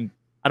 And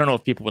I don't know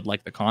if people would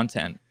like the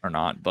content or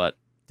not, but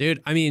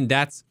dude, I mean,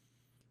 it's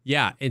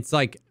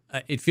like,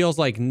 it feels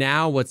like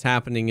now what's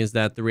happening is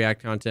that the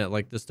react content,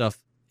 like the stuff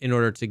in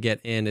order to get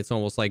in, it's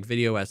almost like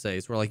video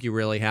essays where like you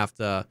really have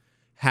to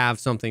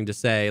have something to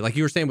say. Like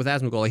you were saying with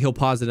Asmongold, like he'll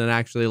pause it and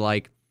actually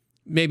like,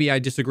 maybe I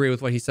disagree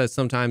with what he says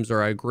sometimes,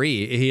 or I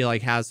agree. He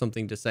like has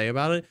something to say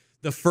about it.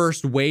 The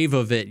first wave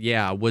of it,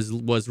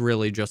 was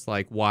really just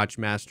like watch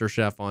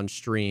MasterChef on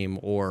stream,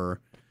 or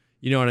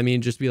you know what I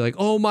mean? Just be like,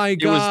 oh my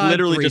God. It was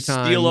literally just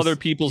steal other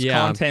people's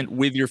content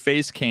with your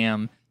face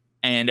cam,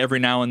 and every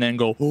now and then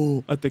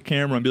go at the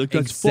camera and be like,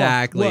 that's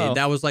exactly. Wow.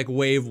 That was like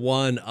wave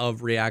 1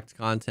 of React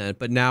content.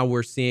 But now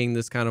we're seeing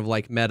this kind of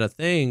like meta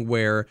thing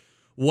where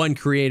one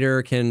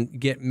creator can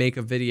make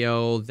a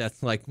video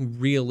that's like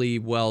really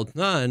well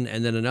done,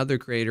 and then another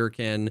creator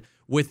can,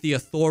 with the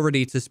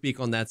authority to speak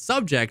on that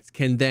subject,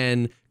 can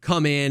then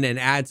come in and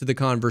add to the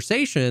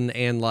conversation,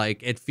 and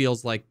like it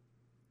feels like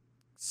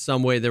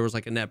some way there was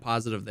like a net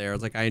positive there.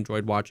 It's like I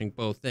enjoyed watching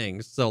both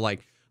things. So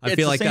like I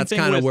feel like that's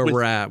kind of where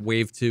we're at,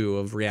 wave 2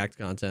 of React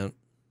content.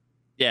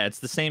 Yeah, it's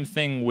the same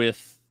thing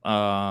with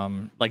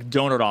like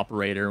Donut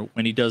Operator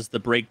when he does the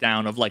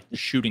breakdown of like the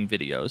shooting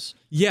videos.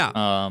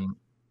 Yeah.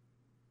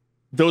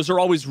 Those are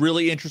always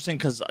really interesting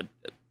because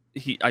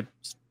as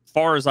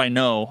far as I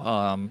know,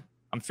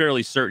 I'm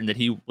fairly certain that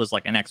he was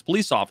like an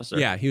ex-police officer.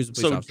 Yeah, he was a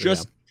police officer. So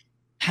just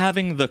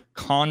having the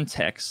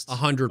context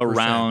 100%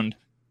 around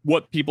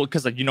what people,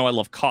 because like, I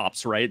love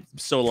cops, right?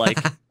 So like,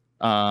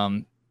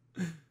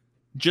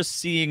 just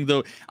seeing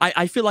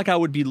I feel like I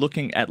would be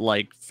looking at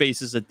like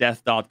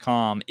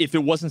facesatdeath.com if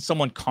it wasn't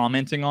someone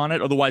commenting on it.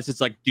 Otherwise,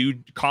 it's like,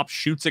 dude, cop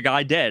shoots a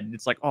guy dead.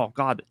 It's like, oh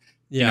God.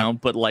 Yeah.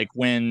 But like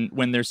when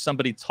there's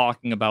somebody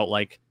talking about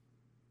like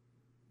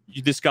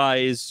this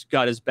guy's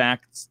got his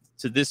back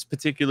to this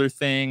particular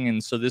thing,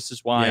 and so this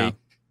is why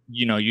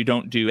you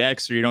don't do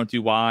X or you don't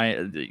do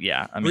Y.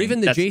 Yeah, I mean, or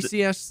even the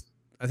JCS.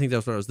 I think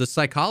that's what it was. The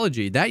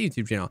Psychology, that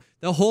YouTube channel.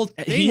 The whole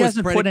thing he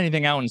hasn't put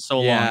anything out in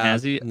so long,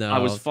 has he? No. I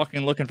was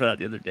fucking looking for that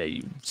the other day.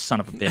 You son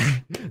of a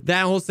bitch.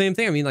 That whole same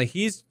thing. I mean, like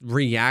he's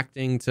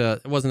reacting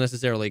to. It wasn't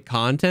necessarily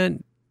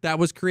content that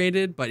was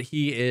created, but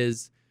he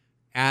is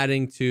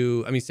adding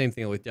to, I mean, same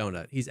thing with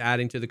Donut. He's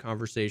adding to the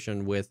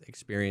conversation with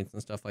experience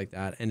and stuff like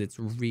that. And it's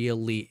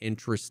really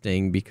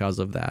interesting because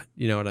of that.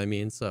 You know what I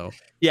mean? So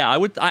yeah,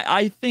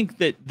 I think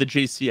that the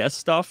JCS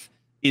stuff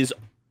is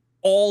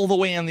all the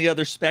way on the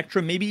other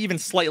spectrum, maybe even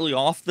slightly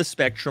off the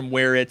spectrum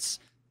where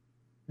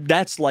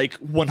that's like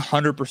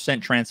 100%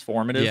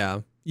 transformative.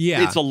 Yeah.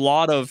 Yeah. It's a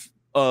lot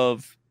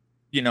of,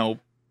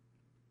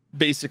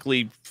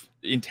 basically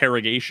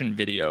interrogation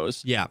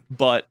videos. Yeah.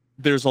 But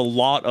there's a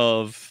lot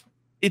of,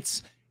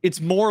 it's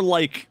more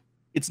like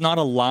it's not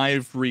a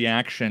live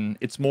reaction.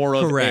 It's more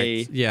of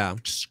a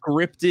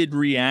scripted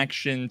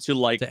reaction to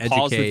like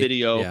pause the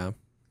video,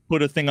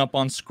 put a thing up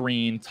on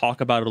screen,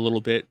 talk about it a little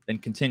bit, and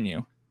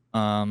continue.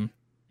 Then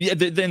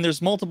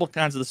there's multiple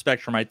kinds of the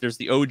spectrum, right? There's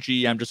the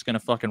OG, I'm just gonna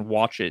fucking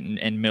watch it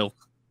and milk.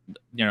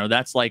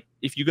 That's like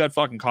if you got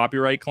fucking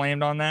copyright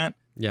claimed on that.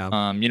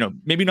 Yeah.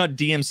 Maybe not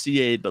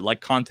DMCA'd, but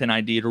like content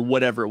ID'd or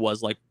whatever it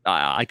was. Like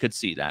I could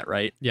see that,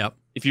 right? Yep.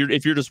 If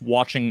you're just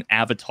watching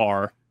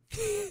Avatar,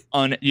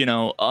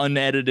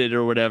 unedited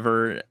or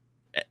whatever,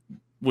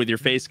 with your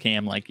face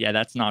cam, like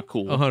that's not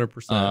cool.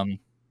 100%.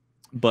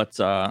 But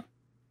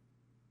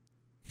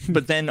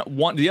then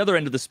the other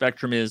end of the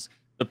spectrum is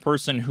the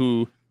person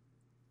who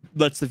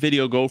lets the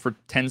video go for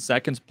 10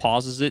 seconds,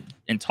 pauses it,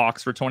 and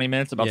talks for 20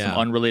 minutes about some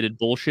unrelated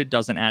bullshit,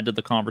 doesn't add to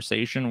the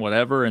conversation,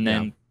 whatever, and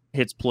then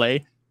hits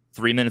play.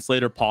 3 minutes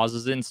later,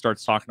 pauses it and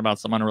starts talking about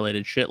some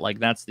unrelated shit. Like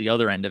that's the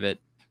other end of it.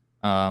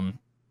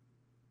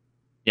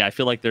 I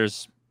feel like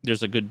there's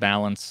a good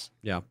balance.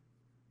 Yeah.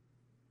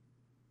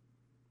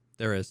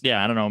 There is.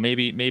 Yeah, I don't know.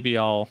 Maybe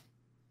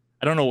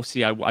I don't know.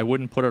 See, I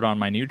wouldn't put it on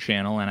my new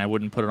channel, and I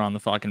wouldn't put it on the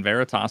fucking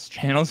Veritas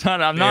channel. So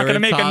I'm not going to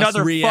make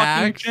another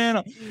fucking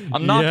channel.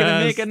 I'm not going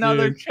to make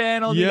another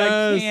channel. Dude,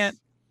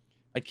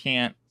 I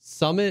can't.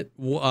 Summit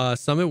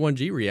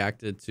 1G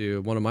reacted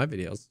to one of my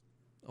videos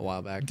a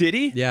while back. Did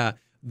he? Yeah.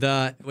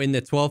 When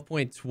the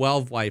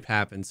 12.12 wipe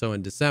happened, so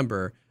in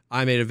December,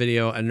 I made a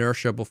video,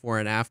 inertia before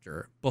and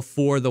after.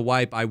 Before the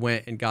wipe, I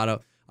went and got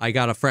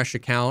a fresh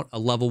account, a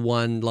level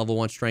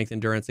 1 strength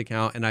endurance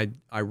account, and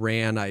I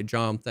ran, I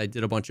jumped, I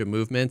did a bunch of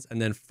movements,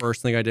 and then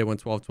first thing I did when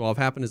 12.12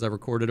 happened is I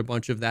recorded a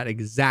bunch of that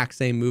exact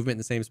same movement in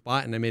the same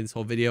spot, and I made this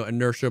whole video,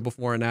 inertia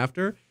before and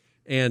after,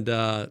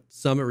 and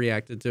Summit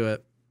reacted to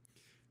it.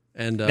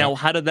 And now,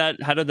 how did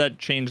that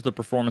change the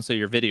performance of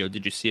your video?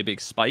 Did you see a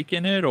big spike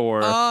in it,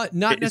 or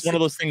not? It's one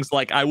of those things.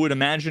 Like I would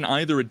imagine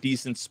either a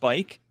decent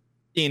spike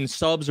in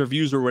subs or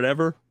views or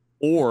whatever,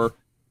 or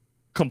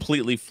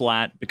completely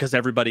flat because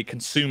everybody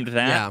consumed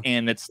that,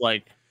 and it's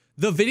like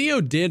the video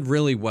did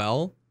really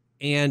well.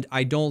 And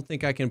I don't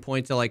think I can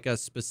point to like a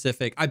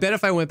specific. I bet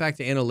if I went back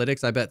to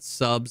analytics, I bet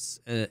subs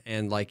and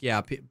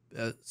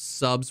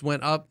subs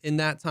went up in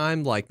that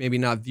time. Like maybe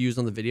not views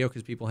on the video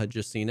because people had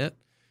just seen it.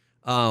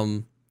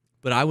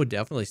 But I would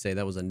definitely say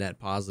that was a net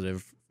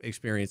positive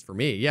experience for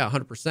me. Yeah,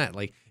 100%.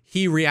 Like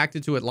he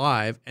reacted to it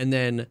live, and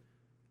then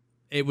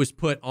it was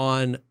put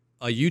on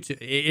a YouTube.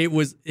 It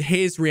was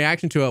his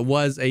reaction to it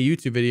was a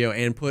YouTube video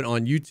and put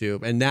on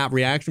YouTube, and that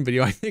reaction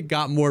video I think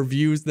got more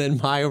views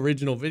than my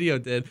original video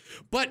did.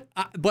 But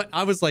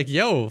I was like,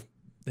 yo,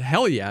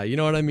 hell yeah, you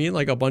know what I mean?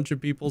 Like a bunch of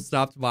people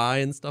stopped by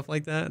and stuff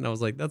like that, and I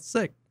was like, that's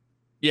sick.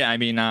 Yeah, I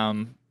mean,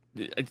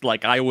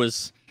 like I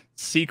was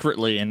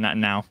secretly and not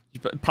now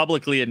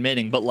publicly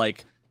admitting, but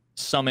like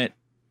Summit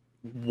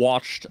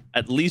watched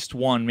at least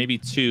one, maybe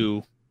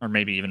two, or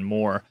maybe even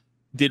more,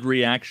 did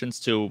reactions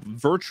to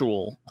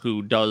Virtual,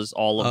 who does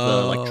all of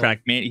the like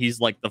Trackmania. He's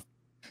like the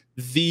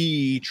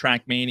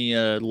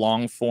Trackmania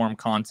long form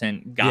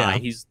content guy. Yeah.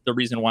 He's the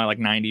reason why like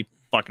 90%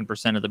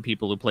 of the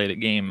people who play the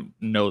game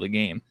know the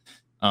game.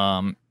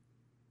 And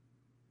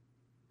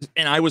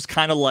I was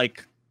kind of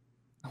like,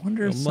 I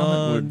wonder if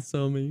Summit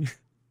would,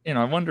 you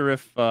know, I wonder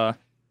if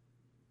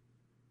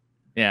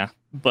yeah,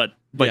 but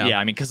yeah,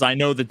 I mean, because I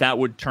know that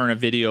would turn a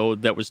video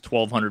that was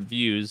 1,200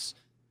 views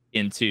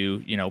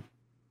into, you know,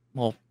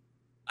 well,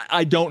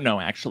 I don't know,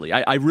 actually.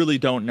 I really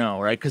don't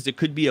know, right? Because it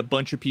could be a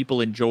bunch of people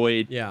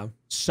enjoyed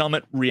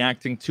Summit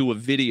reacting to a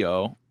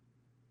video,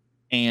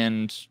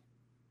 and,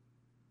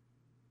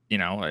 you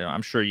know,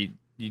 I'm sure you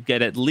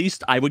get at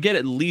least, I would get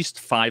at least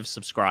 5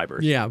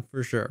 subscribers. Yeah,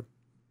 for sure.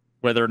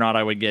 Whether or not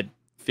I would get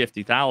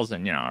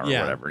 50,000, you know, or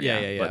whatever.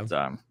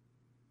 Yeah.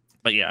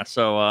 But yeah,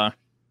 so,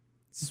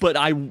 but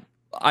I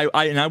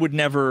would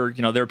never,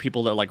 you know, there are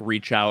people that like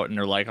reach out and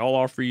they're like, I'll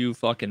offer you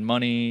fucking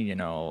money, you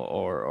know,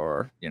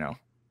 or, you know,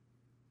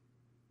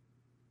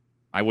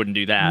 I wouldn't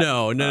do that.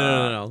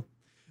 No.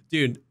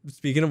 Dude,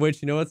 speaking of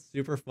which, you know what's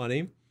super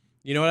funny?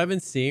 You know what I've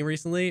been seeing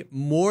recently?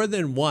 More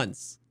than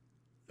once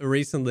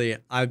recently,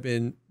 I've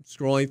been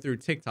scrolling through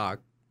TikTok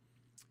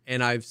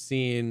and I've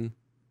seen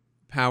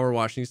Power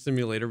Washing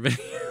Simulator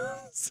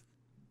videos.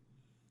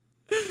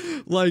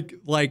 like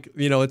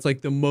you know, it's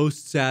like the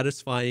most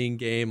satisfying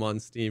game on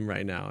Steam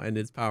right now, and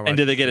it's Power Washing. And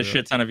do they get a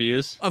shit ton of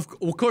views? Of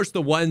course,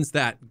 the ones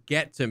that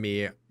get to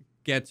me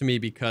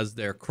because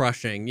they're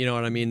crushing. You know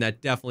what I mean?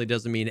 That definitely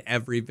doesn't mean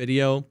every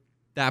video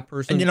that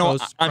person. And you know,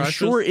 I'm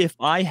sure if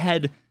I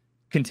had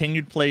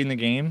continued playing the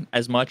game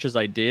as much as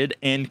I did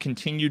and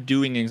continued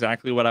doing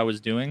exactly what I was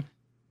doing,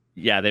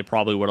 yeah, they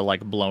probably would have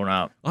like blown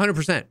up.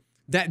 100%.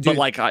 That, dude,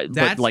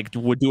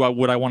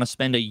 would I want to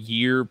spend a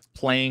year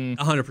playing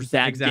 100%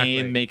 that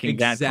game, making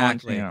that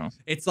content? You know?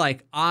 It's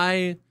like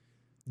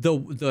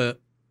the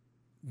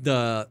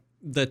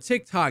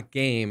TikTok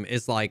game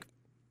is like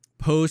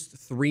post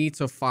 3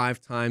 to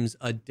 5 times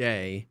a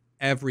day,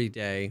 every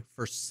day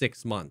for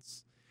 6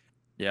 months.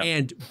 Yeah.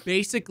 And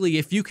basically,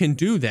 if you can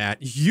do that,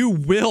 you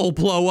will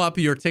blow up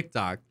your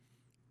TikTok.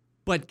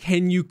 But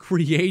can you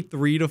create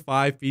 3 to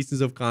 5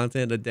 pieces of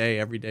content a day,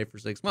 every day for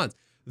 6 months?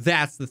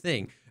 That's the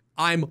thing.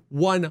 I'm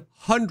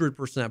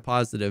 100%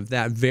 positive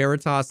that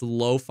Veritas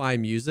lo-fi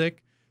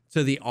music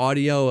to the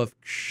audio of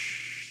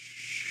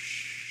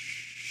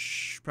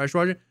pressure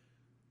washing,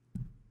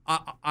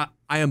 I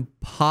am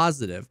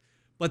positive,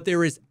 but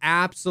there is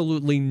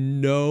absolutely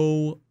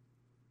no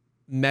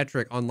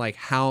metric on like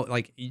how,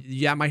 like,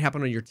 yeah, it might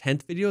happen on your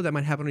 10th video, that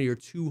might happen on your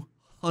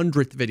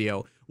 200th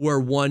video, where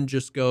one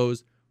just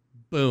goes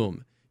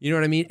boom. You know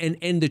what I mean?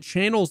 And the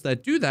channels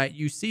that do that,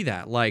 you see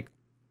that, like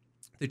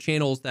the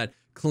channels that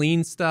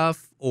clean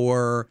stuff,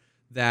 or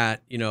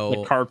that, you know,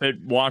 the carpet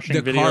washing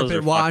the videos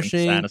carpet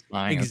washing,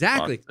 satisfying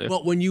exactly.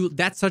 But when you,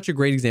 that's such a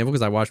great example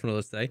because I watched one of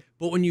those today.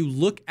 But when you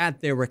look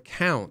at their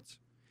account,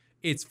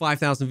 it's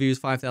 5,000 views,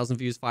 5,000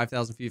 views,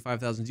 5,000 views,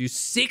 5,000 views,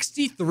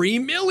 63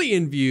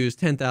 million views,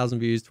 10,000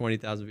 views,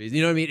 20,000 views.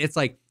 You know what I mean? It's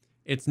like,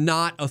 it's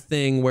not a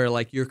thing where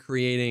like you're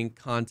creating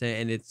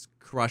content and it's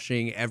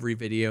crushing every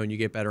video and you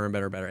get better and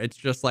better and better. It's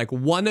just like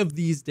one of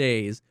these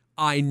days,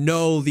 I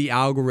know the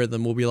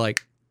algorithm will be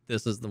like,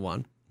 this is the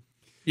one.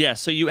 Yeah,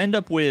 so you end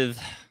up with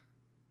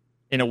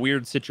in a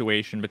weird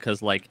situation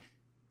because, like,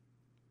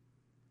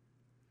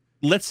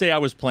 let's say I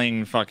was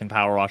playing fucking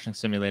Power Washing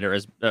Simulator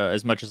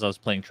as much as I was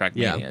playing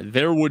Trackmania. Yeah.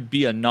 There would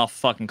be enough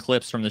fucking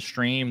clips from the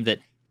stream that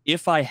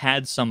if I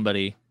had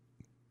somebody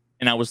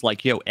and I was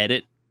like, yo,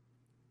 edit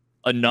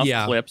enough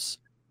clips,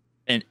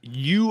 and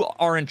you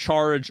are in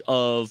charge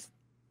of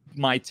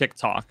my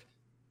TikTok,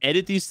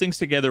 edit these things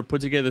together, put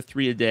together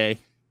 3 a day,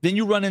 then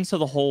you run into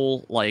the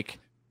whole, like,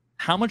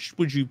 how much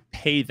would you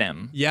pay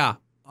them? Yeah.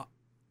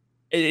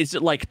 Is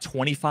it like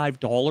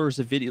 $25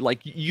 a video?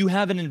 Like, you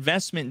have an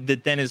investment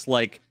that then is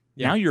like,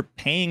 now you're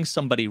paying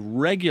somebody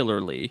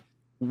regularly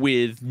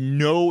with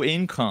no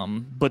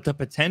income, but the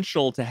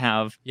potential to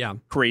have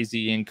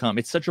crazy income.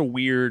 It's such a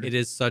weird... It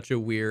is such a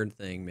weird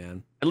thing,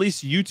 man. At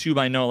least YouTube,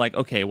 I know, like,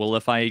 okay, well,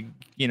 if I,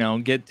 you know,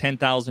 get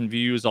 10,000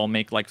 views, I'll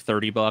make like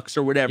 $30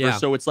 or whatever. Yeah.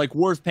 So it's like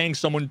worth paying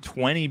someone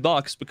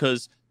 $20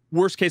 because...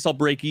 worst case, I'll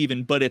break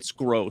even, but it's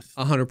growth.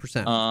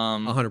 100%.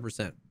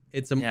 100%.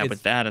 It's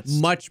but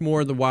it's much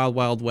more the wild,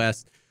 wild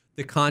west.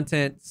 The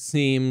content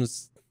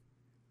seems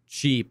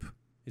cheap.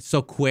 It's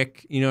so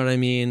quick, you know what I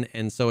mean?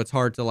 And so it's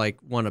hard to like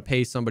want to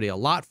pay somebody a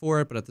lot for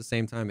it, but at the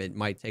same time, it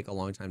might take a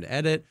long time to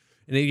edit.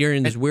 And you're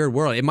in this weird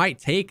world. It might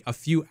take a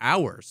few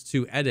hours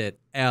to edit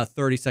a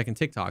 30-second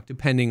TikTok,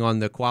 depending on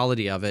the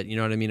quality of it. You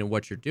know what I mean? And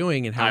what you're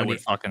doing and how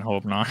would fucking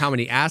hope not. How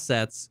many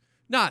assets.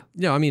 Not,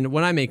 you know, I mean,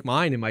 when I make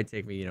mine, it might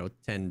take me, you know,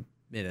 10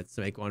 minutes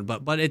to make one,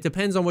 but it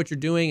depends on what you're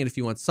doing, and if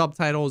you want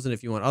subtitles, and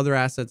if you want other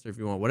assets, or if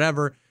you want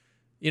whatever,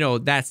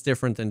 that's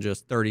different than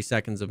just 30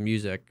 seconds of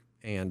music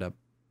and a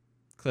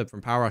clip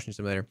from Power Washing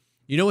Simulator.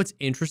 You know what's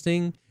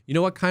interesting? You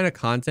know what kind of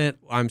content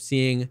I'm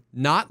seeing?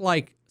 Not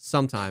like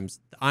sometimes.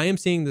 I am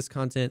seeing this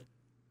content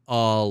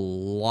a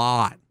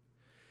lot.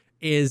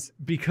 Is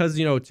because,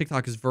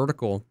 TikTok is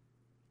vertical.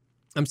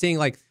 I'm seeing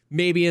like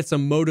maybe it's a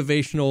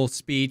motivational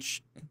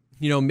speech,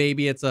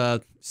 maybe it's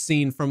a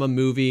scene from a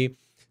movie.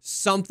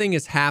 Something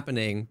is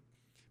happening,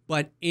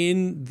 but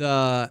in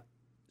the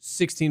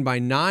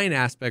 16:9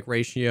 aspect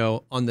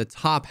ratio on the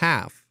top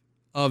half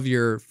of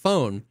your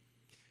phone,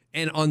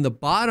 and on the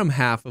bottom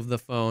half of the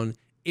phone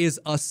is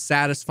a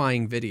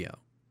satisfying video.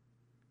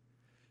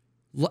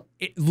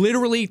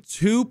 Literally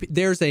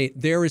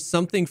there is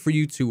something for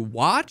you to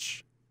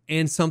watch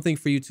and something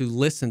for you to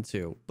listen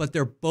to, but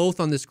they're both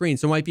on the screen.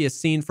 So it might be a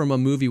scene from a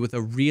movie with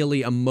a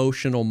really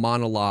emotional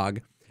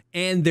monologue,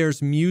 and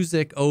there's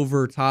music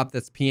over top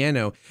that's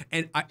piano,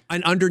 and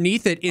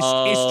underneath it is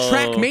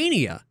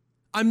Trackmania.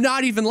 I'm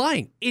not even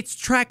lying. It's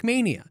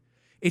Trackmania.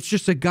 It's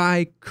just a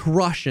guy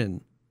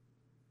crushing,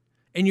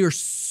 and you're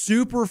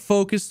super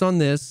focused on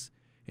this,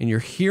 and you're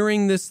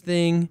hearing this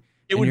thing.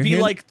 It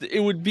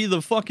would be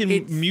the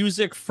fucking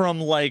music from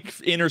like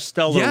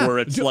Interstellar, where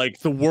it's like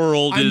the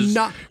world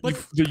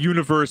the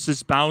universe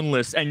is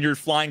boundless, and you're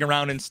flying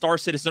around in Star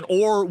Citizen,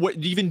 or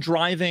even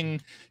driving,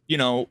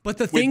 But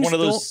the things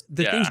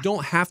things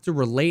don't have to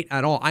relate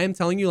at all. I am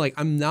telling you, like,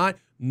 I'm not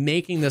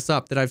making this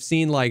up. That I've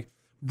seen like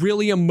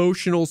really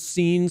emotional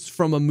scenes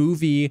from a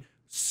movie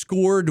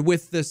scored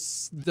with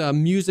the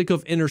music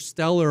of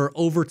Interstellar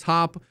over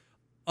top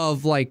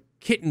of like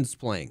kittens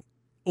playing,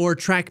 or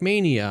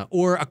Trackmania,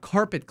 or a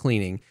carpet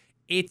cleaning.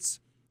 It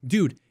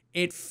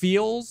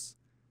feels.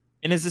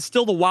 And is it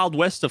still the Wild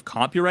West of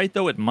copyright,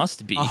 though? It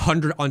must be.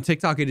 100 on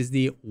TikTok. It is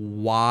the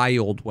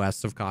Wild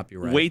West of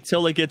copyright. Wait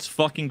till it gets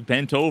fucking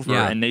bent over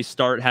and they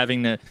start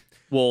having to.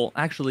 Well,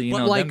 actually,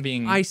 them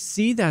being. I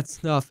see that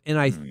stuff and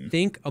I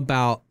think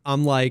about.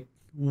 I'm like,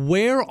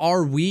 where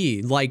are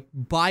we, like,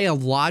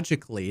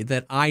 biologically,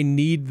 that I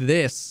need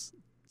this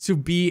to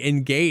be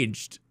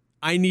engaged?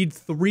 I need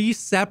 3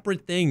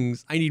 separate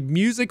things. I need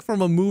music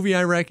from a movie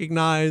I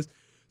recognize,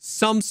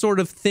 some sort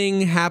of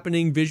thing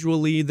happening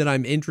visually that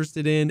I'm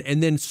interested in,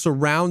 and then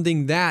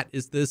surrounding that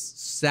is this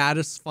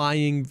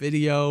satisfying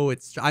video.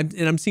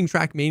 I'm seeing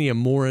Trackmania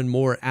more and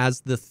more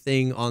as the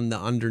thing on the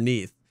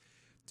underneath.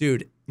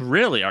 Dude.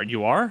 Really?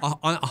 You are?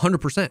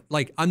 100%.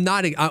 Like, I'm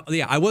not.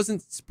 I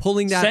wasn't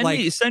pulling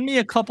that. Send me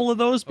a couple of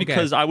those,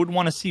 because I would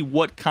want to see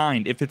what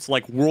kind. If it's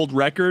like world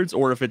records,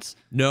 or if it's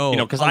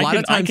because a lot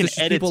of times I can it's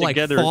edit people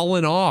together. Like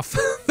falling off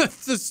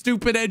the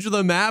stupid edge of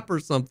the map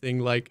or something.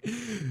 Like,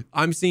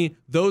 I'm seeing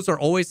those are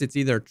always. It's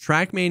either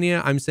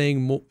Trackmania. I'm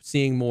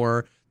seeing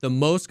more. The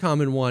most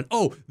common one.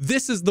 Oh,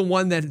 this is the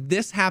one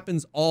this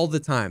happens all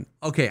the time.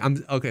 Okay,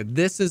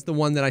 This is the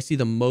one that I see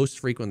the most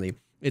frequently.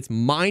 It's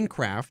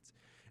Minecraft.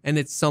 And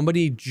it's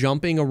somebody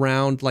jumping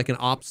around like an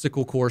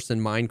obstacle course in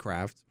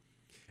Minecraft.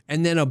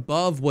 And then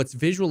above what's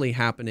visually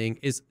happening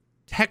is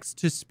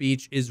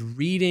text-to-speech is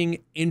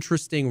reading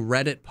interesting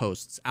Reddit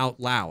posts out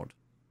loud.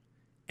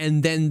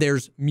 And then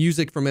there's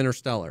music from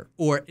Interstellar,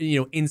 or,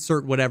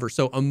 insert whatever.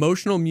 So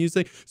emotional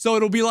music. So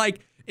it'll be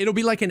like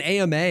an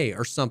AMA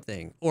or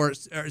something. Or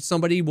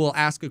somebody will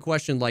ask a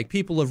question like,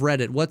 people of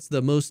Reddit, what's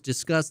the most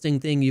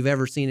disgusting thing you've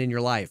ever seen in your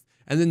life?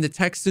 And then the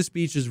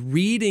text-to-speech is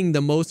reading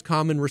the most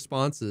common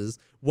responses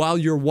while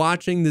you're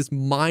watching this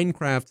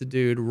Minecraft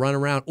dude run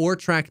around, or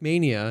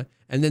Trackmania,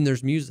 and then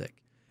there's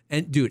music.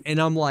 And dude,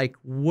 and I'm like,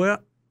 where?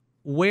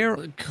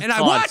 And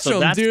I watch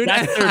them, dude.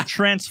 That's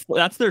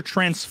their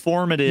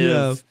transformative.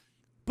 Yeah.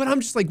 But I'm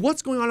just like,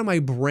 what's going on in my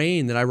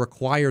brain that I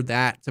require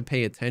that to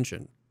pay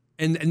attention?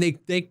 And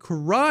they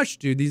crush,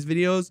 dude. These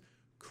videos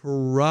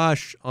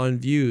crush on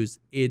views.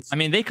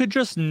 They could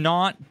just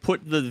not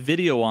put the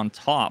video on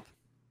top.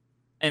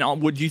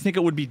 And would you think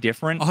it would be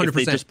different 100%. If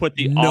they just put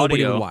the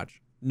Nobody audio? Would watch.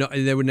 No,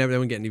 they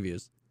wouldn't get any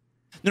views.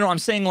 No, I'm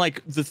saying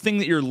like the thing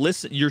that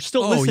you're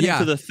still listening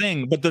to the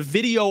thing, but the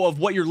video of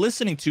what you're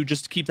listening to,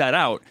 just to keep that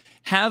out,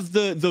 have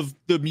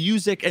the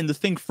music and the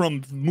thing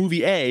from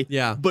movie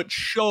A, but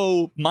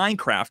show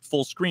Minecraft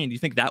full screen. Do you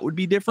think that would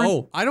be different?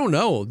 Oh, I don't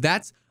know.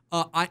 That's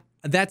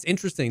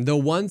interesting. The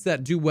ones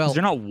that do well,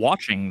 they're not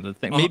watching the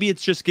thing. Maybe it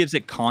just gives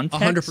it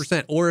context.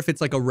 100%. Or if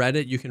it's like a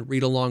Reddit, you can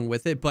read along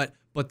with it. But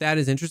that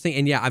is interesting.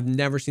 And yeah, I've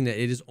never seen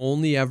that. It is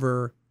only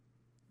ever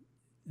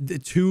the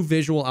 2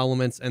 visual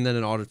elements and then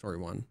an auditory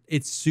one.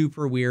 It's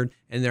super weird,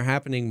 and they're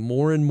happening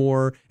more and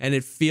more. And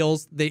it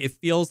feels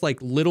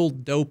like little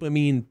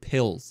dopamine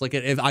pills. Like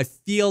I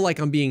feel like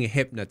I'm being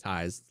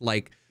hypnotized.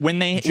 Like when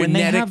they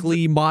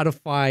genetically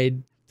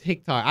modified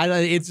TikTok.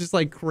 It's just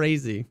like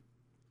crazy.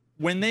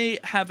 When they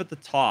have at the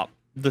top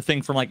the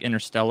thing from like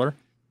Interstellar,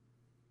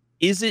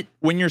 is it,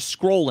 when you're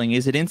scrolling,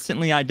 is it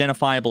instantly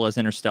identifiable as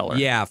Interstellar?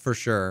 Yeah, for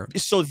sure.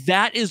 So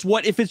that is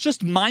what, if it's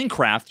just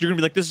Minecraft, you're going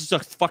to be like, this is a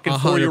fucking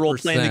 4-year-old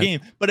playing the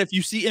game. But if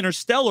you see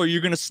Interstellar, you're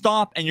going to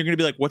stop and you're going to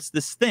be like, what's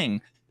this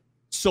thing?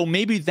 So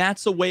maybe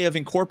that's a way of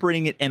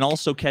incorporating it and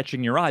also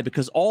catching your eye,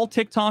 because all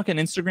TikTok and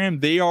Instagram,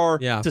 they are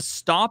to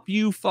stop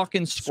you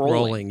fucking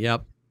scrolling.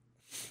 Yep.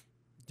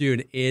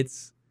 Dude,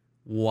 it's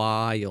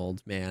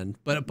wild, man.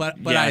 But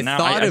I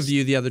thought of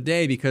you the other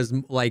day because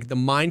like the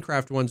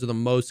Minecraft ones are the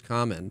most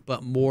common,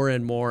 but more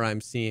and more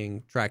I'm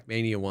seeing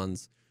Trackmania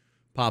ones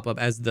pop up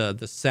as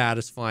the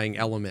satisfying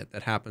element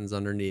that happens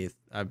underneath.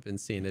 I've been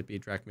seeing it be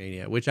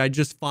Trackmania, which I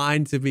just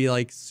find to be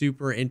like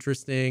super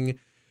interesting.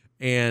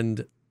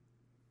 And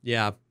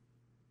yeah.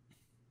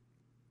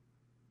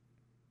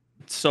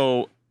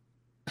 So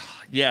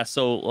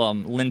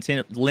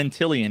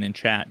Lintillion in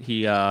chat,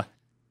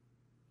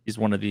 he's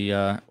one of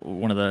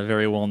the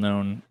very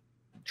well-known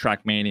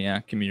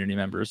Trackmania community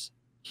members.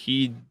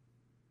 He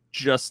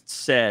just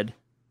said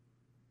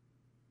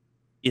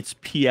it's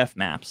PF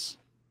maps.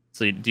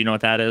 So do you know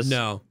what that is?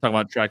 No. Talking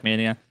about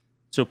Trackmania.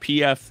 So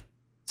PF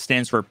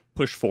stands for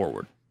push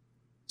forward.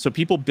 So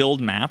people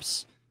build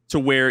maps to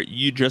where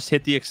you just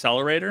hit the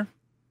accelerator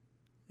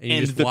and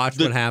you just watch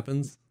what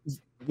happens.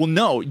 Well,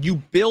 no, you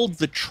build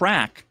the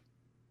track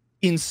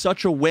in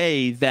such a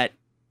way that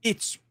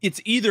it's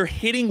either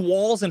hitting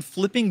walls and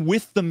flipping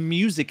with the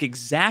music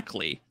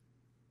exactly,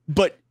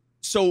 but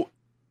so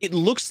it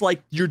looks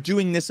like you're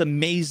doing this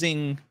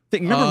amazing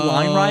thing. Remember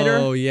Line Rider?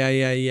 Oh,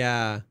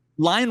 yeah.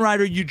 Line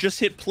Rider, you just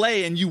hit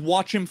play and you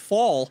watch him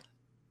fall,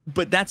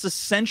 but that's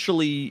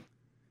essentially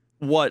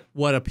what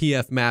a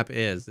PF map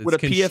is. It's what a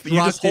PF, you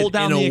just hold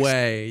down in a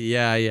way.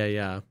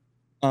 Yeah.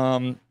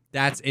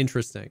 That's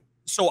interesting.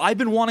 So I've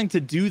been wanting to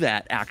do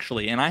that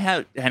actually, and I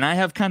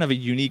have kind of a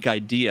unique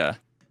idea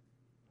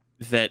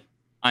that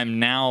I'm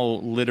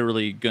now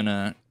literally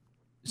gonna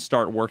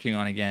start working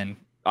on again.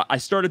 I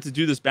started to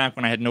do this back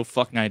when I had no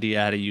fucking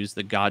idea how to use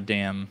the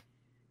goddamn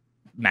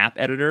map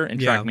editor in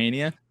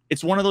Trackmania.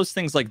 It's one of those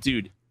things like,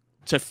 dude,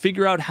 to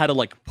figure out how to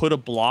like put a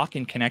block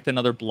and connect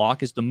another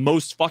block is the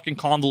most fucking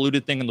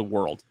convoluted thing in the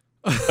world.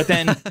 But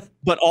then,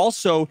 but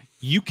also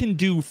you can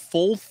do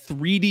full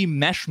 3D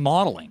mesh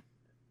modeling.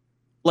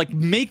 Like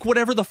make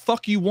whatever the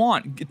fuck you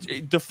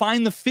want.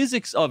 Define the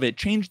physics of it.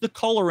 Change the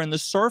color and the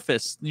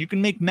surface. You can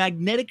make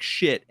magnetic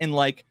shit, and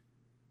like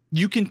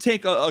you can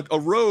take a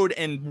road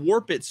and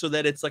warp it so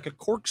that it's like a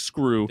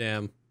corkscrew.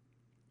 Damn.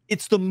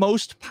 It's the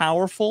most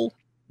powerful,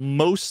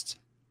 most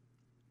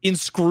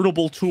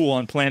inscrutable tool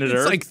on planet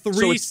Earth. It's like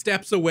three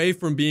steps away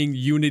from being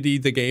Unity,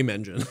 the game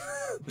engine.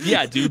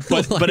 Yeah, dude.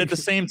 But at the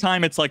same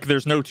time, it's like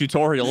there's no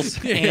tutorials,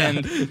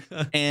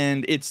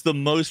 and it's the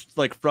most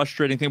like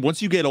frustrating thing.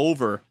 Once you get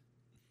over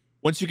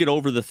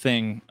the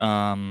thing,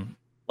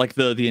 like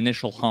the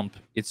initial hump,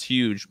 it's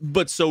huge.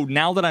 But so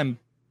now that I'm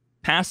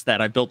past that,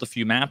 I built a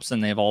few maps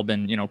and they've all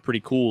been,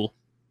 pretty cool.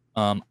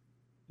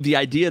 The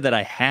idea that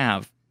I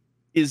have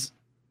is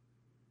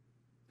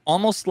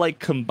almost like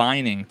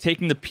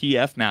taking the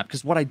PF map,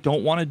 because what I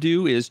don't want to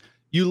do is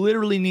you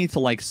literally need to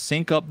like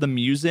sync up the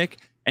music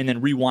and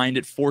then rewind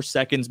it 4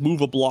 seconds,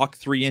 move a block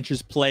 3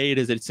 inches, play it.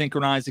 Is it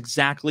synchronized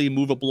exactly?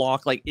 Move a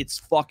block. Like it's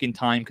fucking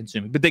time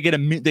consuming, but they get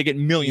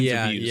millions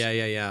of views.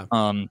 Yeah.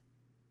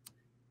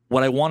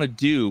 What I want to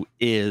do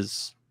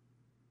is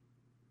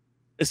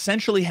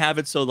essentially have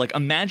it so like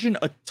imagine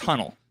a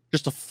tunnel,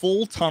 just a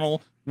full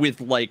tunnel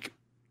with like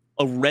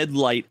a red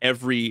light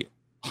every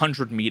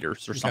 100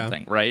 meters or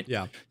something, right?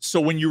 Yeah. So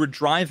when you were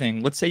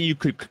driving, let's say you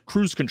could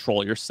cruise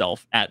control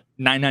yourself at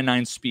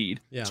 999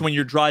 speed. Yeah. So when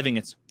you're driving,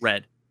 it's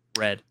red,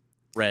 red,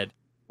 red,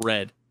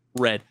 red,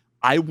 red.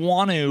 I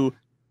want to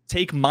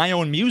take my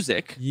own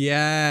music.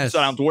 Yes. So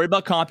I don't have to worry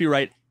about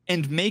copyright,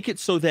 and make it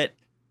so that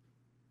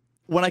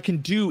what I can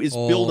do is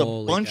build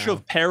a bunch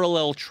of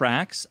parallel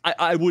tracks.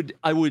 I would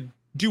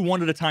do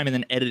one at a time and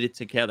then edit it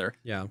together.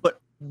 Yeah. But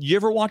you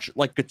ever watch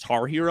like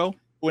Guitar Hero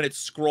when it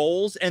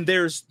scrolls and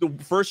there's the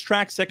first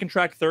track, second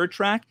track, third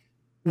track?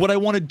 What I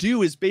want to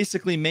do is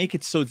basically make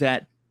it so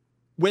that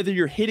whether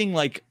you're hitting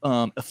like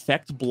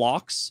effect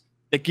blocks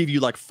that give you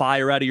like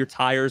fire out of your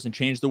tires and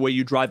change the way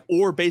you drive,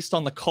 or based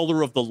on the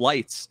color of the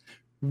lights,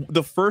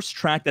 the first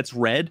track that's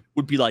red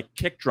would be like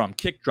kick drum,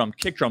 kick drum,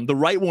 kick drum. The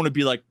right one would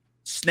be like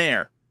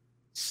snare,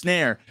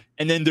 snare.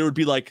 And then there would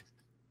be like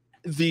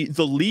the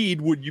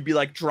lead would you be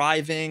like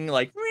driving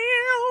like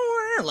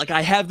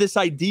I have this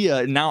idea,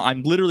 and now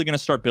I'm literally going to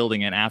start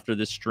building it after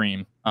this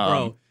stream.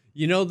 Bro,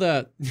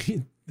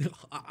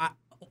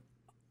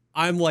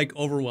 I'm like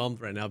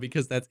overwhelmed right now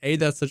because that's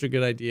such a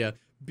good idea.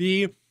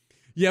 B,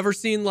 you ever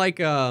seen like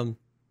the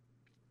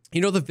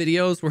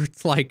videos where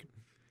it's like,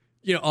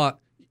 you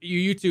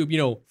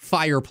YouTube,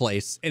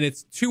 fireplace, and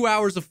it's 2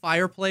 hours of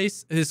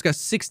fireplace and it's got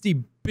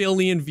 60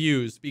 billion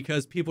views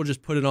because people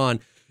just put it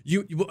on.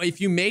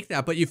 If you make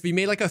that, but if you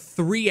made like a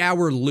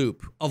 3-hour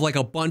loop of like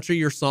a bunch of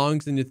your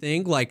songs and the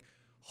thing, like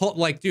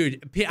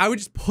dude, I would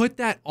just put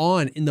that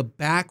on in the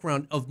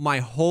background of my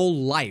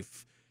whole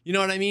life. You know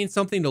what I mean?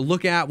 Something to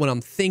look at when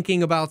I'm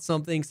thinking about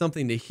something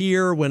to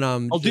hear when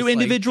I'll do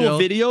individual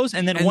videos,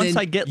 and then once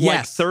I get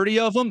like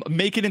 30 of them,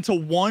 make it into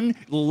one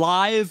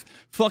live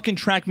fucking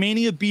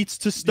Trackmania beats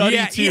to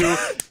study to. Yeah.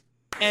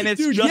 And it's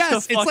dude,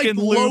 just a fucking it's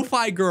like loop.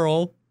 Lo-Fi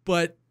Girl,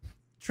 but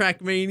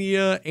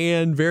Trackmania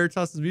and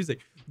Veritas's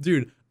music.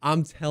 Dude,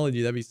 I'm telling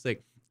you, that'd be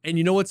sick. And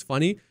you know what's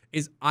funny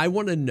is I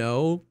want to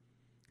know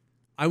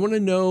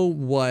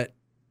what,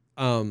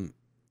 have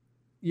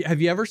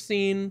you ever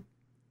seen,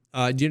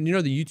 do you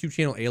know the YouTube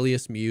channel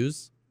Alias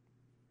Muse?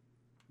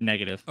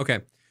 Negative. Okay.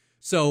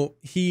 So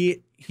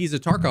he's a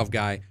Tarkov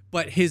guy,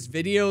 but his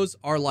videos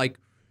are like,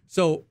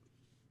 so,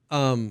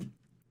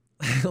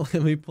 let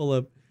me pull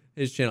up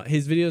his channel.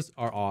 His videos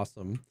are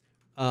awesome.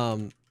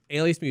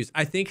 Alias Muse.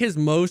 I think his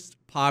most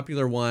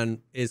popular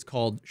one is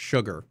called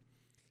Sugar.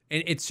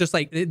 And it's just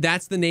like,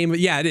 that's the name of,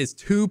 yeah, it is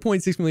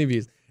 2.6 million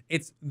views.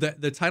 It's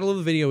the title of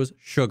the video is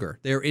Sugar.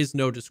 There is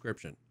no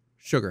description.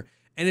 Sugar.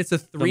 And it's a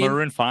the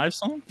Maroon 5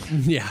 song?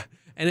 Yeah.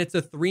 And it's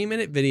a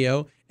 3-minute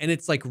video and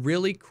it's like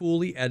really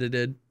coolly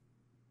edited.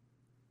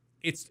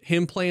 It's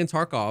him playing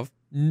Tarkov,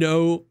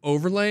 no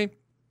overlay,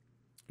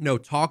 no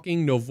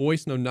talking, no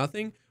voice, no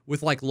nothing,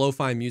 with like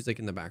lo-fi music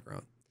in the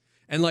background.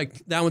 And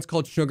like that one's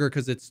called Sugar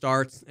because it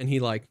starts and he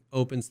like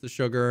opens the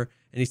sugar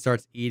and he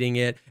starts eating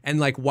it. And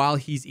like while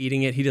he's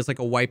eating it, he does like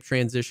a wipe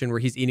transition where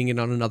he's eating it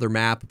on another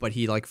map, but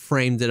he like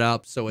framed it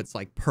up so it's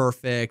like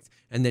perfect.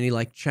 And then he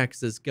like checks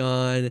his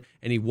gun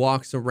and he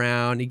walks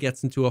around, he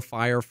gets into a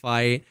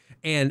firefight.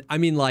 And I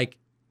mean, like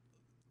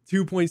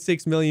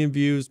 2.6 million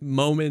views.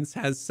 Moments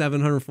has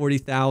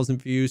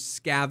 740,000 views.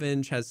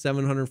 Scavenge has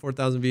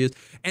 704,000 views.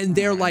 And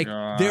they're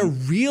they're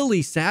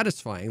really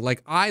satisfying.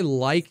 Like I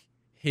like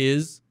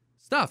his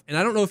stuff. And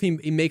I don't know if he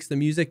makes the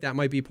music. That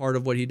might be part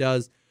of what he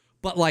does.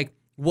 But like,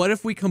 what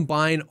if we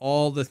combine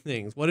all the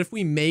things? What if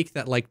we make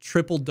that like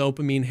triple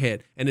dopamine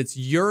hit and it's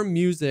your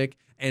music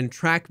and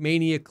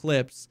Trackmania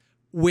clips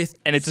with...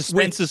 And it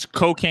dispenses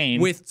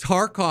cocaine. With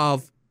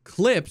Tarkov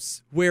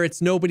clips where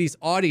it's nobody's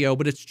audio,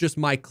 but it's just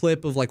my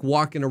clip of like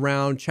walking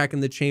around,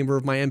 checking the chamber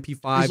of my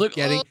MP5, like,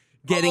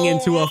 getting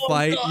into a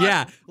fight. God,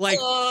 yeah. Like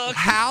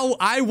how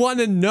I want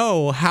to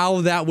know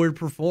how that would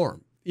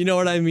perform. You know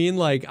what I mean?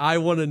 Like I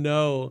want to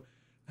know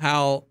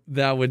how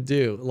that would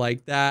do.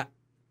 Like that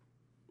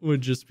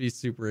would just be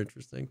super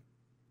interesting.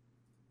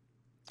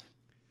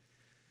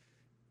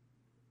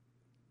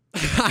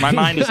 My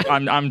mind is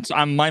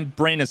my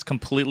brain is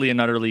completely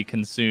and utterly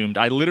consumed.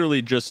 I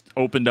literally just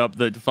opened up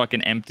the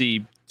fucking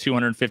empty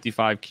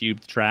 255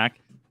 cubed track,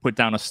 put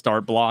down a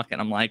start block, and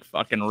I'm like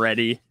fucking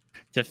ready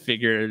to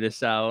figure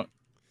this out.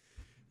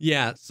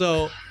 Yeah,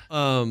 so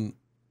I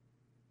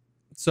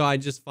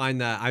just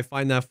find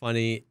that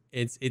funny.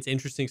 It's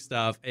interesting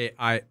stuff.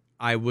 I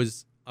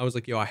was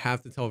like, yo, I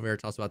have to tell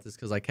Veritas about this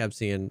because I kept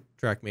seeing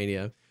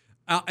Trackmania.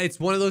 It's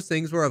one of those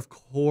things where, of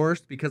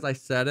course, because I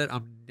said it,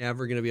 I'm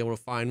never going to be able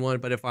to find one.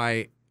 But if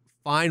I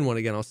find one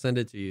again, I'll send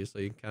it to you so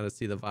you can kind of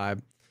see the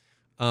vibe.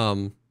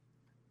 But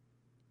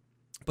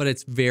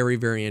it's very,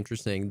 very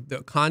interesting.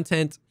 The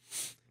content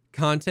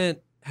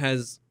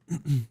has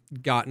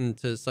gotten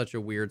to such a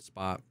weird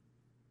spot.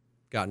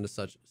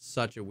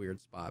 Such a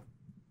weird spot.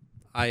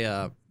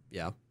 Yeah.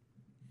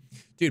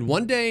 Dude,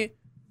 one day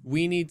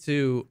we need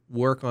to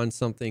work on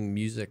something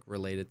music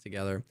related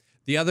together.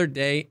 The other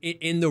day,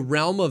 in the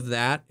realm of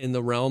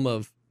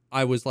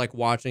I was like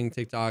watching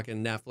TikTok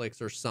and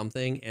Netflix or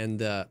something, and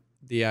the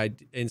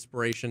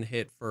inspiration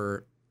hit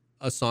for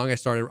a song.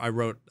 I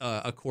wrote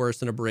a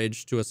chorus and a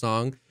bridge to a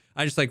song.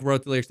 I just like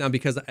wrote the lyrics down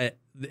because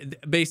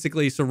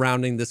basically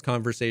surrounding this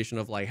conversation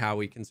of like how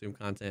we consume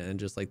content and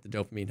just like the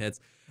dopamine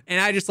hits.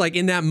 And I just like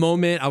in that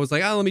moment, I was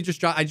like, oh, let me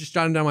just I just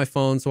jotted down my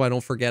phone so I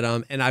don't forget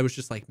them. And I was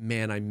just like,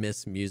 man, I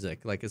miss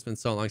music. Like it's been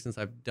so long since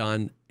I've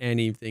done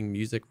anything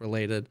music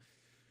related.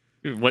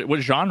 What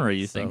genre are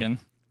you thinking?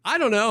 I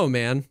don't know,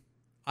 man.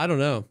 I don't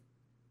know.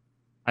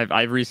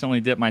 I've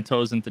recently dipped my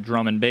toes into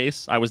drum and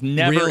bass. I was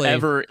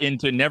never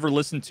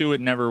listened to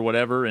it, never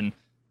whatever, and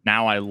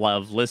now I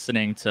love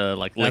listening to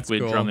like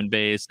liquid drum and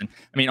bass. And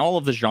I mean, all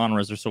of the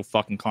genres are so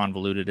fucking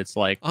convoluted. It's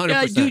like, 100%.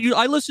 Yeah, dude,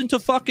 I listen to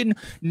fucking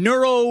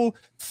neuro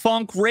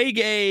funk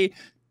reggae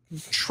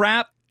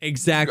trap.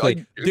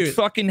 Exactly, dude.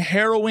 Fucking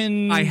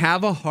heroin. I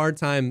have a hard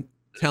time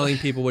telling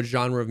people what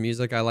genre of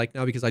music I like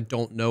now because I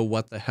don't know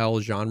what the hell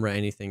genre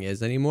anything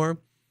is anymore.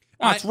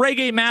 It's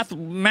reggae, math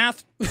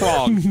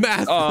prog,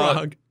 math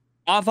prog,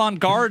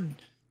 avant-garde,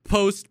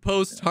 post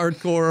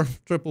hardcore,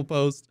 triple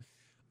post.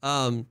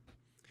 And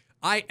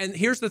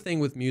here's the thing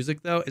with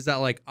music though is that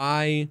like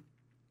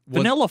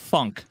vanilla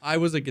funk. I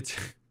was a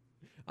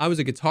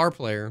guitar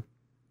player,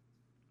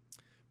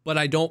 but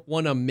I don't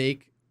want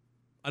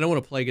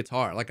to play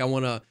guitar. Like I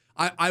want to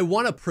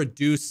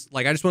produce,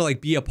 like, I just want to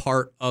like be a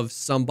part of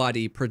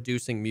somebody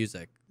producing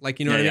music. Like,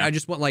 you know what I mean? I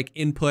just want like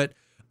input.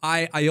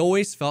 I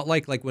always felt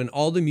like when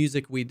all the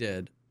music we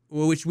did,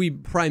 which we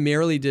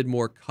primarily did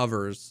more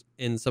covers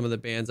in some of the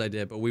bands I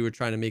did, but we were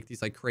trying to make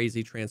these like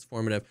crazy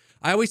transformative.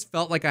 I always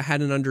felt like I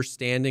had an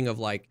understanding of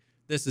like,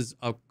 this is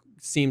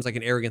seems like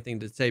an arrogant thing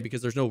to say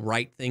because there's no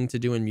right thing to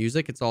do in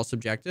music. It's all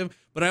subjective.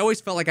 But I always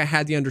felt like I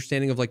had the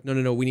understanding of like,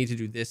 no, we need to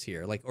do this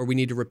here. Like, or we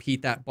need to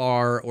repeat that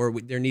bar, or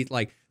there need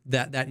like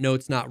that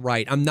note's not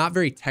right. I'm not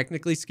very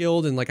technically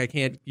skilled, and like I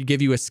can't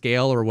give you a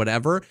scale or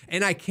whatever.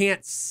 And I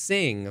can't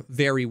sing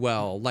very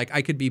well. Like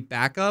I could be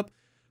backup,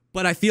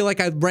 but I feel like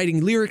I'm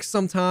writing lyrics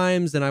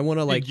sometimes, and I want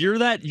to like. You're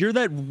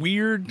that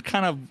weird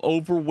kind of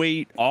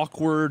overweight,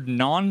 awkward,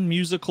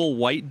 non-musical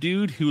white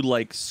dude who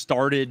like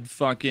started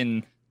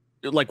fucking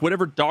like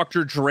whatever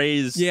Dr.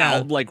 Dre's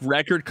like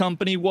record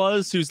company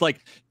was, who's like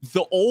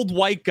the old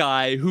white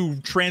guy who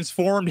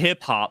transformed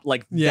hip hop,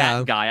 like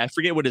that guy. I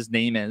forget what his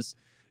name is.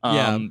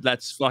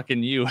 That's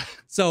fucking you.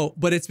 So,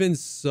 but it's been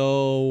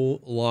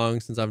so long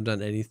since I've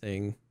done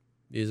anything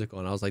musical,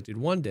 and I was like, dude,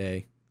 one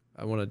day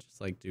I want to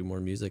just like do more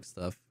music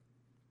stuff,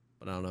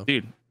 but I don't know.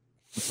 Dude,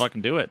 let's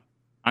fucking do it.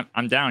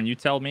 I'm down. You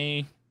tell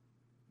me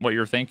what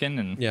you're thinking,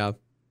 and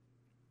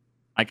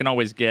I can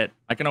always get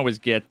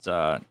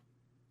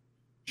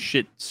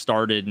shit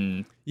started,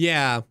 and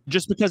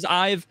just because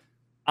I've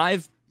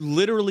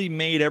literally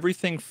made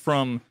everything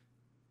from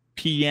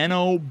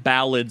piano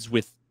ballads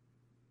with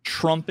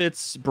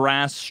trumpets,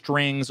 brass,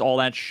 strings, all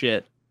that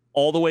shit,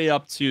 all the way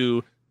up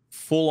to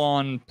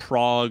full-on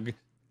prog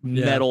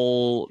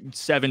metal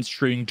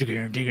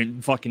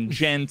 7-string fucking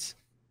gent,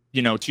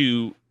 you know,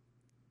 to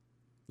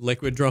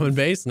liquid drum and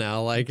bass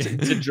now, like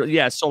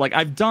so like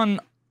I've done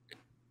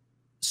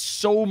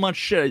so much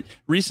shit.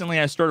 Recently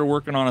I started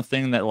working on a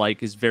thing that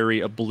like is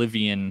very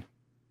Oblivion-esque.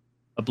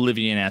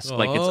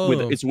 Like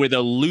it's with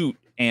a lute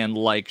and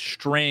like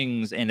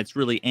strings, and it's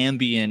really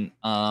ambient,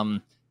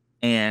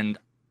 and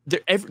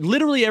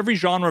literally every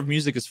genre of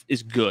music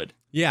is good.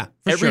 Yeah,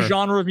 every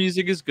genre of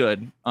music is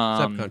good.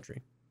 Except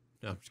country.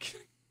 No,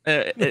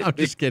 I'm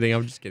just kidding.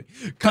 I'm just kidding.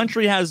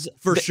 Country has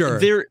for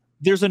sure.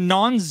 There's a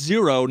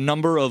non-zero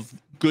number of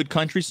good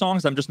country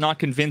songs. I'm just not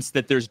convinced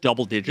that there's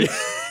double digits.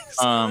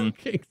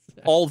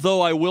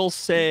 Although I will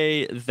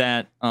say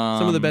that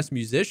some of the best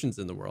musicians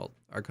in the world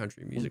are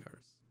country music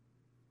artists.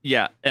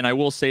 Yeah, and I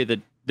will say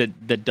that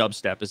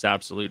dubstep is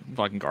absolute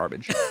fucking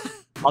garbage.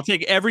 I'll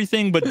take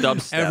everything but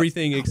dubstep.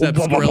 Everything except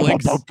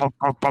Skrillex.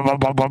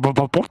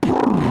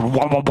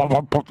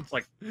 It's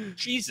like,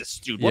 Jesus,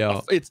 dude.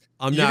 You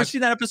ever see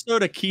that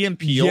episode of Key and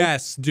Peele?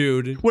 Yes,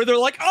 dude. Where they're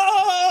like,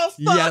 oh,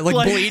 fuck. Yeah,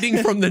 like bleeding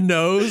from the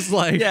nose.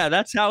 Like, yeah,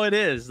 that's how it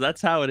is.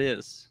 That's how it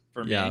is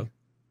for me.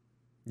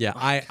 Yeah,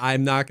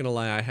 I'm not going to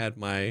lie. I had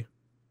my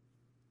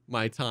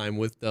time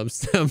with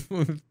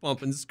dubstep,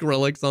 pumping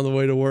Skrillex on the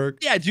way to work.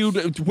 Yeah, dude.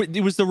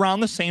 It was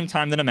around the same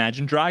time that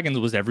Imagine Dragons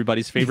was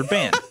everybody's favorite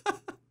band.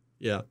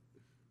 Yeah.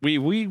 We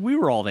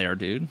were all there,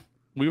 dude.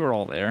 We were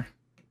all there.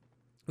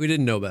 We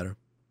didn't know better.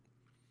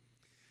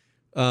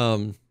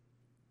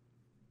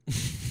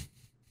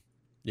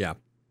 Yeah.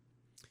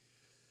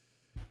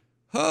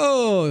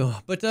 Oh,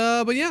 but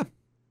yeah.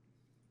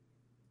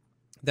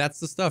 That's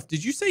the stuff.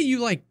 Did you say you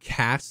like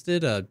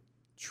casted a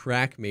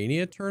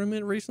Trackmania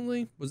tournament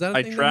recently? Was that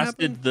a thing that happened? I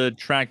casted the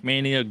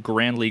Trackmania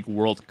Grand League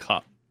World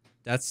Cup.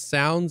 That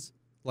sounds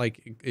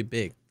like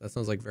big. That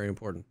sounds like very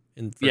important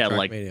for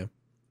Trackmania.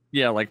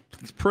 Like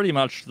it's pretty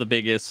much the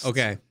biggest.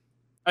 Okay.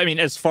 I mean,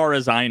 as far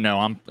as I know,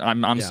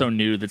 I'm so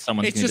new that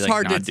someone's. It's just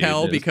hard to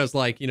tell because,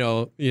 like, you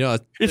know,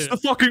 it's the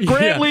fucking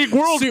Grand League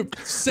World. The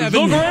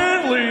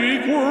Grand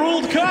League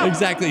World Cup.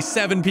 Exactly,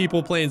 7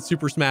 people playing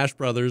Super Smash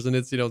Brothers, and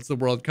it's it's the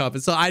World Cup,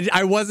 and so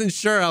I wasn't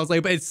sure. I was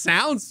like, but it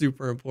sounds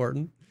super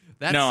important.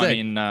 That's sick. I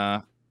mean,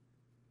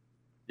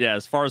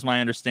 as far as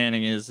my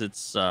understanding is,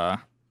 it's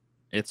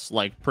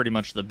like pretty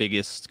much the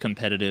biggest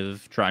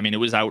competitive try. I mean, it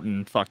was out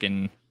in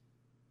fucking.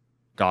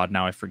 God,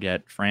 now I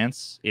forget.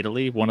 France,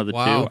 Italy, one of the two.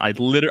 I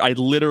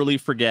literally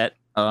forget.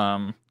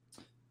 I've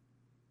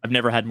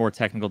never had more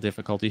technical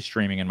difficulty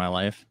streaming in my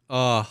life.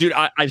 Dude,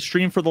 I've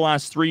streamed for the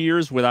last 3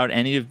 years without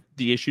any of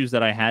the issues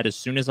that I had as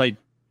soon as I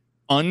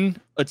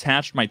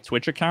unattached my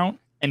Twitch account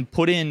and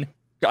put in.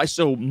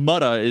 So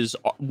Mutta is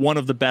one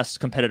of the best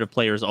competitive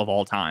players of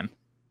all time.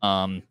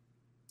 And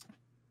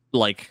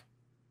I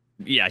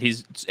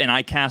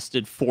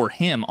casted for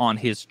him on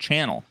his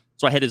channel.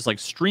 So I had his like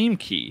stream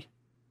key.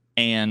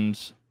 And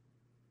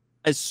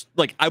as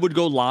like I would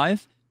go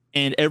live,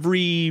 and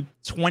every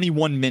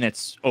 21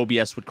 minutes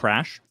OBS would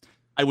crash.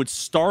 I would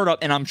start up,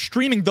 and I'm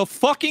streaming the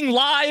fucking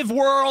live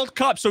World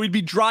Cup. So he'd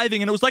be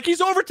driving, and it was like he's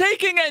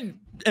overtaking, and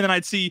then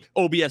I'd see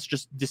OBS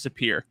just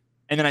disappear,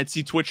 and then I'd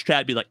see Twitch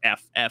chat be like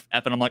F, and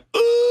I'm like,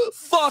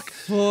 fuck.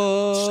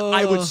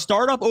 I would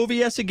start up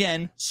OBS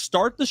again,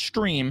 start the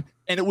stream,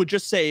 and it would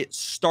just say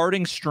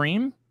starting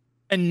stream,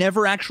 and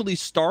never actually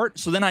start.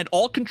 So then I'd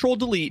alt control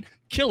delete.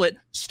 Kill it,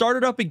 start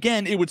it up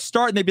again, it would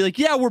start, and they'd be like,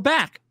 yeah, we're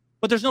back,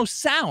 but there's no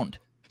sound.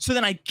 So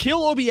then I'd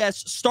kill OBS,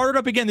 start it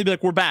up again, they'd be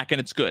like, we're back, and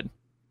it's good.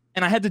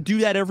 And I had to do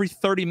that every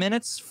 30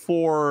 minutes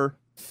for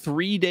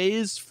 3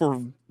 days.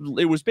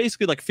 It was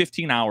basically like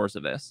 15 hours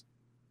of this.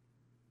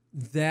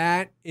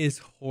 That is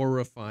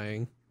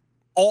horrifying.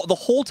 The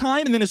whole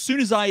time, and then as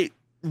soon as I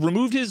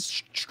removed his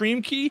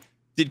stream key,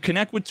 did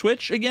connect with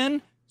Twitch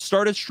again,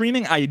 started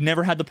streaming, I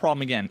never had the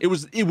problem again.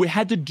 It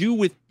had to do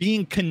with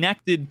being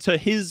connected to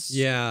his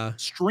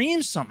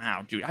stream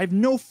somehow, dude. I have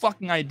no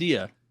fucking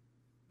idea.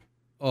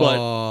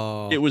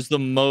 But it was the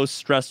most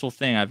stressful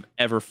thing I've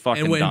ever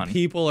fucking done. And when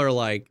people are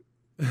like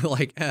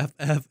F,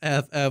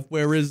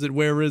 where is it?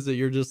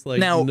 You're just like,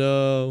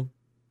 no.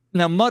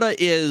 Now,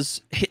 Mutta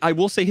is, I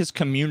will say his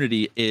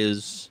community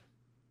is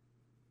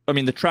I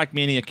mean, the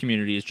Trackmania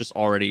community is just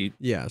already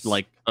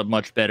like a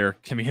much better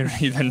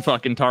community than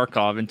fucking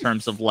Tarkov in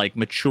terms of like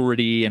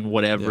maturity and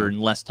whatever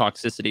and less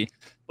toxicity.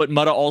 But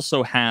Mutta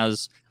also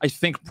has, I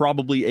think,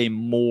 probably a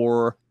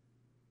more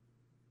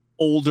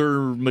older,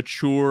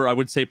 mature, I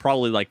would say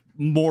probably like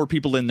more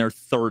people in their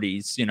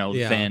 30s, you know,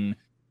 than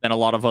a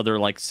lot of other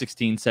like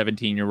 16,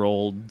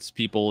 17-year-olds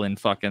people in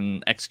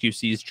fucking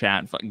XQC's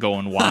chat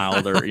going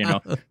wild or, you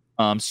know.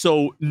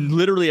 So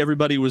literally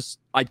everybody was,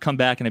 I'd come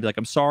back and I'd be like,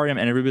 I'm sorry. And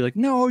everybody would be like,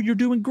 no, you're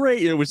doing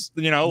great. It was,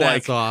 you know,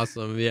 that's like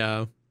awesome.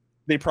 Yeah.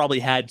 They probably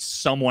had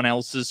someone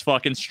else's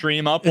fucking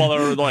stream up while they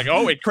were like,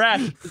 oh, it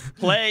crashed,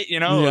 play, you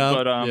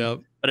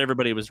know, but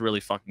everybody was really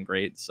fucking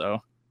great.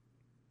 So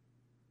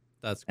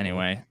that's cool.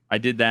 Anyway, I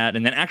did that.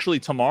 And then actually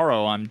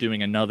tomorrow I'm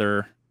doing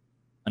another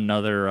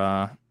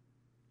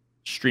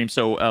stream.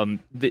 So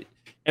the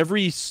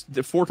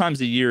 4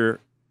 times a year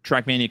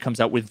Trackmania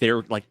comes out with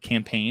their like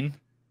campaign,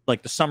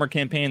 like the summer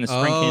campaign, the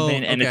spring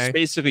campaign, and it's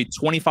basically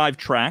 25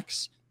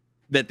 tracks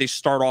that they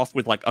start off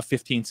with like a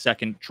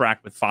 15-second track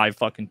with 5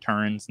 fucking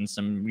turns and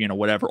some, you know,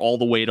 whatever, all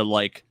the way to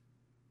like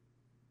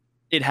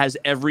it has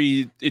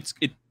it's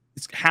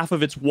half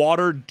of it's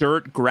water,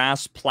 dirt,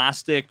 grass,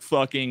 plastic,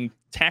 fucking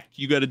tech.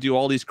 You got to do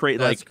all these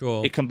That's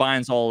cool. It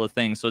combines all the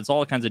things, so it's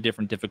all kinds of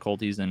different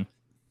difficulties. And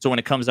so when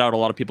it comes out, a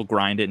lot of people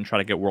grind it and try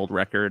to get world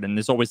record, and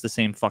there's always the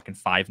same fucking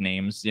 5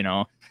 names, you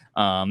know.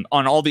 On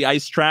all the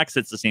ice tracks,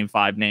 it's the same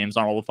 5 names.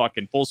 On all the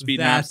fucking full speed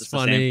maps, it's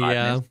funny, the same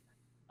 5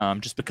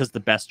 names. Just because the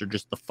best are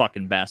just the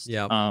fucking best.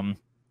 Yeah.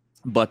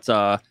 But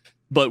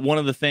one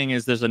of the thing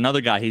is there's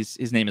another guy,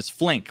 his name is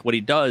Flink. What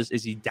he does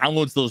is he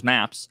downloads those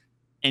maps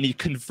and he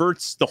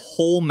converts the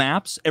whole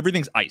maps.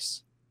 Everything's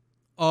ice.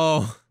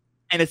 Oh.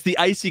 And it's the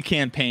Icy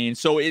campaign.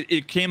 So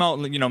it came out,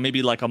 you know,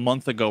 maybe like a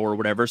month ago or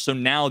whatever. So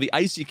now the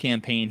Icy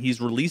campaign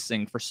he's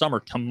releasing for summer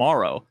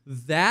tomorrow.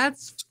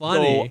 That's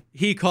funny. So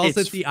he calls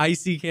it the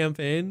Icy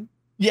campaign?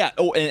 Yeah.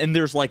 Oh, and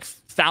there's like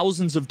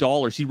thousands of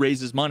dollars. He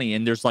raises money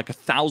and there's like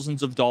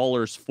thousands of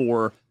dollars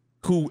for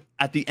who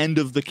at the end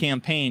of the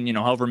campaign, you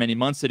know, however many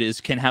months it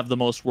is, can have the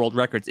most world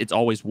records. It's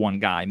always one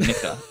guy,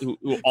 Mika, who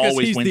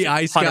always wins the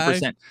ice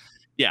 100%. Guy?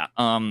 Yeah.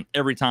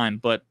 Every time.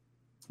 But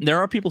there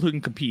are people who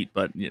can compete,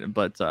 but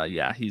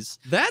yeah,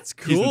 that's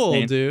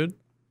cool, dude.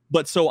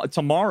 But so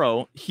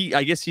tomorrow,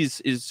 I guess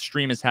his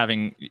stream is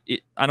having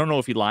it, I don't know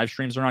if he live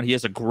streams or not. He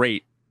has a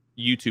great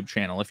YouTube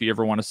channel. If you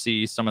ever want to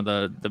see some of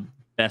the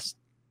best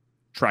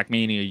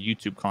Trackmania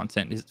YouTube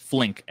content, is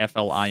Flink,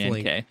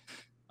 Flink,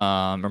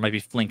 or maybe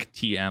Flink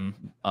TM.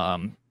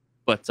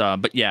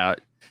 But yeah,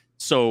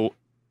 so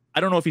I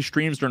don't know if he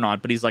streams or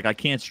not, but he's like, I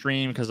can't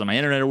stream because of my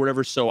internet or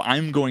whatever. So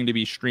I'm going to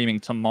be streaming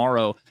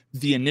tomorrow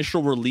the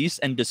initial release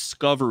and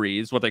discovery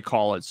is what they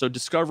call it. So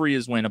discovery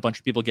is when a bunch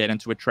of people get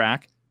into a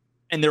track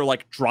and they're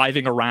like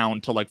driving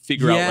around to like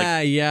figure out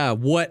like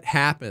what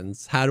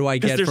happens. How do I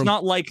get? There's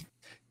not like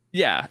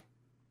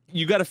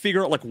you got to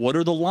figure out like what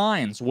are the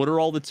lines, what are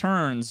all the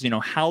turns, you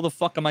know, how the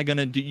fuck am I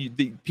gonna do?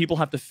 People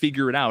have to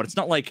figure it out. It's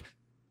not like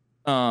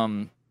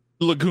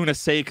Laguna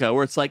Seca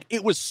where it's like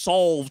it was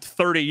solved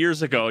 30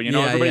 years ago, you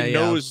know. Everybody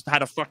knows how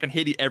to fucking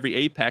hit every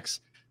apex.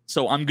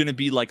 So I'm gonna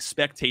be like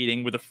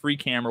spectating with a free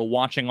camera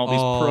watching all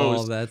these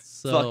pros. That's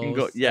so fucking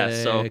go. Yeah,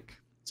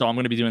 so I'm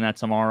gonna be doing that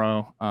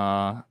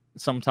tomorrow,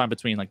 sometime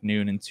between like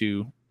noon and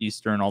 2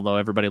 Eastern, although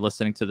everybody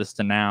listening to this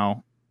to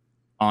now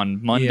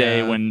on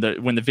Monday when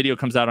the video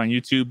comes out on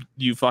YouTube,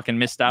 you fucking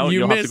missed out.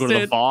 You'll have to go to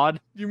the VOD.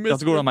 You'll have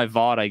to go to my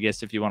VOD, I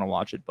guess, if you want to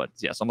watch it. But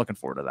yes, I'm looking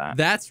forward to that.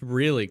 That's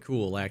really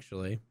cool,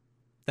 actually.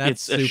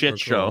 It's a shit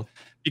show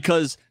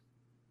because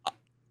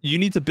you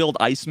need to build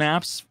ice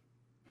maps.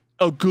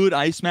 A good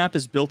ice map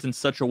is built in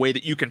such a way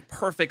that you can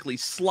perfectly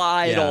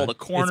slide all the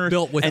corners. It's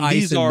built with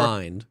ice in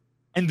mind.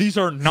 And these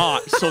are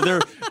not. So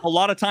there, a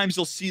lot of times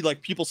you'll see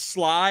like people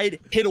slide,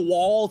 hit a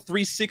wall,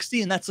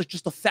 360, and that's like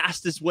just the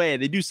fastest way.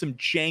 They do some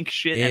jank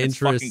shit, and it's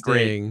fucking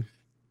great.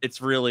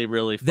 It's really,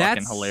 really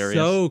fucking hilarious.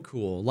 So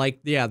cool. Like,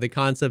 yeah, the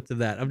concept of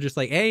that. I'm just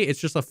like, hey, it's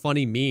just a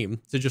funny meme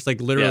to just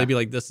like literally be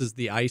like, this is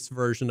the ice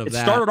version of that.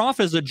 It started off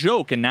as a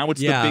joke, and now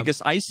it's the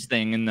biggest ice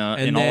thing in all of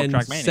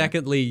Trackmania.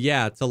 Secondly,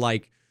 to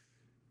like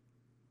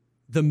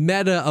the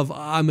meta of,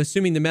 I'm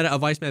assuming the meta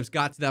of ice maps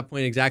got to that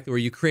point exactly where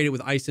you create it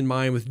with ice in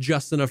mind, with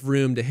just enough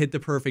room to hit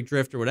the perfect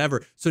drift or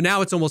whatever. So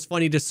now it's almost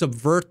funny to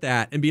subvert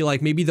that and be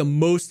like, maybe the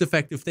most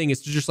effective thing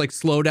is to just like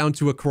slow down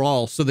to a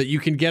crawl so that you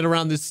can get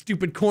around this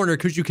stupid corner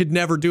because you could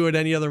never do it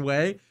any other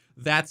way.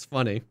 That's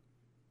funny.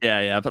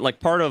 Yeah. But like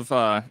part of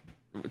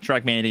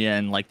Trackmania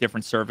and like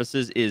different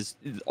services is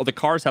the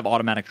cars have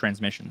automatic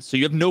transmissions. So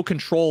you have no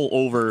control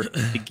over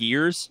the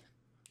gears.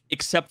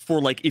 Except for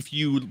like if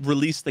you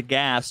release the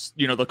gas,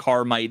 you know, the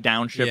car might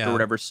downshift or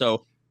whatever.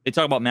 So they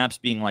talk about maps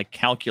being like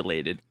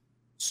calculated.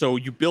 So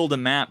you build a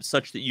map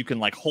such that you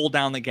can like hold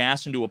down the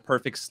gas and do a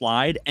perfect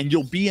slide, and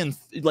you'll be in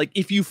like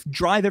if you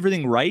drive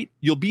everything right,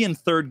 you'll be in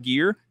 3rd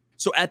gear.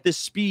 So at this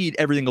speed,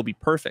 everything will be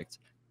perfect.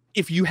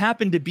 If you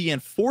happen to be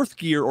in 4th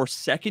gear or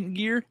 2nd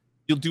gear,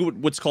 you'll do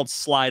what's called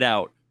slide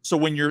out. So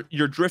when you're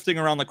drifting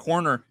around the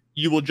corner,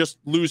 you will just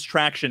lose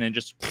traction and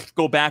just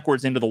go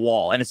backwards into the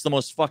wall. And it's the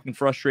most fucking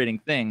frustrating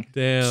thing.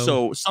 Damn.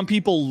 So some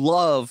people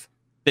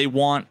they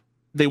want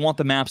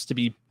the maps to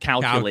be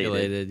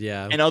calculated.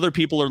 Yeah. And other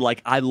people are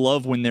like, I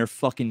love when they're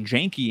fucking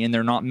janky and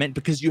they're not meant,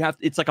 because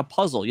it's like a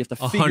puzzle. You have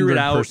to figure 100%. It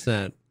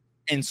out.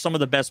 And some of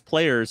the best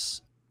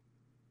players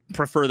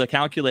prefer the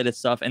calculated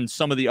stuff. And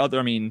some of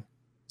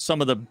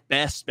the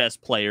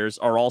best players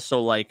are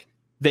also like,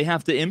 they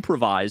have to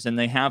improvise and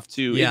they have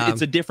to,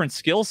 it's a different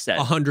skill set.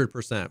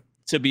 100%.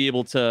 To be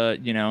able to,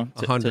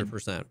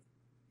 100%.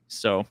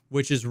 So,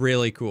 which is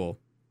really cool.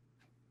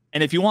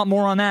 And if you want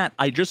more on that,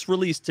 I just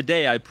released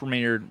today. I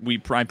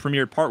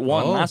premiered part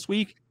 1 last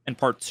week, and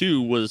part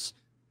 2 was,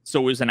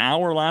 so it was an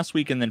hour last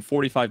week and then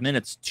 45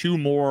 minutes, 2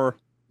 more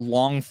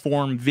long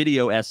form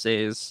video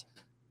essays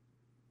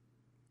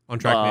on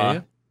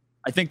Trackmania.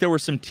 I think there were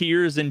some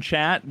tears in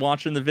chat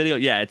watching the video.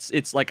 Yeah,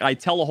 it's like I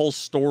tell a whole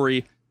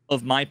story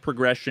of my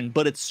progression,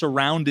 but it's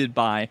surrounded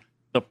by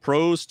the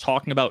pros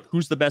talking about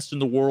who's the best in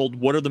the world,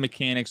 what are the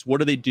mechanics, what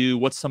do they do,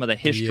 what's some of the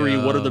history,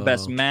 what are the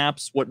best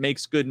maps, what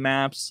makes good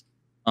maps,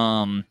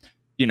 all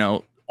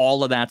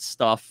of that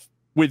stuff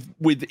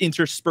with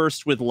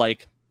interspersed with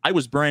like, I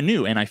was brand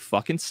new and I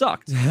fucking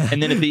sucked.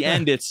 And then at the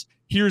end, it's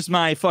here's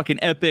my fucking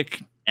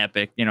epic,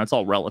 it's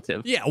all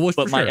relative. Yeah, well,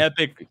 but my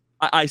epic,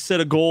 I set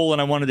a goal and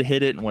I wanted to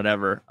hit it and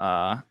whatever.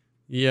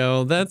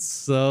 Yo, that's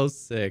so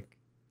sick.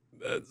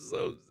 That's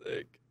so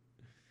sick.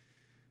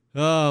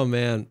 Oh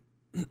man.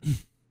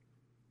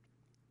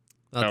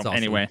 That's awesome.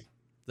 Anyway,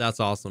 that's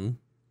awesome.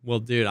 Well,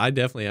 dude, I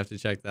definitely have to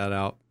check that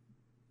out.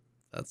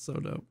 That's so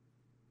dope.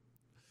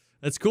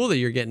 That's cool that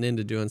you're getting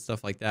into doing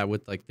stuff like that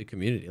with like the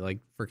community, like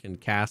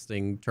freaking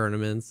casting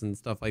tournaments and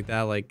stuff like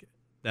that. Like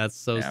that's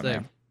so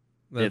sick.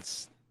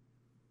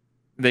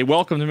 They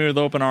welcomed me with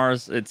open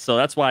arms. So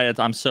that's why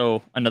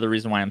another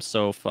reason why I'm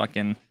so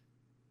fucking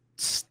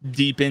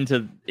deep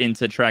into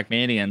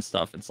Trackmania and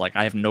stuff. It's like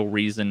I have no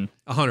reason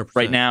 100%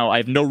 right now. I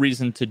have no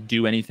reason to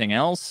do anything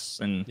else,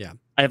 and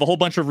I have a whole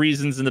bunch of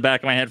reasons in the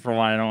back of my head for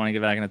why I don't want to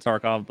get back into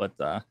Tarkov.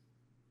 But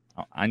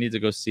I need to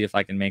go see if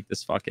I can make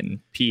this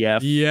fucking PF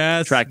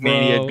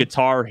Trackmania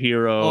Guitar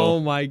Hero. Oh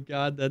my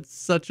god, that's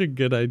such a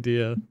good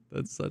idea.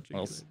 That's such a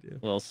good idea.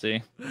 We'll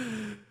see.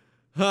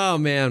 Oh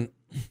man,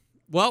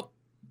 well,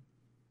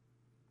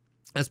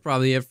 that's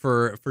probably it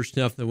for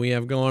stuff that we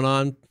have going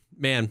on,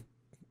 man.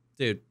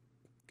 Dude.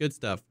 Good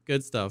stuff.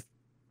 Good stuff.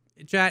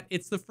 Chat,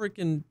 it's the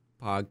freaking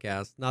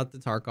podcast, not the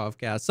Tarkov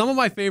cast. Some of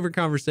my favorite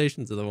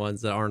conversations are the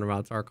ones that aren't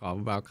about Tarkov,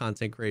 about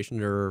content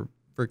creation or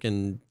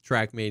freaking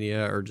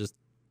Trackmania or just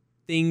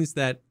things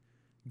that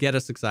get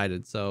us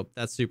excited. So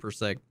that's super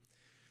sick.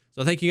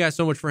 So thank you guys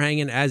so much for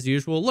hanging as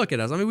usual. Look at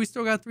us. I mean, we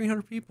still got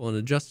 300 people in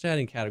the just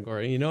chatting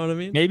category. You know what I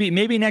mean?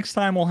 Maybe next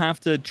time we'll have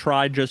to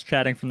try just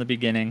chatting from the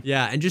beginning.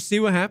 Yeah, and just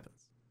see what happens.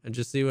 And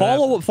just see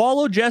what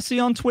follow Jesse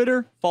on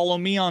Twitter. Follow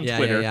me on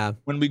Twitter. Yeah.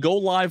 When we go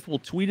live, we'll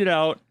tweet it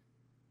out.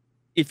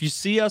 If you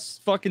see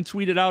us fucking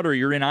tweet it out, or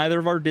you're in either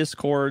of our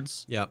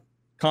Discords,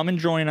 come and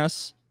join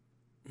us.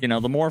 The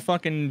more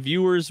fucking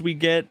viewers we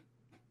get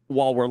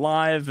while we're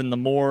live, and the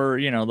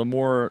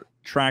more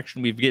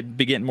traction we be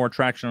getting more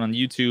traction on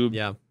YouTube.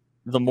 Yeah.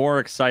 The more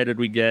excited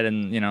we get,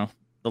 and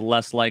the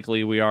less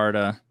likely we are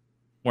to.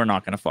 We're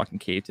not gonna fucking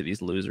cave to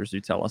these losers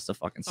who tell us to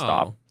fucking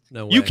stop. Oh,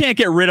 no way. You can't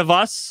get rid of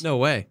us. No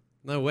way.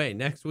 No way.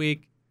 Next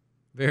week,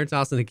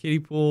 Veritas in the kiddie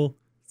pool.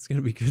 It's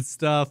gonna be good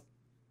stuff.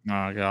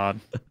 Oh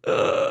God.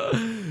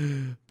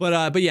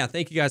 But yeah,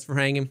 thank you guys for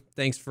hanging.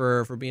 Thanks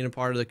for being a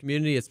part of the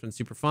community. It's been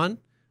super fun.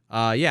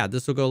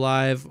 This will go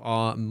live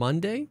on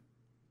Monday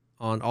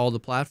on all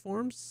the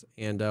platforms,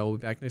 and we'll be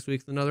back next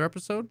week with another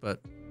episode. But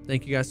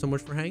thank you guys so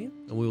much for hanging,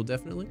 and we will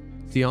definitely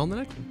see y'all in the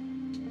next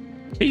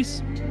one.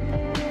 Peace.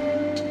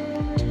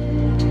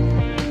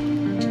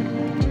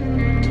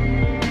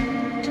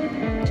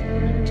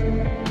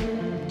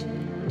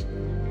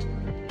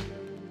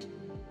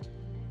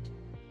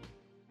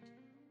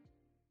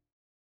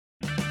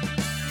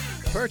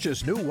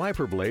 Purchase new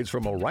wiper blades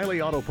from O'Reilly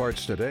Auto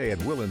Parts today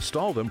and we'll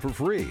install them for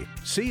free.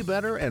 See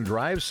better and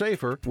drive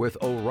safer with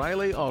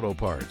O'Reilly Auto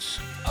Parts.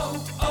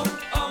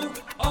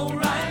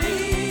 O'Reilly.